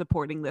us and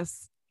supporting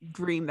this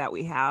dream that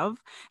we have. And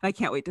I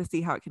can't wait to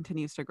see how it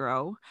continues to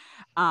grow.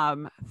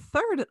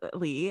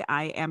 Thirdly,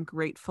 I am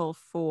grateful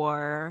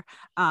for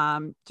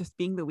just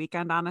being the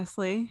weekend,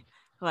 honestly.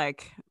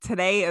 Like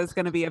today is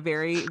going to be a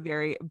very,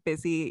 very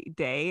busy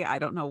day. I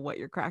don't know what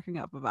you're cracking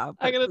up about.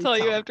 I'm going to tell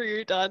you after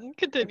you're done.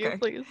 Continue,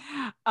 please.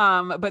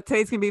 But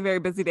today's going to be a very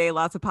busy day.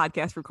 Lots of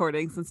podcast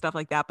recordings and stuff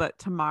like that. But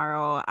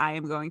tomorrow I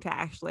am going to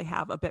actually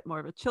have a bit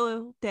more of a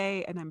chill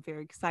day. And I'm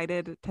very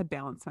excited to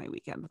balance my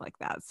weekend like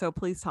that. So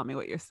please tell me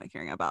what you're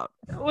thinking about.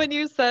 When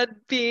you said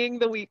being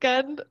the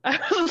weekend,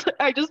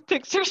 I just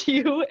pictured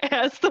you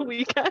as the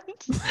weekend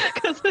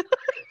because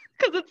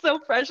it's so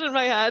fresh in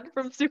my head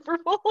from Super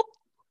Bowl.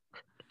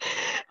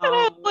 And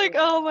I was like,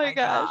 oh my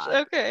gosh.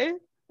 God. Okay.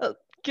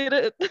 Get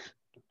it.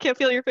 Can't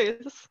feel your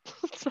face.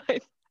 It's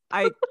fine.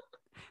 I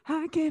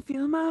can't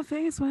feel my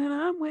face when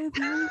I'm with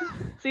you.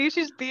 See,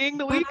 she's being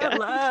the weekend.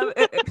 I love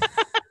it.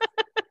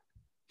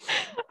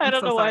 I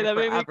don't know why that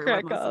made me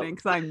crack up.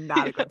 Because I'm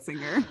not a good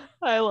singer.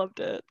 I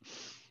loved it.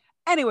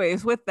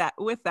 Anyways, with that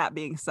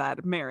being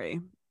said, Mary,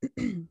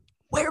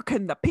 where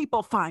can the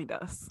people find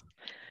us?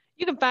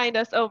 You can find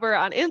us over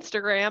on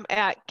Instagram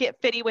at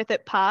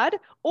getfittywithitpod,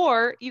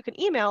 or you can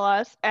email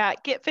us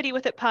at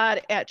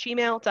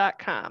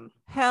getfittywithitpod@gmail.com.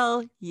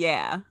 Hell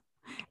yeah.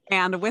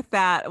 And with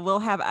that,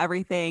 we'll have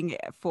everything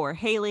for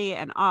Haley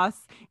and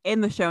us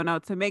in the show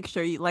notes. So make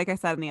sure you, like I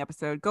said in the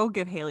episode, go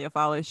give Haley a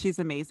follow. She's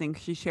amazing.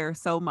 She shares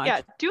so much.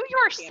 Yeah, do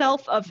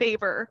yourself a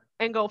favor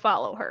and go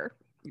follow her.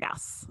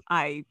 Yes,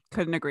 I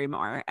couldn't agree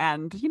more.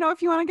 And, if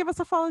you want to give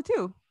us a follow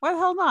too, why the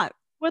hell not?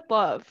 With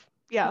love.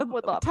 Yeah,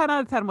 would love. 10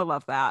 out of 10 would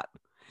love that.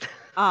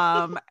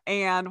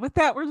 And with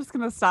that, we're just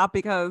going to stop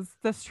because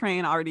this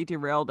train already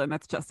derailed and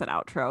it's just an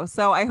outro.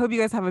 So I hope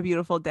you guys have a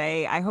beautiful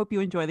day. I hope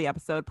you enjoy the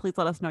episode. Please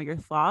let us know your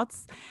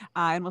thoughts.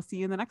 And we'll see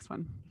you in the next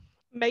one.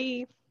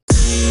 Bye.